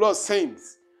 your blood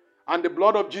saints. And the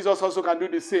blood of Jesus also can do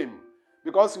the same.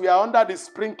 Because we are under the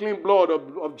sprinkling blood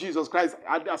of Jesus Christ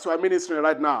as we are ministering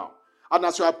right now. And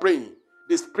as we are praying,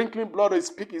 the sprinkling blood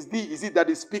is it that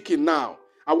is speaking now.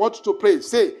 I want you to pray.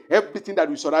 Say, everything that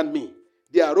will surround me,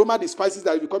 the aroma, the spices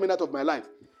that will be coming out of my life,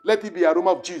 let it be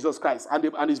aroma of Jesus Christ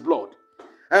and his blood.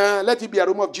 Let it be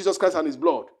aroma of Jesus Christ and his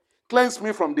blood. Cleanse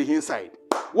me from the inside.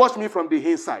 Wash me from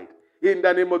the inside. In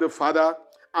the name of the Father,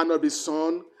 and of the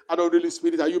Son, and of the Holy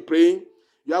Spirit. Are you praying?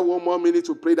 You have 1 more minute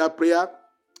to pray that prayer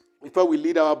before we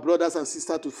lead our brothers and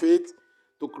sisters to faith,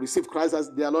 to receive Christ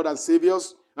as their Lord and Savior.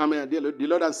 The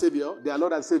Lord and Savior, their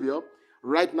Lord and Savior.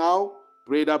 Right now,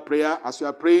 pray that prayer. As you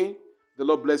are praying, the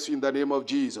Lord bless you in the name of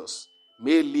Jesus.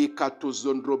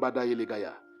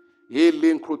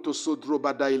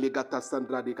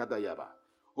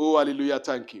 Oh, hallelujah.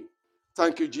 Thank you.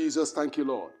 Thank you, Jesus. Thank you,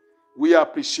 Lord. We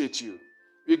appreciate you.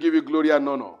 We give you glory and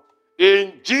honor.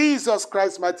 In Jesus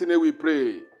Christ's mighty name we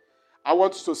pray. I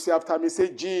want you to say after me, say,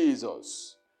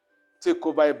 Jesus, take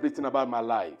over everything about my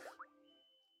life.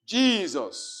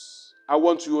 Jesus, I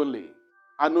want you only,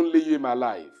 and only you in my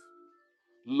life.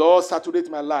 Lord, saturate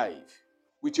my life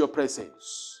with your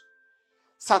presence.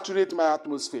 Saturate my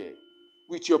atmosphere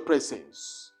with your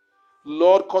presence.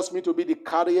 Lord, cause me to be the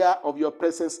carrier of your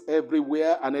presence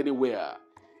everywhere and anywhere.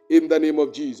 In the name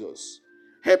of Jesus.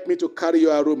 Help me to carry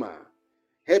your aroma.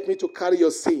 Help me to carry your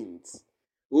sins.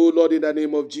 Oh Lord, in the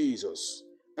name of Jesus.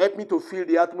 Help me to fill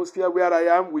the atmosphere where I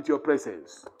am with your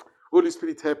presence. Holy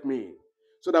Spirit, help me.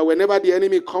 So that whenever the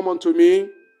enemy come unto me,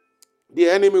 the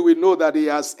enemy will know that he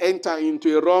has entered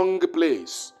into a wrong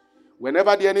place.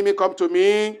 Whenever the enemy come to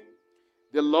me,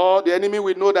 the enemy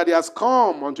will know that he has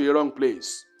come unto a wrong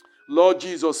place. Lord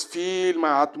Jesus, fill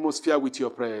my atmosphere with your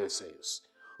presence.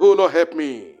 Oh Lord, help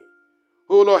me.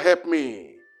 Oh Lord, help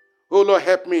me. Oh Lord,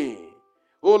 help me.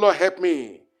 Oh Lord, help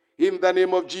me. In the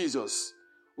name of Jesus.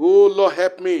 Oh Lord,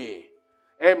 help me.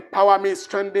 Empower me,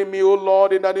 strengthen me, oh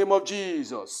Lord, in the name of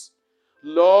Jesus.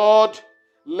 Lord,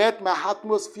 let my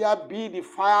atmosphere be the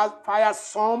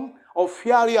firesome or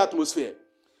fiery atmosphere.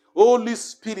 Holy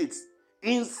Spirit,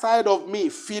 inside of me,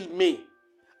 fill me.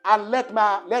 And let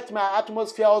my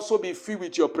atmosphere also be filled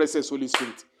with your presence, Holy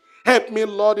Spirit. Help me,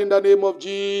 Lord, in the name of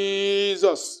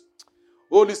Jesus.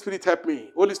 Holy Spirit, help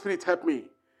me. Holy Spirit, help me.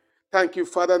 Thank you,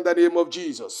 Father, in the name of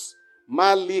Jesus.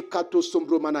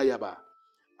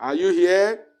 Are you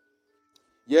here?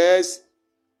 Yes.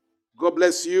 God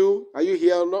bless you. Are you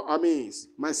here?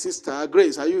 My sister,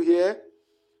 Grace, are you here?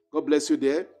 God bless you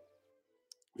there. If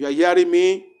you are hearing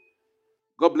me,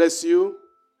 God bless you.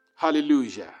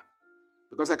 Hallelujah.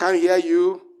 Because I can't hear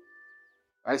you.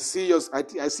 I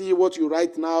see what you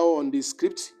write now on the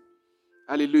script.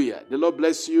 Hallelujah. The Lord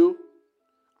bless you.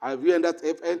 If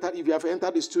you have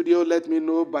entered the studio, let me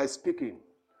know by speaking.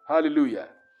 Hallelujah.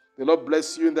 The Lord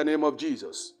bless you in the name of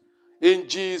Jesus. In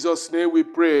Jesus' name we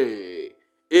pray.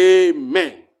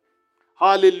 Amen.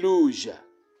 Hallelujah.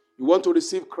 You want to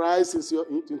receive Christ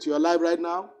into your life right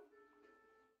now?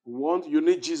 You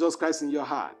need Jesus Christ in your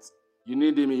heart. You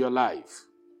need him in your life.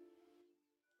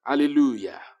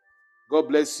 Hallelujah. God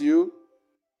bless you.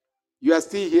 You are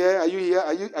still here. Are you here?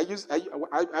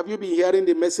 Have you been hearing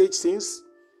the message since?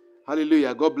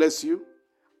 Hallelujah. God bless you.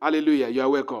 Hallelujah. You are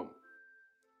welcome.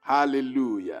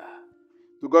 Hallelujah.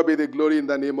 To God be the glory in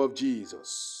the name of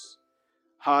Jesus.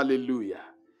 Hallelujah.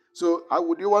 So,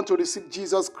 would you want to receive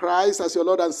Jesus Christ as your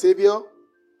Lord and Savior?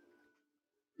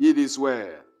 It is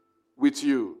well with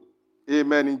you.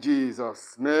 Amen in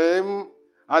Jesus' name.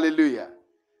 Hallelujah.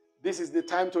 This is the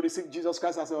time to receive Jesus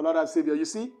Christ as your Lord and Savior. You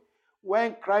see,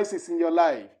 when Christ is in your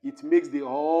life, it makes the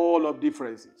whole of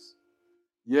differences.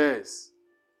 Yes.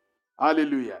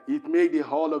 Hallelujah. It makes the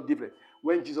whole of difference.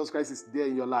 When Jesus Christ is there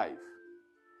in your life,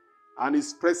 and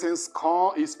his presence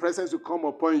will come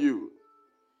upon you,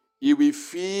 he will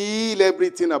feel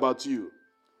everything about you.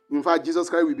 In fact, Jesus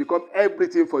Christ will become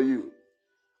everything for you.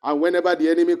 And whenever the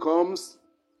enemy comes,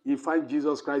 he finds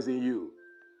Jesus Christ in you.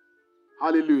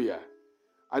 Hallelujah.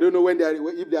 I don't know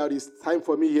if there is time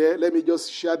for me here. Let me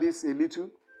just share this a little.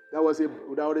 There was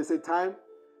a time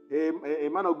a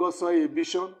man of God saw a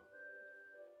vision.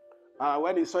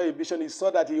 When he saw a vision, he saw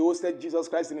that he hosted Jesus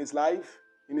Christ in his life,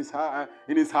 in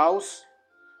his house.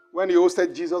 When he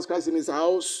hosted Jesus Christ in his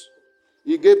house,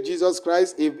 he gave Jesus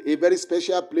Christ a very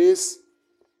special place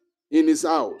in his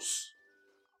house.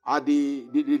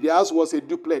 The house was a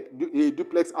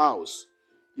duplex house.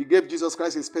 He gave Jesus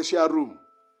Christ a special room.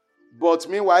 But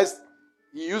meanwhile,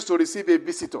 he used to receive a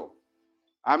visitor.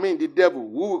 The devil,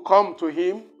 who will come to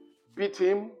him, beat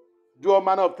him, do all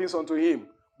manner of things unto him.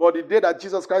 But the day that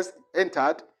Jesus Christ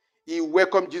entered, he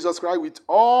welcomed Jesus Christ with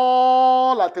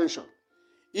all attention.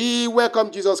 He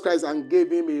welcomed Jesus Christ and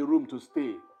gave him a room to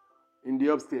stay in the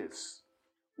upstairs.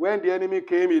 When the enemy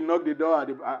came, he knocked the door at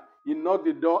the room. He knocked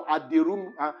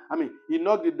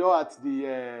the door at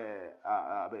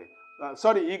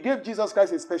he gave Jesus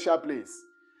Christ a special place,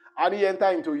 and he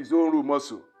entered into his own room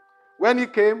also. When he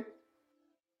came,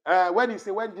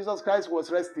 when Jesus Christ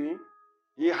was resting,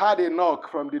 he had a knock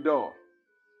from the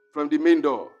main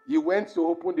door. He went to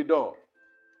open the door.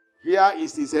 Here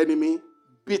is his enemy,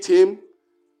 beat him,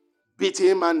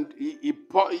 and he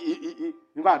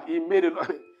made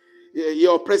he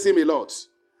oppressed him a lot.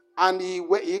 And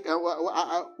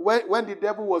when the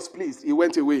devil was pleased, he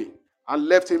went away and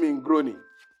left him in groaning.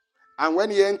 And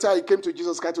when he entered, he came to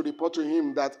Jesus Christ to report to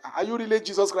him that, are you really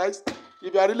Jesus Christ?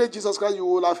 If you are really Jesus Christ, you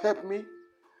will have helped me.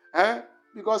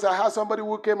 Because I had somebody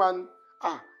who came and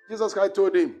Jesus Christ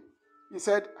told him. He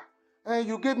said,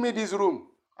 you gave me this room,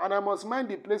 and I must mind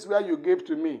the place where you gave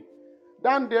to me.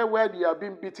 Down there where you have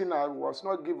been beaten, I was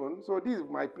not given. So this is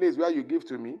my place where you give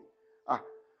to me.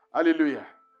 Hallelujah.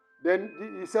 Then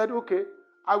he said, okay,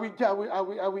 I will give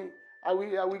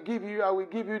you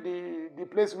the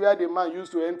place where the man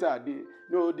used to enter.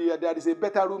 There is a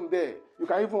better room there. You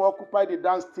can even occupy the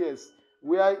downstairs.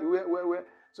 Where.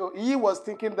 So he was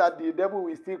thinking that the devil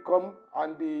will still come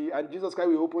and Jesus Christ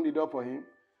will open the door for him.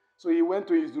 So he went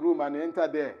to his room and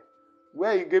entered there.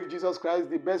 Where he gave Jesus Christ,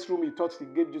 the best room he thought he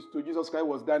gave to Jesus Christ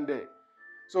was down there.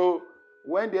 So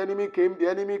when the enemy came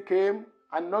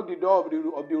and knocked the door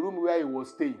of the room where he was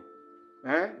staying.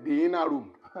 The inner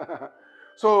room.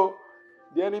 So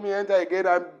the enemy entered again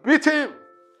and beat him.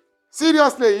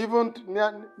 Seriously, even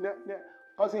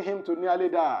causing him to nearly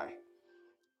die.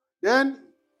 Then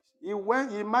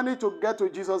he managed to get to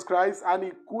Jesus Christ, and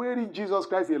he queried Jesus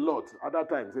Christ a lot at that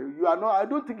time. Say, I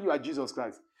don't think you are Jesus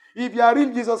Christ. If you are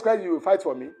real Jesus Christ, you will fight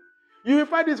for me. You will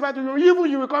fight this fight. Even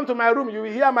you will come to my room, you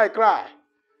will hear my cry.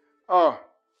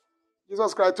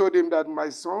 Jesus Christ told him that, my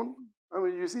son, I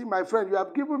mean, you see, my friend, you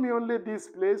have given me only this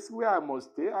place where I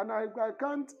must stay, and I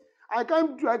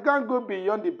can't go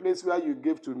beyond the place where you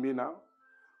gave to me now.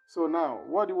 So now,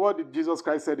 what did Jesus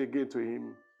Christ said again to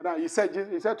him? Now he said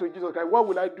to Jesus Christ, what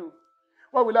will I do?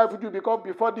 What will I do? Because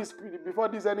before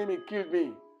this enemy killed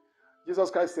me,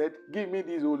 Jesus Christ said, give me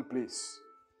this whole place,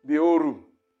 the whole room,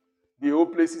 the whole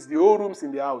places, the whole rooms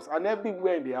in the house, and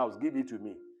everywhere in the house, give it to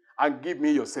me, and give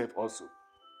me yourself also.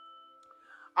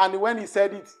 And when he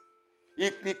said it, he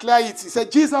declared it. He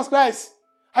said, Jesus Christ,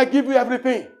 I give you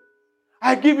everything.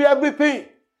 I give you everything.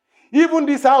 Even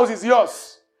this house is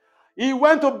yours. He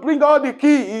went to bring all the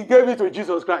key. He gave it to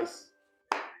Jesus Christ.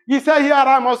 He said, here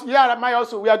am I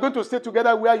also. We are going to stay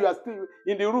together where you are staying,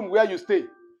 in the room where you stay.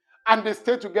 And they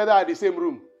stay together at the same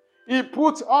room. He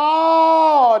put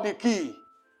all the key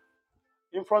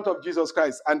in front of Jesus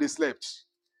Christ, and they slept.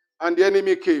 And the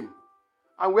enemy came.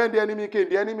 And when the enemy came,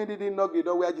 the enemy didn't knock the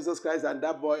door where Jesus Christ and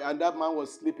that man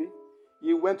was sleeping.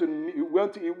 He went to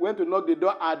knock the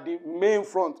door at the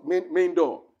main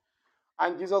door.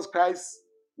 And Jesus Christ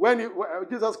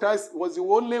was the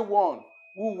only one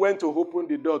who went to open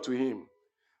the door to him.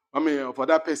 For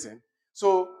that person.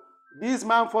 So this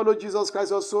man followed Jesus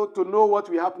Christ also to know what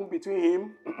will happen between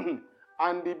him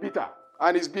and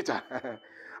his bitter.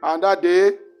 And that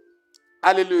day,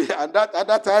 hallelujah. And at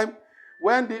that time,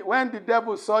 when the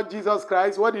devil saw Jesus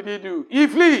Christ, what did he do? He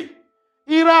flee.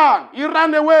 He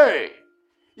ran away.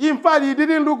 In fact, he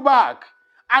didn't look back.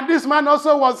 And this man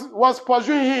also was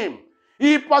pursuing him.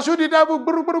 He pursued the devil.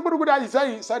 He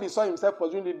said he saw himself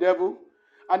pursuing the devil,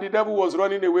 and the devil was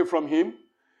running away from him.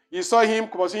 He saw him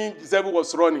pursuing, the devil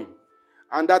was running.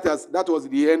 And that was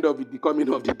the end of the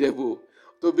coming of the devil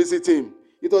to visit him.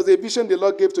 It was a vision the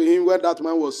Lord gave to him when that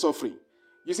man was suffering.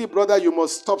 You see, brother, you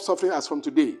must stop suffering as from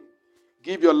today.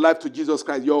 Give your life to Jesus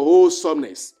Christ, your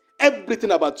wholesomeness,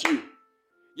 everything about you,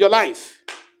 your life,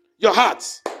 your heart,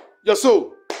 your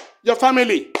soul, your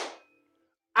family.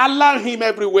 Allow him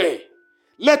everywhere.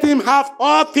 Let him have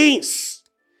all things.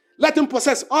 Let him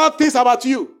possess all things about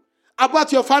you,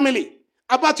 about your family,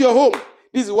 about your home.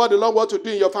 This is what the Lord wants to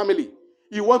do in your family.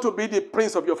 You want to be the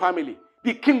prince of your family,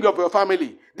 the king of your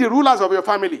family, the rulers of your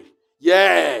family.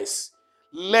 Yes.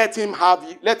 Let him have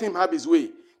his way.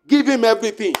 Give him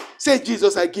everything. Say,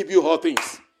 Jesus, I give you all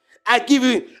things. I give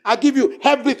you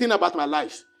everything about my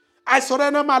life. I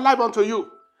surrender my life unto you.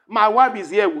 My wife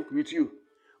is here with you.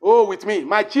 Oh, with me.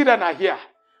 My children are here.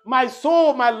 My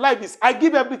soul, my life I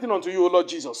give everything unto you, O Lord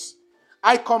Jesus.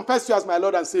 I confess you as my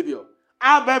Lord and Savior.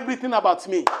 Have everything about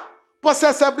me.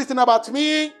 Possess everything about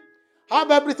me. Have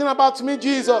everything about me,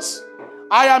 Jesus.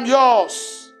 I am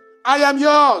yours. I am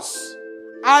yours.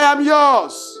 I am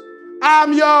yours. I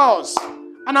am yours.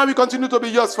 And I will continue to be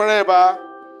yours forever.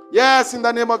 Yes, in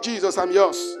the name of Jesus, I'm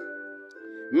yours.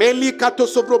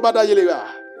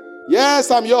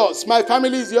 Yes, I'm yours. My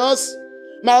family is yours.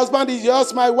 My husband is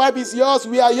yours. My wife is yours.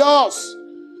 We are yours.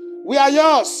 We are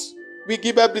yours. We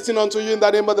give everything unto you in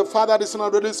the name of the Father, the Son,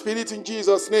 and the Holy Spirit, in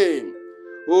Jesus' name.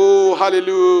 Oh,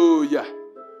 hallelujah.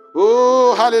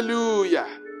 Oh, hallelujah.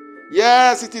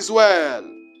 Yes, it is well.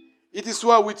 It is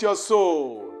well with your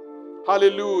soul.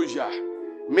 Hallelujah.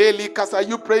 Melikas, are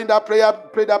you praying that prayer?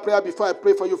 Pray that prayer before I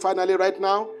pray for you finally right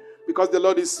now. Because the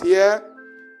Lord is here.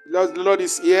 The Lord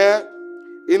is here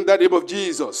in the name of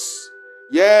Jesus.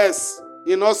 Yes,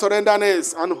 in all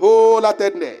surrenderness and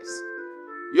wholeheartedness.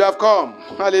 You have come.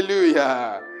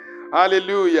 Hallelujah.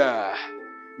 Hallelujah.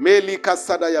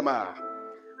 Melikasadayama.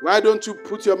 Why don't you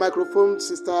put your microphone,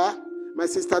 sister, my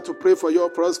sister, to pray for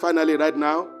us finally right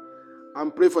now,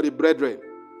 and pray for the brethren.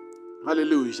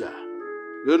 Hallelujah.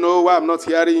 You know why I'm not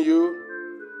hearing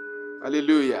you?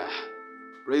 Hallelujah.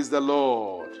 Praise the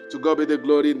Lord. To God be the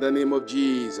glory in the name of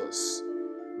Jesus.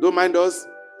 Don't mind us.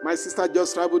 My sister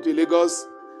just traveled to Lagos,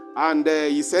 and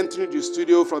he's entering the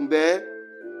studio from there.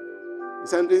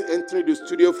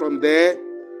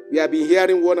 We have been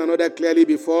hearing one another clearly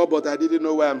before, but I didn't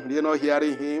know why I'm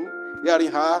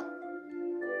hearing her.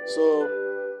 So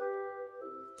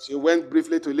she went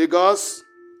briefly to Lagos,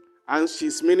 and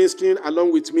she's ministering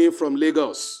along with me from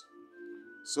Lagos.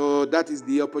 So that is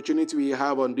the opportunity we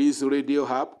have on this radio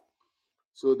hub.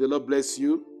 So the Lord bless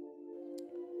you.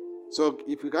 So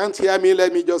if you can't hear me,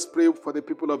 let me just pray for the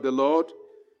people of the Lord.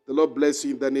 The Lord bless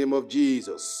you in the name of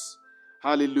Jesus.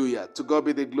 Hallelujah. To God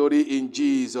be the glory in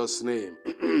Jesus' name.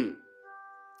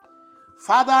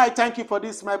 Father, I thank you for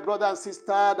this, my brother and sister,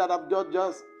 that have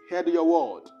just heard your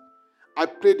word. I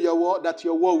pray that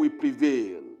your word will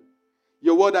prevail.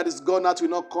 Your word that is gone out will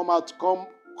not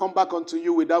come back unto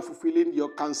you without fulfilling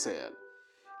your counsel.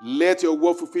 Let your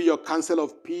word fulfill your counsel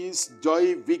of peace,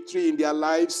 joy, victory in their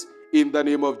lives in the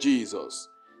name of Jesus.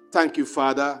 Thank you,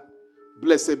 Father.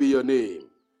 Blessed be your name.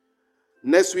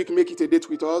 Next week, make it a date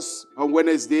with us on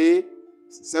Wednesday,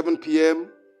 7 p.m.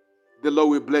 The Lord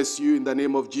will bless you in the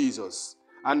name of Jesus.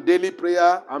 And daily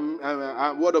prayer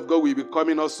and word of God will be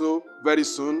coming also very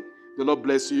soon. The Lord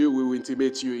bless you. We will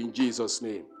intimate you in Jesus'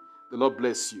 name. The Lord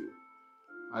bless you.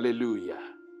 Hallelujah.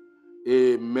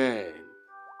 Amen.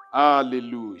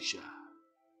 Hallelujah.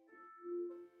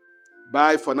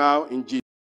 Bye for now in Jesus' name.